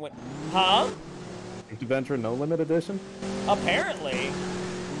interesting when... Huh? Adventure No Limit Edition? Apparently.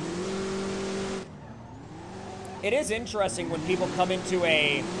 It is interesting when people come into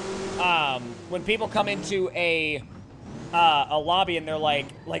a... a lobby and they're like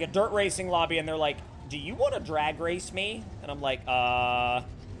a dirt racing lobby, and they're like, do you want to drag race me? And I'm like,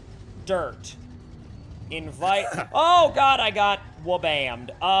 dirt. Invite... Oh, God, I got wabammed.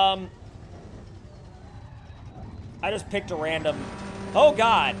 I just picked a random... Oh,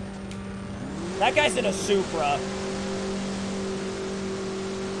 God. That guy's in a Supra.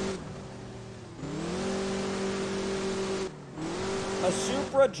 A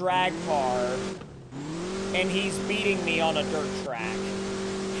Supra drag car, and he's beating me on a dirt track.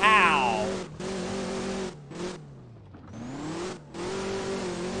 How?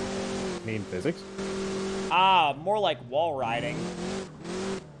 Mean physics? More like wall riding.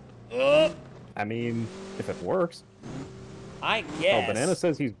 I mean, if it works. I guess. Oh, Banana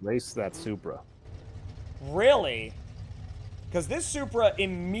says he's raced that Supra. Really? Because this Supra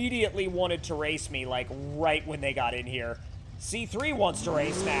immediately wanted to race me, like, right when they got in here. C3 wants to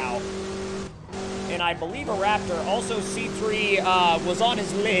race now. And I believe a Raptor. Also, C3 was on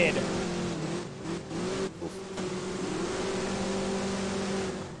his lid.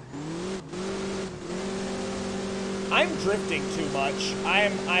 I'm drifting too much.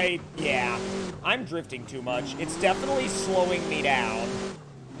 Yeah. I'm drifting too much. It's definitely slowing me down.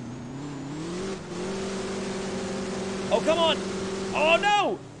 Oh, come on! Oh,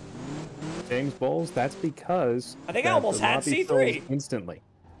 no! James Bowles, that's because... I think I almost had C3. Instantly.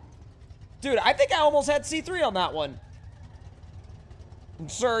 Dude, I think I almost had C3 on that one.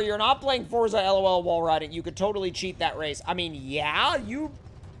 Sir, you're not playing Forza LOL while riding. You could totally cheat that race. I mean, yeah, you...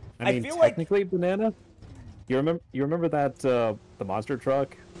 I mean, feel technically, Banana, you remember that, the monster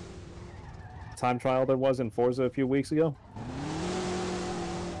truck time trial there was in Forza a few weeks ago?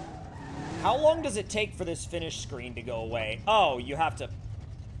 How long does it take for this finish screen to go away? Oh, you have to...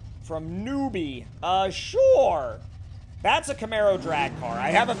 From newbie. Sure. That's a Camaro drag car. I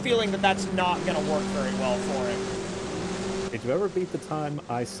have a feeling that that's not going to work very well for it. Did you ever beat the time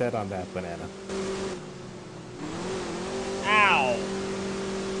I set on that, Banana? Ow.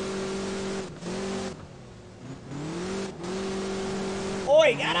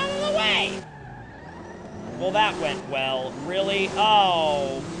 Oi, get out of the way! Well, that went well. Really?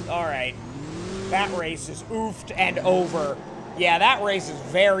 Oh, alright. That race is oofed and over. Yeah, that race is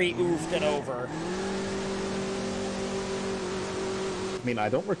very oofed and over. I mean, I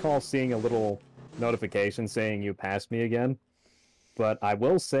don't recall seeing a little notification saying you passed me again, but I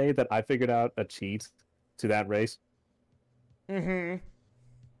will say that I figured out a cheat to that race. Mm-hmm.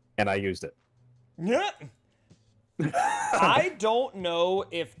 And I used it. Yeah. I don't know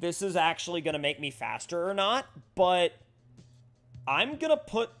if this is actually going to make me faster or not, but I'm going to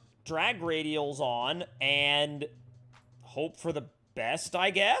put drag radials on and hope for the best,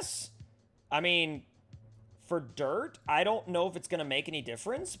 I guess. I mean, for dirt, I don't know if it's going to make any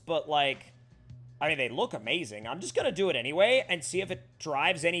difference, but like, I mean, they look amazing. I'm just going to do it anyway and see if it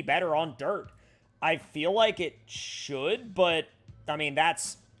drives any better on dirt. I feel like it should, but I mean,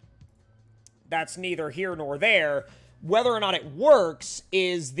 that's neither here nor there. Whether or not it works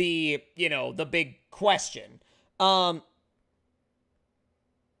is the, you know, the big question. TC,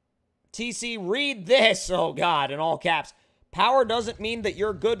 read this. Oh, God, in all caps. Power doesn't mean that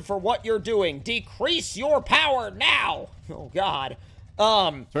you're good for what you're doing. Decrease your power now. Oh, God.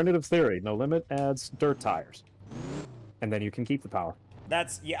 Alternative theory. No Limit adds dirt tires. And then you can keep the power.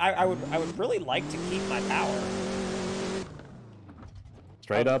 That's, yeah, I would really like to keep my power.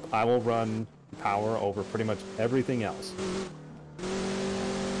 Straight up, I will run power over pretty much everything else.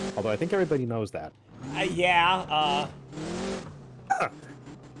 Although I think everybody knows that. Yeah,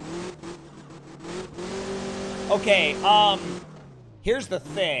 okay, here's the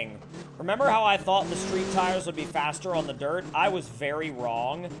thing. Remember how I thought the street tires would be faster on the dirt? I was very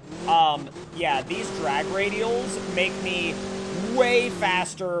wrong. Yeah, these drag radials make me way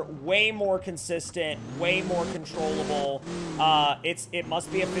faster, way more consistent, way more controllable. It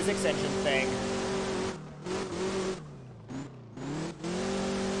must be a physics engine thing.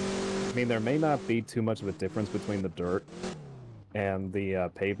 I mean, there may not be too much of a difference between the dirt and the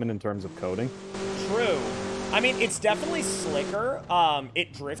pavement in terms of coating. True. I mean, it's definitely slicker.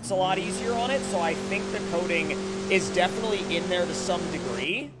 It drifts a lot easier on it, so I think the coating is definitely in there to some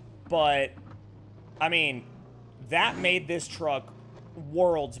degree. But, I mean, that made this truck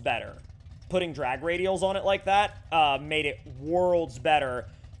worlds better. Putting drag radials on it like that made it worlds better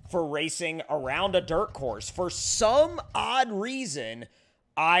for racing around a dirt course. For some odd reason,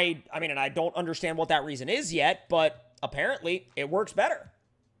 I mean, and I don't understand what that reason is yet, but apparently it works better.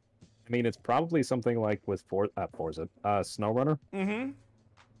 I mean, it's probably something like with Forza, SnowRunner. Mm-hmm.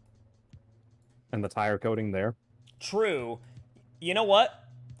 And the tire coating there. True. You know what?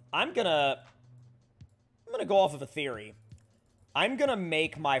 I'm gonna go off of a theory. I'm gonna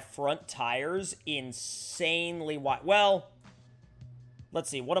make my front tires insanely wide. Well, let's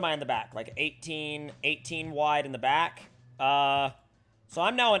see. What am I in the back? Like 18 wide in the back. So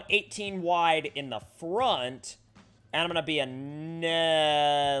I'm now an 18 wide in the front. And I'm going to be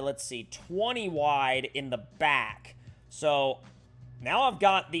let's see, 20 wide in the back. So now I've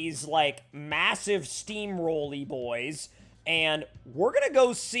got these, like, massive steamroll-y boys. And we're going to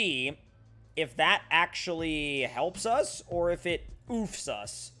go see if that actually helps us or if it oofs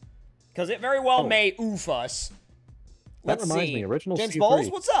us. Because it very well may oof us. That reminds me, original James C3. Balls,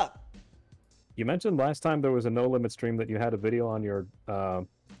 what's up? You mentioned last time there was a No Limit stream that you had a video on your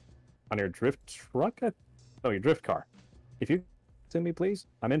drift truck? Your drift car. If you send me, please.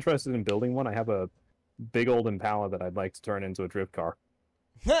 I'm interested in building one. I have a big old Impala that I'd like to turn into a drift car.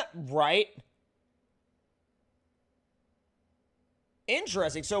 Right.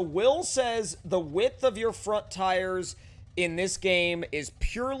 Interesting. So Will says the width of your front tires in this game is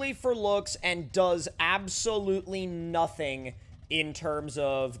purely for looks and does absolutely nothing in terms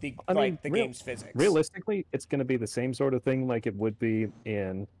of the game's physics. Realistically, it's going to be the same sort of thing like it would be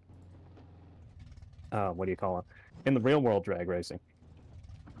in what do you call it? In the real world drag racing.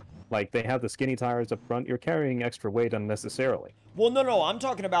 Like, they have the skinny tires up front. You're carrying extra weight unnecessarily. Well, no. I'm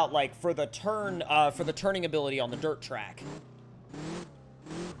talking about, like, for the turning ability on the dirt track.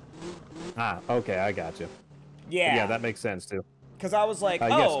 Ah, okay, I got you. Yeah. Yeah, that makes sense, too. Because I was like,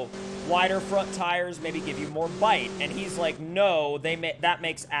 oh, wider front tires maybe give you more bite. And he's like, no, that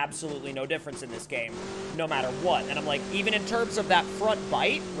makes absolutely no difference in this game, no matter what. And I'm like, even in terms of that front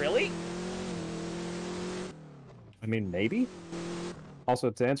bite? Really? I mean, maybe? Also,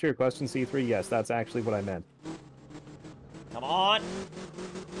 to answer your question, C3, yes, that's actually what I meant. Come on.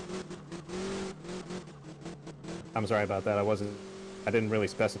 I'm sorry about that. I didn't really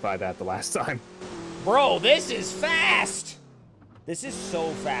specify that the last time. Bro, this is fast! This is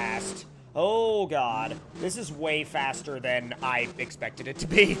so fast. Oh, God. This is way faster than I expected it to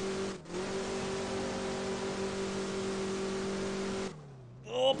be.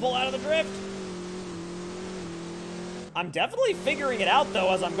 Oh, pull out of the drift. I'm definitely figuring it out,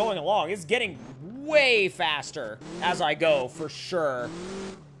 though, as I'm going along. It's getting way faster as I go, for sure.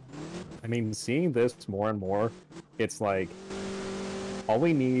 I mean, seeing this more and more, it's like, all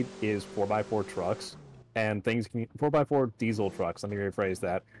we need is 4x4 trucks, and 4x4 diesel trucks, let me rephrase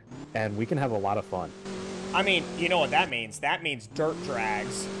that, and we can have a lot of fun. I mean, you know what that means? That means dirt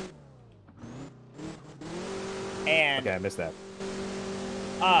drags. And... Okay, I missed that.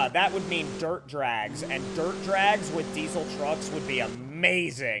 That would mean dirt drags, and dirt drags with diesel trucks would be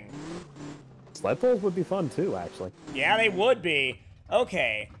amazing. Sled pulls would be fun, too, actually. Yeah, they would be.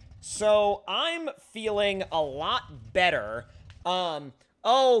 Okay, so I'm feeling a lot better.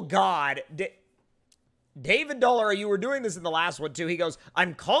 Oh, God. David Dollar, you were doing this in the last one, too. He goes,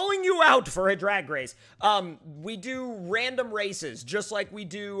 I'm calling you out for a drag race. We do random races, just like we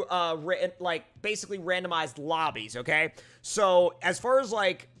do, basically randomized lobbies, okay? So, as far as,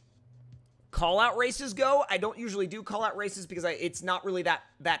 like, call-out races go, I don't usually do call-out races because it's not really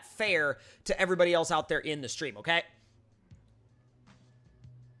that fair to everybody else out there in the stream, okay?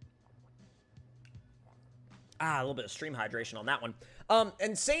 A little bit of stream hydration on that one.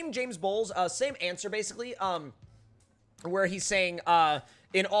 And same James Bowles, same answer, basically, where he's saying,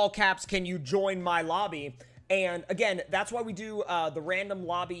 in all caps, can you join my lobby? And, again, that's why we do the random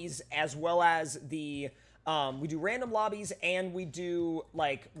lobbies as well as the... we do random lobbies and we do,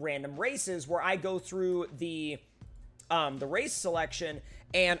 like, random races where I go through the race selection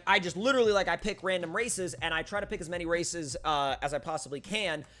and I just literally, like, I pick random races and I try to pick as many races as I possibly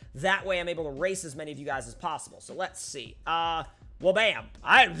can. That way I'm able to race as many of you guys as possible. So let's see. Well, bam.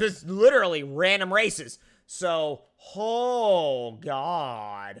 I just literally random races. So, oh,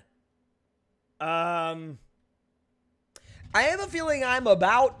 God. I have a feeling I'm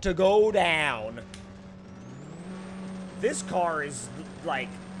about to go down. This car is, like,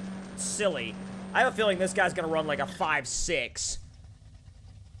 silly. I have a feeling this guy's gonna run, like, a 5.6.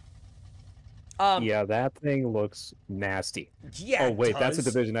 Yeah, that thing looks nasty. Yeah, oh, wait, that's a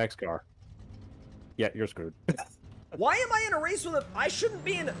Division X car. Yeah, you're screwed. Why am I in a race with a... I shouldn't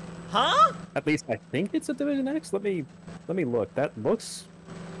be in... Huh? At least I think it's a Division X. Let me look. That looks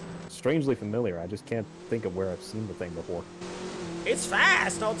strangely familiar. I just can't think of where I've seen the thing before. It's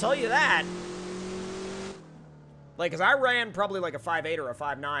fast, I'll tell you that. Like, because I ran probably like a 5.8 or a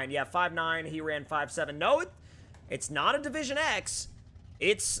 5.9. Yeah, 5.9, he ran 5.7. No, it's not a Division X.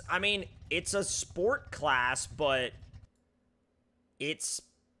 It's, I mean, it's a sport class, but it's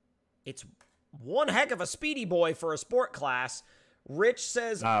one heck of a speedy boy for a sport class. Rich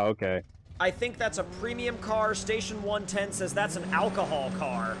says... Oh, okay. I think that's a premium car. Station 110 says that's an alcohol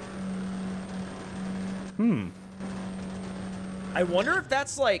car. I wonder if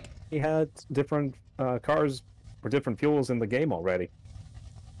that's like... He had different cars or different fuels in the game already.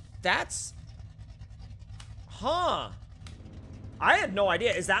 That's... Huh. I had no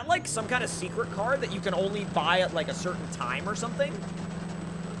idea. Is that like some kind of secret car that you can only buy at like a certain time or something?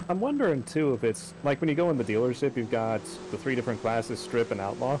 I'm wondering, too, if it's... Like, when you go in the dealership, you've got the 3 different classes, Strip and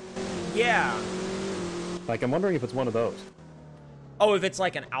Outlaw. Yeah. Like, I'm wondering if it's one of those. Oh, if it's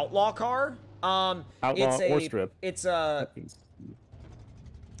like an Outlaw car? Outlaw it's or Strip. It's a...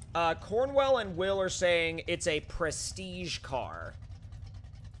 Cornwell and Will are saying it's a Prestige car.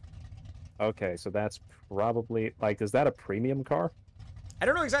 Okay, so that's probably... Like, is that a premium car? I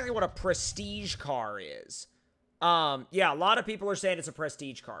don't know exactly what a Prestige car is. Yeah, a lot of people are saying it's a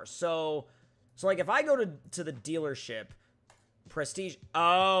Prestige car. So like, if I go to the dealership, Prestige...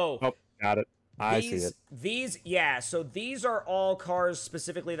 Oh, got it. I see it. These, yeah, so these are all cars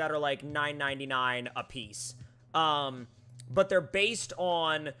specifically that are like $9.99 a piece. But they're based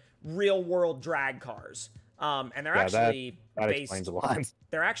on real-world drag cars. And they're actually that based... explains a lot.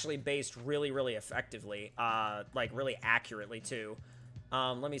 They're actually based really, really effectively. Like, really accurately, too.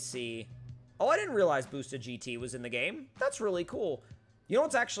 Let me see... Oh, I didn't realize Boosted GT was in the game. That's really cool. You know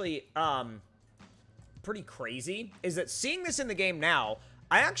what's actually pretty crazy? Is that seeing this in the game now,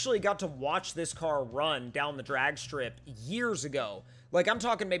 I actually got to watch this car run down the drag strip years ago. Like, I'm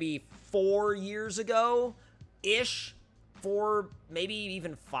talking maybe 4 years ago-ish. 4, maybe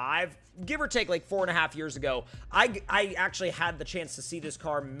even 5. Give or take, like, 4.5 years ago. I actually had the chance to see this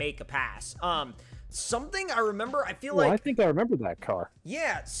car make a pass. Something I remember, I feel like... I think I remember that car.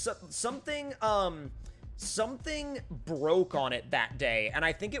 Yeah, something broke on it that day. And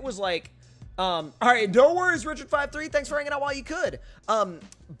I think it was like... all right, no worries, Richard53. Thanks for hanging out while you could.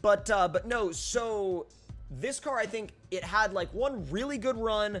 But no, so this car, I think it had like one really good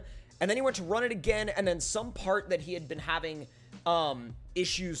run, and then he went to run it again, and then some part that he had been having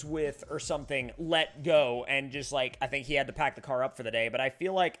issues with or something let go, and just like, I think he had to pack the car up for the day. But I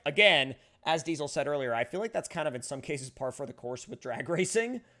feel like, again, as Diesel said earlier, I feel like that's kind of in some cases par for the course with drag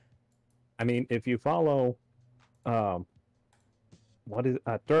racing. I mean, if you follow, what is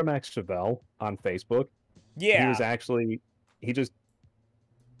Duramax Chevelle on Facebook? Yeah. He was actually,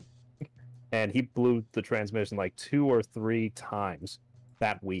 and he blew the transmission like 2 or 3 times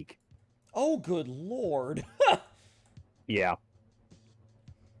that week. Oh, good Lord. Yeah.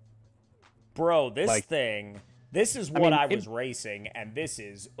 Bro, this thing, this is what I was racing, and this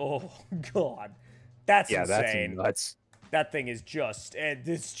is, oh, God. That's insane. That's nuts. That thing is just,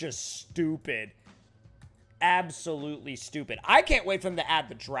 it's just stupid. Absolutely stupid. I can't wait for them to add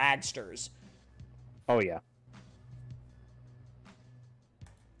the dragsters. Oh, yeah.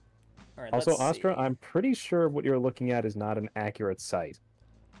 All right, also, Astra, I'm pretty sure what you're looking at is not an accurate site.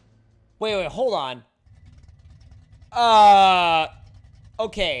 Wait, hold on.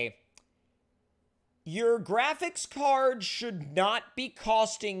 Okay. Your graphics card should not be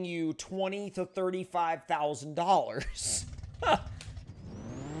costing you $20,000 to $35,000.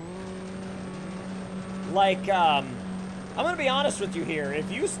 Like, I'm gonna be honest with you here.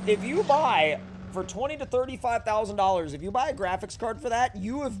 If you buy for $20,000 to $35,000, if you buy a graphics card for that,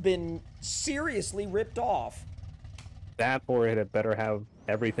 you have been seriously ripped off. That, or it had better have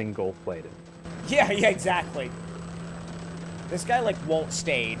everything gold plated. Yeah, exactly. This guy, like, won't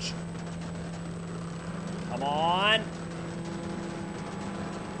stage. Come on.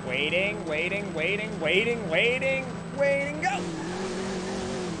 Waiting, go.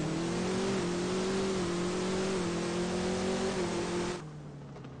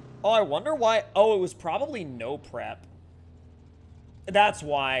 Oh, I wonder why. Oh, it was probably no prep. That's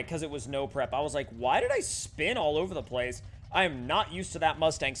why, because it was no prep. I was like, why did I spin all over the place? I am not used to that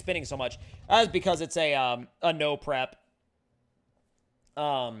Mustang spinning so much. That's because it's a no prep.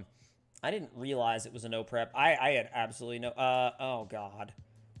 I didn't realize it was a no prep. I had absolutely no... oh, God.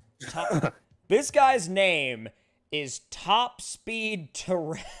 This guy's name is Top Speed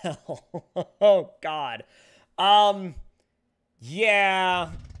Terrell. Oh, God.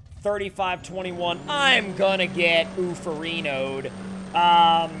 Yeah... 3521. I'm gonna get Ufarino'd.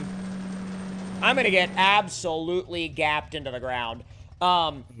 I'm gonna get absolutely gapped into the ground.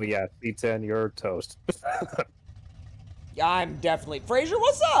 Yeah, C10, you're toast. I'm definitely... Frazier,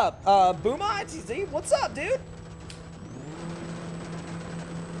 what's up? Booma ITZ, what's up, dude?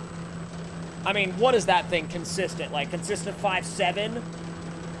 I mean, what is that thing consistent? Like, consistent 5.7?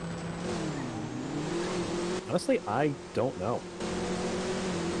 Honestly, I don't know.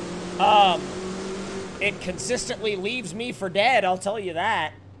 It consistently leaves me for dead, I'll tell you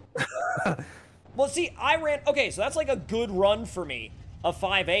that. Well, see, I ran... Okay, so that's like a good run for me. A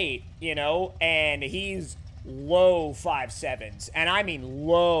 5.8, you know? And he's low 5.7s. And I mean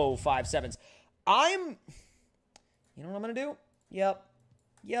low 5.7s. You know what I'm gonna do? Yep.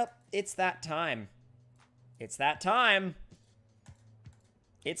 It's that time. It's that time.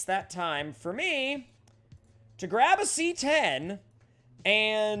 It's that time for me to grab a C10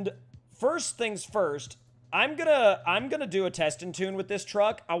 and... First things first, I'm gonna do a test and tune with this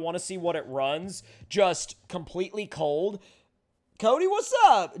truck. I want to see what it runs, just completely cold. Cody, what's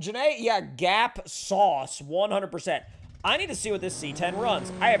up? Janae, yeah, Gap sauce, 100%. I need to see what this C10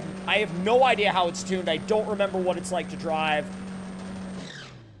 runs. I have no idea how it's tuned. I don't remember what it's like to drive.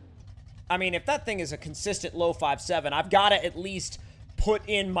 I mean, if that thing is a consistent low 5.7, I've got to at least put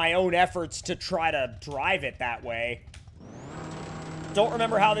in my own efforts to try to drive it that way. Don't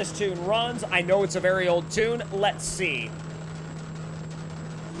remember how this tune runs. I know it's a very old tune. Let's see.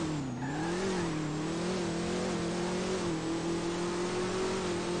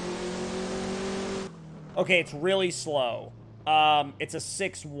 Okay, it's really slow. It's a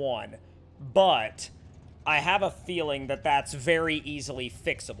 6.1. But I have a feeling that that's very easily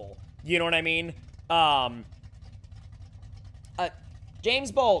fixable. You know what I mean?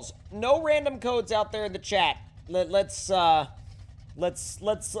 James Bowles, no random codes out there in the chat. Let's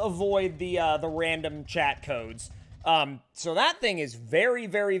avoid the random chat codes. So that thing is very,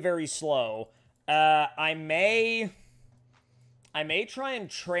 very, very slow. I may try and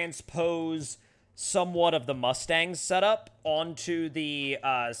transpose somewhat of the Mustang setup onto the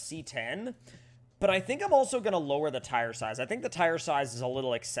C10, but I think I'm also going to lower the tire size. I think the tire size is a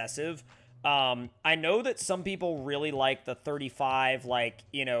little excessive. I know that some people really like the 35, like,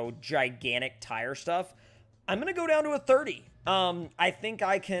 you know, gigantic tire stuff. I'm going to go down to a 30. I think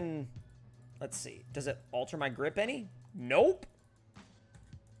I can... Let's see. Does it alter my grip any? Nope.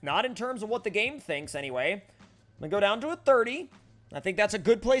 Not in terms of what the game thinks, anyway. I'm going to go down to a 30. I think that's a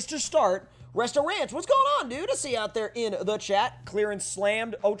good place to start. Resto Ranch, what's going on, dude? I see you out there in the chat. Clearance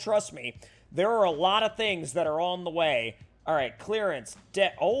slammed. Oh, trust me. There are a lot of things that are on the way. All right, clearance.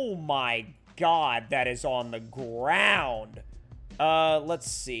 Oh, my God. That is on the ground. Let's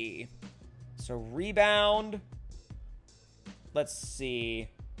see. So, rebound. Let's see.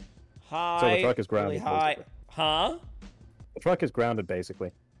 High. So the truck is grounded. Really high. Basically. Huh? The truck is grounded,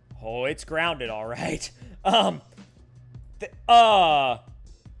 basically. Oh, it's grounded, all right. I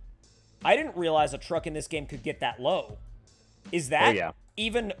didn't realize a truck in this game could get that low. Is that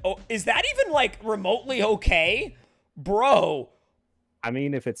even, is that even, like, remotely okay? Bro. I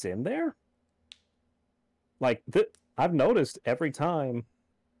mean, if it's in there? Like, I've noticed every time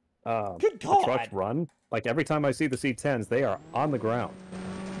Good the God. trucks run, like, every time I see the C10s, they are on the ground.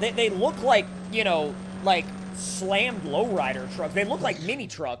 They look like, you know, like slammed lowrider trucks. They look like mini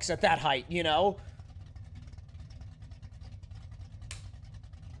trucks at that height, you know?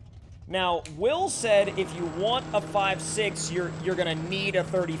 Now, Will said if you want a 5.6, you're gonna need a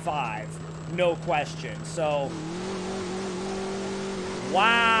 35. No question. So,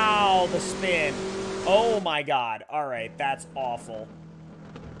 wow, the spin. Oh my God. All right, that's awful.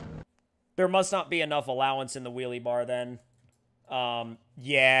 There must not be enough allowance in the wheelie bar then.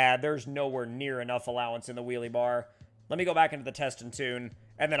 Yeah, there's nowhere near enough allowance in the wheelie bar. Let me go back into the test and tune,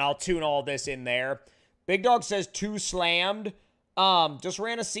 and then I'll tune all this in there. Big Dog says 2 slammed. Just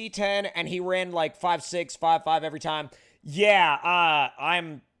ran a C10, and he ran like 5.6, 5.5 every time. Yeah,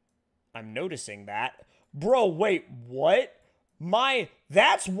 I'm noticing that. Bro, wait, what?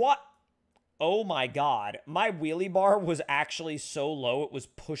 That's what? Oh my God. My wheelie bar was actually so low, it was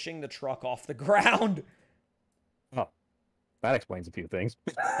pushing the truck off the ground. Oh, that explains a few things.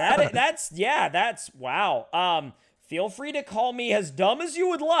 That's, wow. Feel free to call me as dumb as you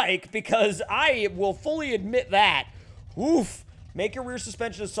would like, because I will fully admit that. Oof. Make your rear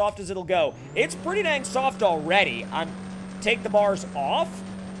suspension as soft as it'll go. It's pretty dang soft already. Take the bars off?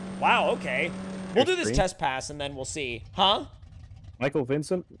 Wow, okay. We'll do this test pass, and then we'll see. Huh? Michael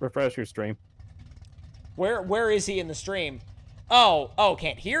Vincent, refresh your stream. Where is he in the stream? Oh,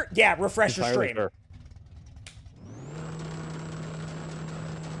 can't hear? Yeah, refresh your stream. Sure.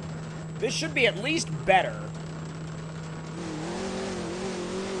 This should be at least better.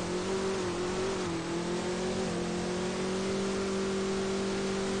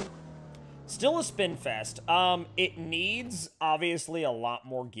 Still a spin fest. It needs, obviously, a lot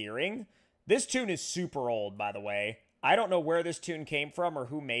more gearing. This tune is super old, by the way. I don't know where this tune came from or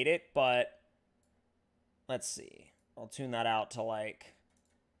who made it, but let's see. I'll tune that out to, like,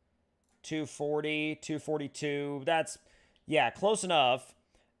 240, 242. That's, yeah, close enough.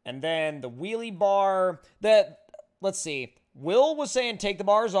 And then the wheelie bar, let's see. Will was saying take the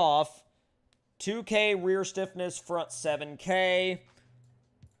bars off. 2K rear stiffness, front 7K.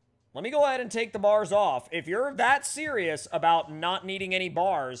 Let me go ahead and take the bars off. If you're that serious about not needing any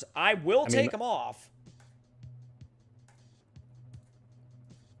bars, I will take them off.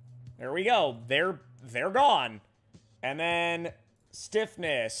 There we go. They're gone. And then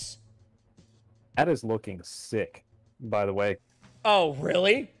stiffness. That is looking sick, by the way. Oh,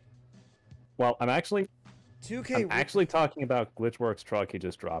 really? Well, I'm actually 2K. I'm actually talking about Glitchworks truck he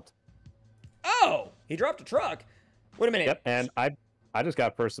just dropped. Oh, he dropped a truck. Wait a minute. Yep, and I just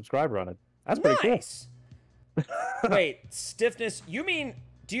got first subscriber on it. That's pretty cool. Wait, stiffness. Do you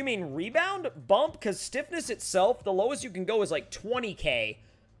mean rebound bump? Because stiffness itself, the lowest you can go is like 20K,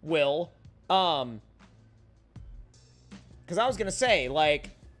 Will. Because I was going to say, like,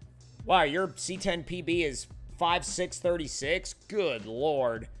 wow, your C10 PB is 5.636? Good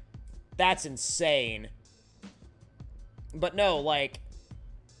lord. That's insane. But no, like,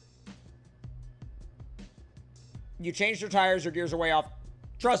 you changed your tires, your gears are way off.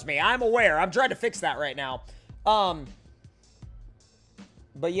 Trust me, I'm aware. I'm trying to fix that right now.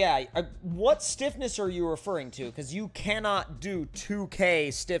 But yeah, what stiffness are you referring to? Because you cannot do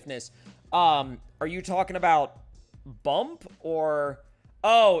 2K stiffness. Are you talking about bump or...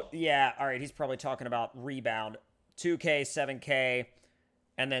 Oh, yeah. All right, he's probably talking about rebound. 2K, 7K.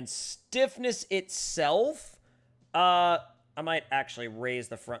 And then stiffness itself, I might actually raise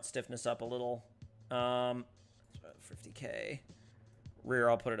the front stiffness up a little. 50K. Rear,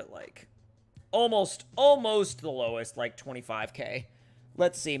 I'll put it at like almost the lowest, like 25K.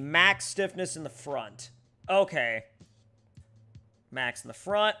 Let's see, max stiffness in the front. Okay. Max in the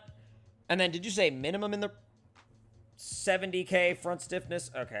front. And then did you say minimum in the 70K front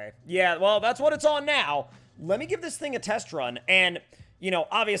stiffness? Okay. Yeah, well, that's what it's on now. Let me give this thing a test run. And, you know,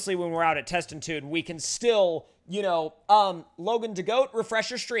 obviously when we're out at Test and Tune, we can still, you know, Logan DeGoat, refresh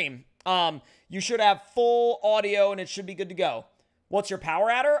your stream. You should have full audio and it should be good to go. What's your power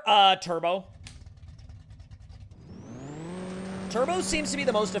adder? Turbo. Turbo seems to be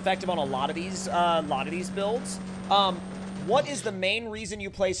the most effective on a lot of these builds. What is the main reason you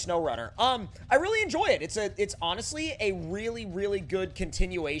play SnowRunner? I really enjoy it. It's honestly a really, really good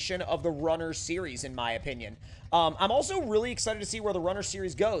continuation of the Runner series, in my opinion. I'm also really excited to see where the Runner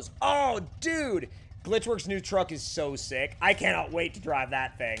series goes. Oh, dude! Glitchworks' new truck is so sick. I cannot wait to drive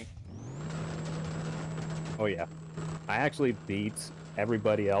that thing. Oh, yeah. I actually beat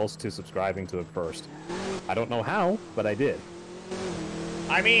everybody else to subscribing to it first. I don't know how, but I did.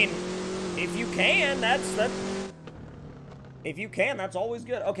 I mean, if you can, if you can, that's always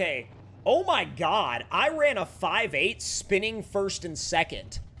good. Okay. Oh my god. I ran a 5.8 spinning first and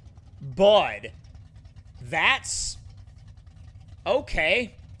second. Bud. That's...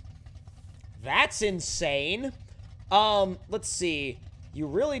 okay. That's insane. Let's see. You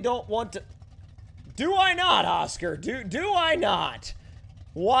really don't want to... Do I not, Oscar? Do I not?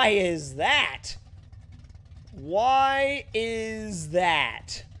 Why is that? Why is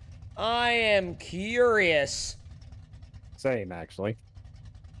that? I am curious. Same, actually.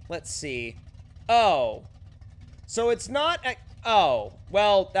 Let's see. Oh. So it's not... oh.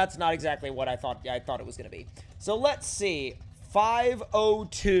 Well, that's not exactly what I thought it was going to be. So let's see.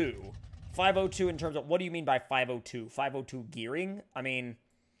 502. 502 in terms of... what do you mean by 502? 502 gearing? I mean...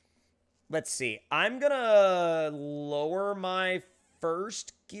 let's see. I'm going to lower my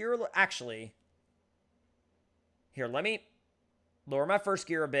first gear... actually... here, let me lower my first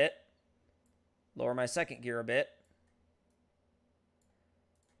gear a bit. Lower my second gear a bit.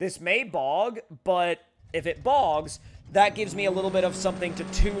 This may bog, but if it bogs, that gives me a little bit of something to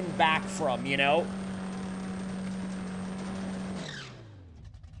tune back from, you know?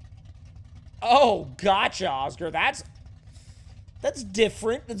 Oh, gotcha, Oscar. That's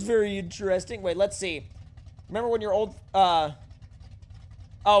different. That's very interesting. Wait, let's see. Remember when your old, oh,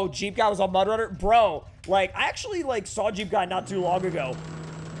 Jeep Guy was on Mud Runner? Bro, like, I actually, like, saw Jeep Guy not too long ago.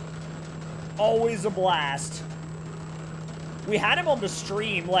 Always a blast. We had him on the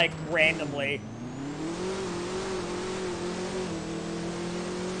stream, like, randomly.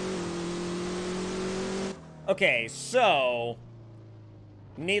 Okay, so...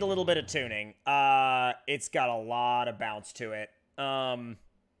 need a little bit of tuning. It's got a lot of bounce to it. And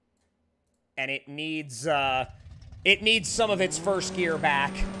it needs some of its first gear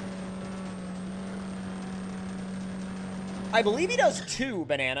back. I believe he does 2,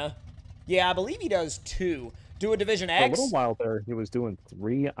 Banana. Yeah, I believe he does 2. Do a Division X. For a little while there, he was doing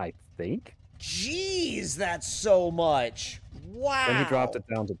 3, I think. Jeez, that's so much. Wow. Then he dropped it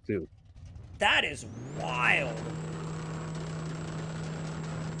down to 2. That is wild.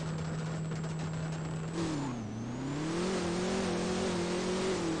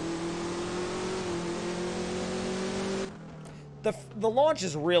 The launch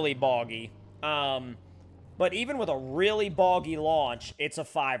is really boggy. But even with a really boggy launch, it's a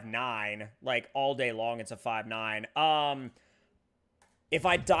 5.9. Like, all day long, it's a 5.9. If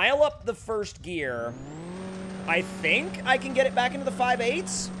I dial up the first gear, I think I can get it back into the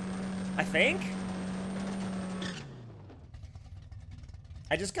 5.8s. I think.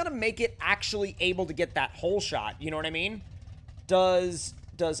 I just gotta make it actually able to get that hole shot. You know what I mean? Does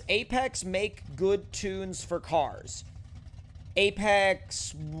Apex make good tunes for cars?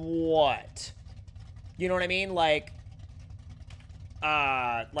 Apex what? You know what I mean? Like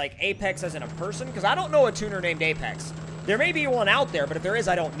Apex as in a person? Because I don't know a tuner named Apex. There may be one out there, but if there is,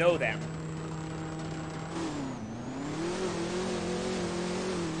 I don't know them.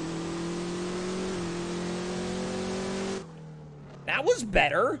 That was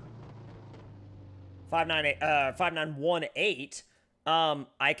better. 5918.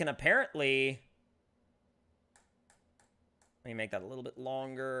 I can apparently... let me make that a little bit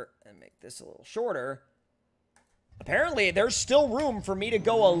longer and make this a little shorter. Apparently, there's still room for me to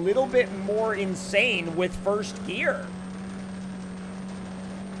go a little bit more insane with first gear.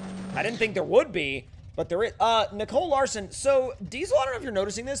 I didn't think there would be, but there is. Nicole Larson. So, Diesel, I don't know if you're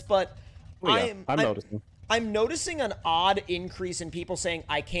noticing this, but oh, yeah, I'm noticing. I'm noticing an odd increase in people saying,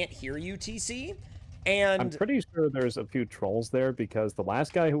 I can't hear you, TC. And I'm pretty sure there's a few trolls there because the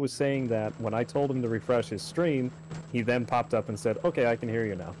last guy who was saying that when I told him to refresh his stream, he then popped up and said, "Okay, I can hear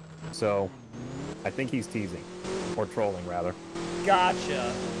you now." So I think he's teasing or trolling rather.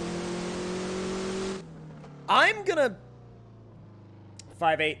 gotcha. I'm gonna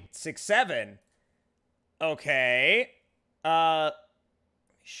 5867. Okay.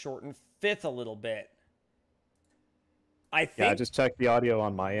 Shorten fifth a little bit. I think. Yeah, I just checked the audio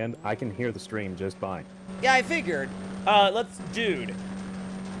on my end. I can hear the stream just fine. Yeah, I figured. Dude.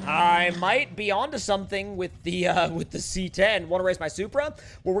 I might be onto something with the C10. Want to race my Supra?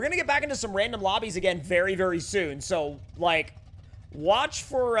 Well, we're gonna get back into some random lobbies again very, very soon. So, like, watch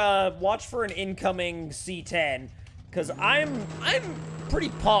for an incoming C10, because I'm pretty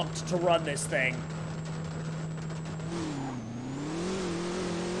pumped to run this thing.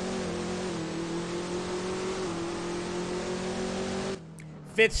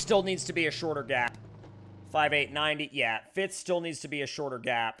 Fifth still needs to be a shorter gap. 5890, yeah. Fifth still needs to be a shorter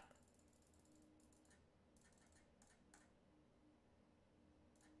gap.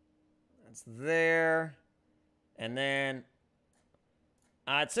 That's there. And then...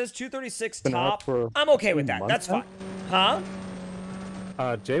 it says 236 top. I'm okay with that. That's fine. Huh?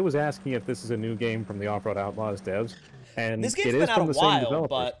 Jay was asking if this is a new game from the Off-Road Outlaws devs. And this game's it been is out from a the same while, developer.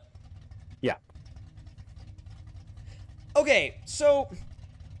 but... Yeah. Okay, so...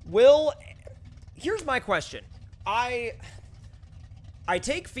 Here's my question. I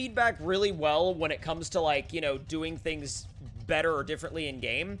take feedback really well when it comes to, like, you know, doing things better or differently in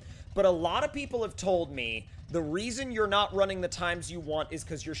game, but a lot of people have told me the reason you're not running the times you want is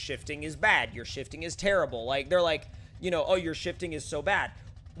because your shifting is bad. Your shifting is terrible. Like, they're like, you know, oh, your shifting is so bad.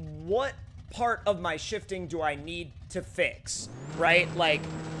 What part of my shifting do I need to fix, right? Like,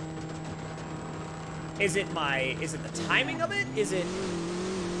 is it the timing of it? Is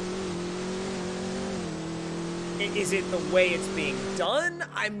it the way it's being done?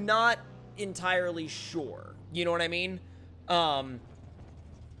 I'm not entirely sure. You know what I mean?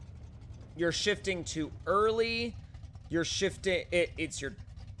 You're shifting too early. You're shifting... It's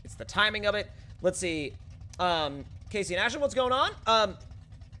the timing of it. Let's see. Casey and Ashton, what's going on?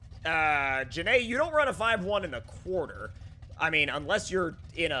 Janae, you don't run a 5.1 in a quarter. I mean, unless you're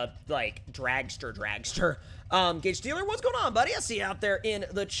in a, like, dragster. Gage Dealer, what's going on, buddy? I see you out there in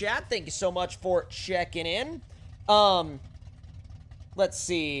the chat. Thank you so much for checking in. Let's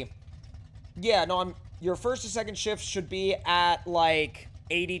see. Yeah, no, your first and second shift should be at, like,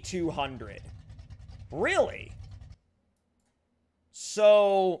 8,200. Really?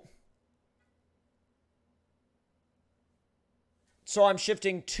 So I'm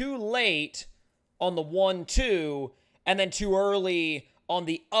shifting too late on the 1-2, and then too early on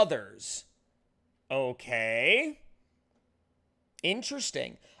the others. Okay.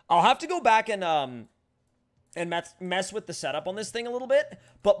 Interesting. I'll have to go back and mess with the setup on this thing a little bit.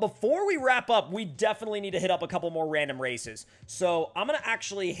 But before we wrap up, we definitely need to hit up a couple more random races. So I'm going to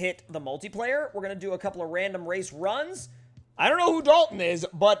actually hit the multiplayer. We're going to do a couple of random race runs. I don't know who Dalton is,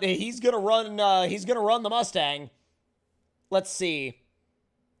 but he's going to run the Mustang. Let's see.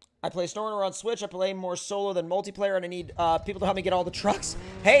 I play SnowRunner on Switch. I play more solo than multiplayer, and I need people to help me get all the trucks.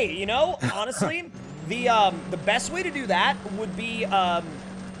 Hey, you know, honestly, the best way to do that would be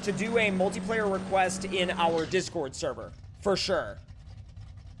to do a multiplayer request in our Discord server, for sure.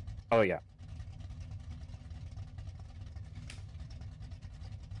 Oh, yeah.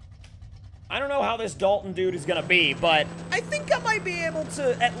 I don't know how this Dalton dude is gonna be, but I think I might be able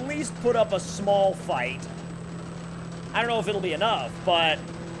to at least put up a small fight. I don't know if it'll be enough, but...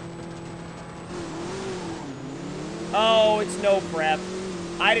 Oh, it's no prep.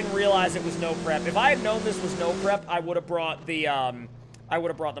 I didn't realize it was no prep. If I had known this was no prep, I would have brought the,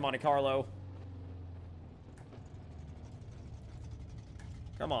 Monte Carlo.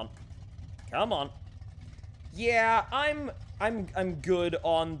 Come on. Come on. Yeah, I'm good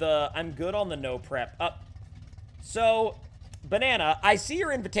on the no prep. So, Banana, I see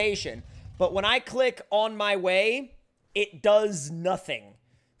your invitation, but when I click on my way, it does nothing.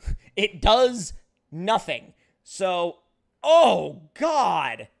 It does nothing. So, oh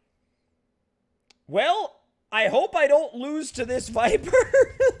God. Well, I hope I don't lose to this Viper.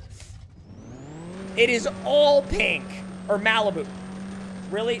 It is all pink. Or Malibu.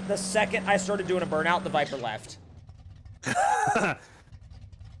 Really? The second I started doing a burnout, the Viper left.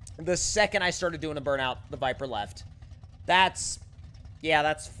 The second I started doing a burnout, the Viper left. Yeah,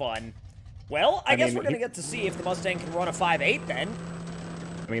 that's fun. Well, I guess we're going to get to see if the Mustang can run a 5.8 then.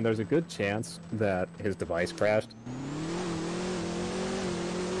 I mean, there's a good chance that his device crashed.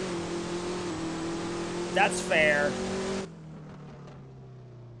 That's fair.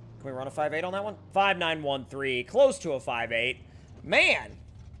 Can we run a 5.8 on that one? 5.913, close to a 5.8. Man.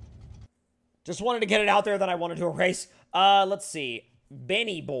 Just wanted to get it out there that I want to do a race. Let's see.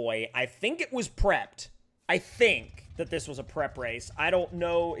 Benny Boy, I think it was prepped. I think that this was a prep race. I don't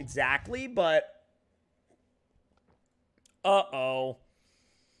know exactly, but... Uh-oh.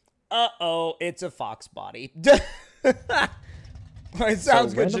 Uh-oh, it's a Fox body. It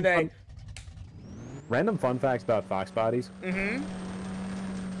sounds good today. Random fun facts about Fox bodies. Mm-hmm.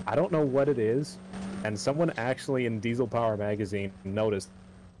 I don't know what it is, and someone actually in Diesel Power magazine noticed,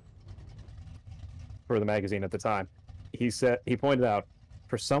 for the magazine at the time, he pointed out,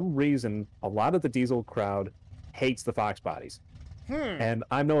 for some reason, a lot of the Diesel crowd hates the Fox bodies. And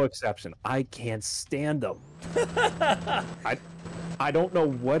I'm no exception. I can't stand them. I don't know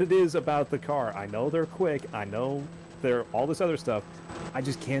what it is about the car. I know they're quick. I know they're all this other stuff. I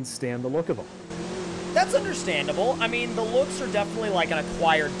just can't stand the look of them. That's understandable. I mean, the looks are definitely like an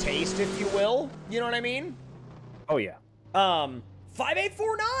acquired taste, if you will. You know what I mean? Oh, yeah.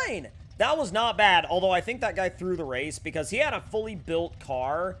 5849. That was not bad, although I think that guy threw the race because he had a fully built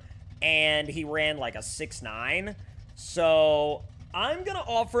car and he ran like a 6.9. So I'm going to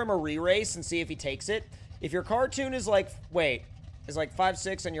offer him a re-race and see if he takes it. If your car tune is like, is like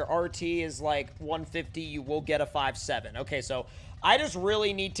 5.6 and your RT is like 150, you will get a 5.7. Okay, so I just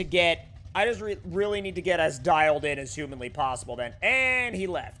really need to get... really need to get as dialed in as humanly possible then. And he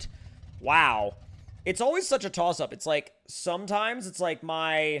left. Wow. It's always such a toss-up. It's like, sometimes it's like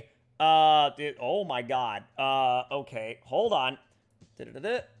my, oh my god. Okay, hold on.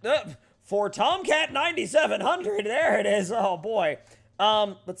 For Tomcat 9700, there it is. Oh boy.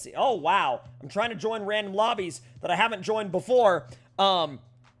 Let's see. Oh wow. I'm trying to join random lobbies that I haven't joined before. The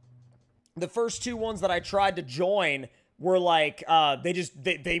first two ones that I tried to join were like,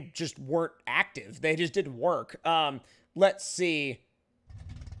 they just weren't active. They just didn't work. Let's see.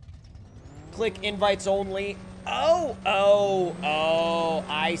 Click invites only. Oh,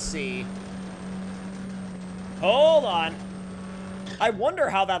 I see. Hold on. I wonder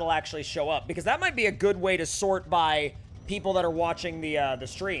how that'll actually show up, because that might be a good way to sort by people that are watching the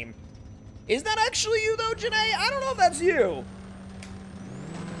stream. Is that actually you though, Janae? I don't know if that's you.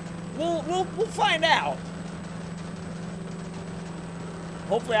 We'll find out.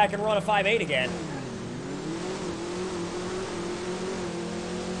 Hopefully I can run a 5.8 again.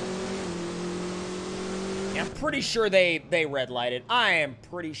 Yeah, I'm pretty sure they red lighted. I am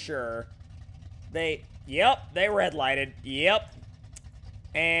pretty sure. Yep, they red lighted. Yep.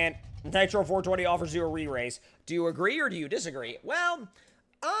 And Nitro 420 offers you a re-race. Do you agree or do you disagree? Well,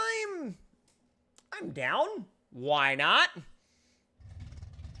 I'm down. Why not?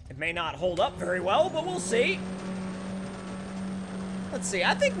 It may not hold up very well, but we'll see. Let's see.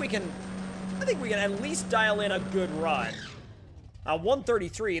 I think we can at least dial in a good run.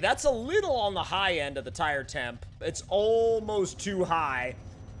 133. That's a little on the high end of the tire temp. It's almost too high.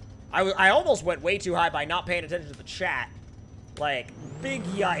 I almost went way too high by not paying attention to the chat. Like, big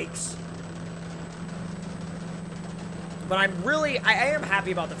yikes. But I am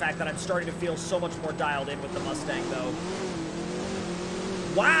happy about the fact that I'm starting to feel so much more dialed in with the Mustang, though.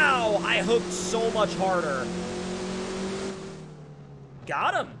 Wow, I hooked so much harder.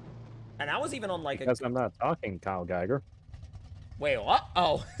 Got him. And that was even on like because I'm not talking, Kyle Geiger. Wait, what?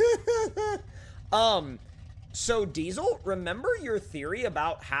 Oh. So Diesel, remember your theory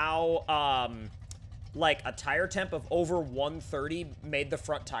about how, like, a tire temp of over 130 made the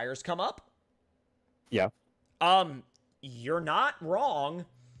front tires come up? Yeah. You're not wrong,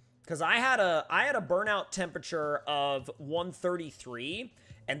 because I had a burnout temperature of 133,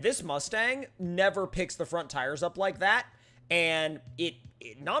 and this Mustang never picks the front tires up like that. And it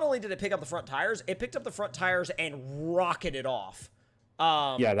not only did it pick up the front tires, it picked up the front tires and rocketed off.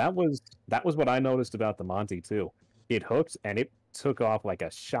 Yeah, that was what I noticed about the Monty too. It hooked and it took off like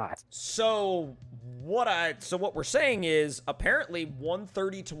a shot. So what we're saying is apparently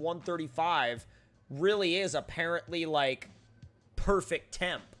 130 to 135 really is apparently like perfect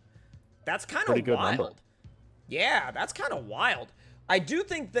temp. That's kind of wild. Number. Yeah, that's kind of wild. I do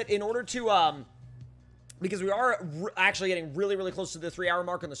think that in order to because we are actually getting really, really close to the 3-hour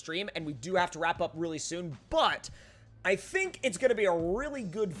mark on the stream, and we do have to wrap up really soon, but I think it's going to be a really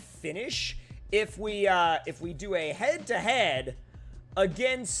good finish if we do a head-to-head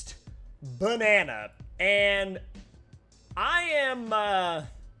against Banana. And I am,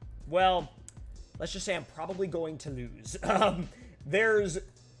 well, let's just say I'm probably going to lose. There's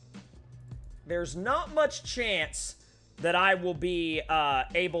not much chance that I will be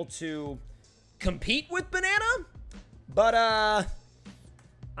able to compete with Banana, but I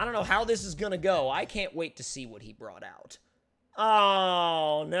don't know how this is gonna go. I can't wait to see what he brought out.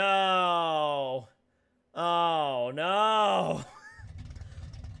 Oh, no. Oh, no.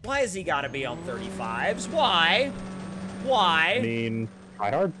 Why has he got to be on 35s? Why? Why? I mean,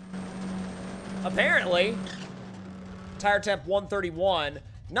 try hard. Apparently. Tire temp 131.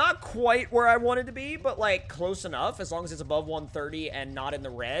 Not quite where I wanted to be, but, like, close enough. As long as it's above 130 and not in the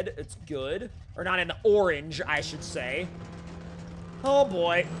red, it's good. Or not in the orange, I should say. Oh,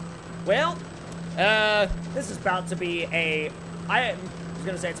 boy. Well, this is about to be I was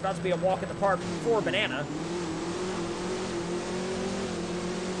going to say it's about to be a walk in the park for Banana.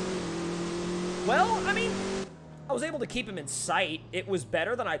 Well, I mean, I was able to keep him in sight. It was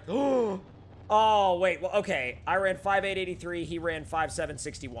better than I... Oh, wait. Well, okay. I ran 5.883. He ran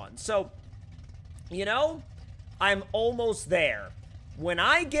 5.761. So, you know, I'm almost there. When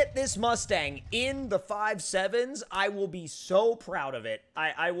I get this Mustang in the 5.7s, I will be so proud of it.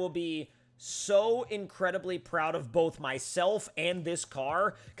 I will be so incredibly proud of both myself and this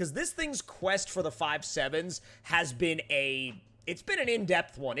car, because this thing's quest for the 5.7s has been it's been an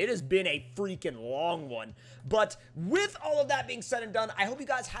in-depth one. It has been a freaking long one. But with all of that being said and done, I hope you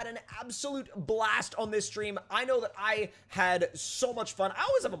guys had an absolute blast on this stream. I know that I had so much fun. I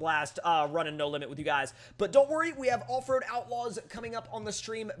always have a blast running No Limit with you guys. But don't worry, we have Off-Road Outlaws coming up on the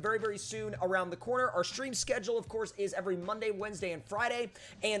stream very, very soon around the corner. Our stream schedule, of course, is every Monday, Wednesday, and Friday.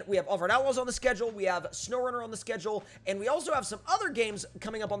 And we have Off-Road Outlaws on the schedule. We have SnowRunner on the schedule. And we also have some other games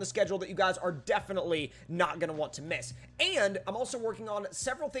coming up on the schedule that you guys are definitely not going to want to miss. And I'm also working on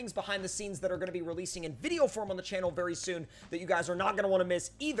several things behind the scenes that are going to be releasing in video form on the channel very soon that you guys are not going to want to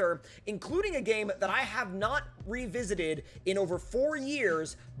miss either, including a game that I have not revisited in over 4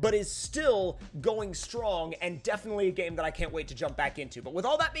 years, but is still going strong, and definitely a game that I can't wait to jump back into. But with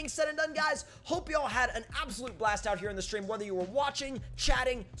all that being said and done, guys, hope you all had an absolute blast out here in the stream, whether you were watching,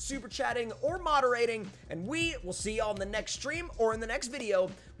 chatting, super chatting, or moderating, and we will see y'all in the next stream or in the next video,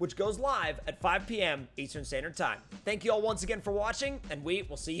 which goes live at 5 p.m. Eastern Standard Time. Thank you all once again for watching, and we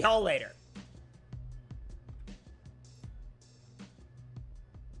will see y'all later.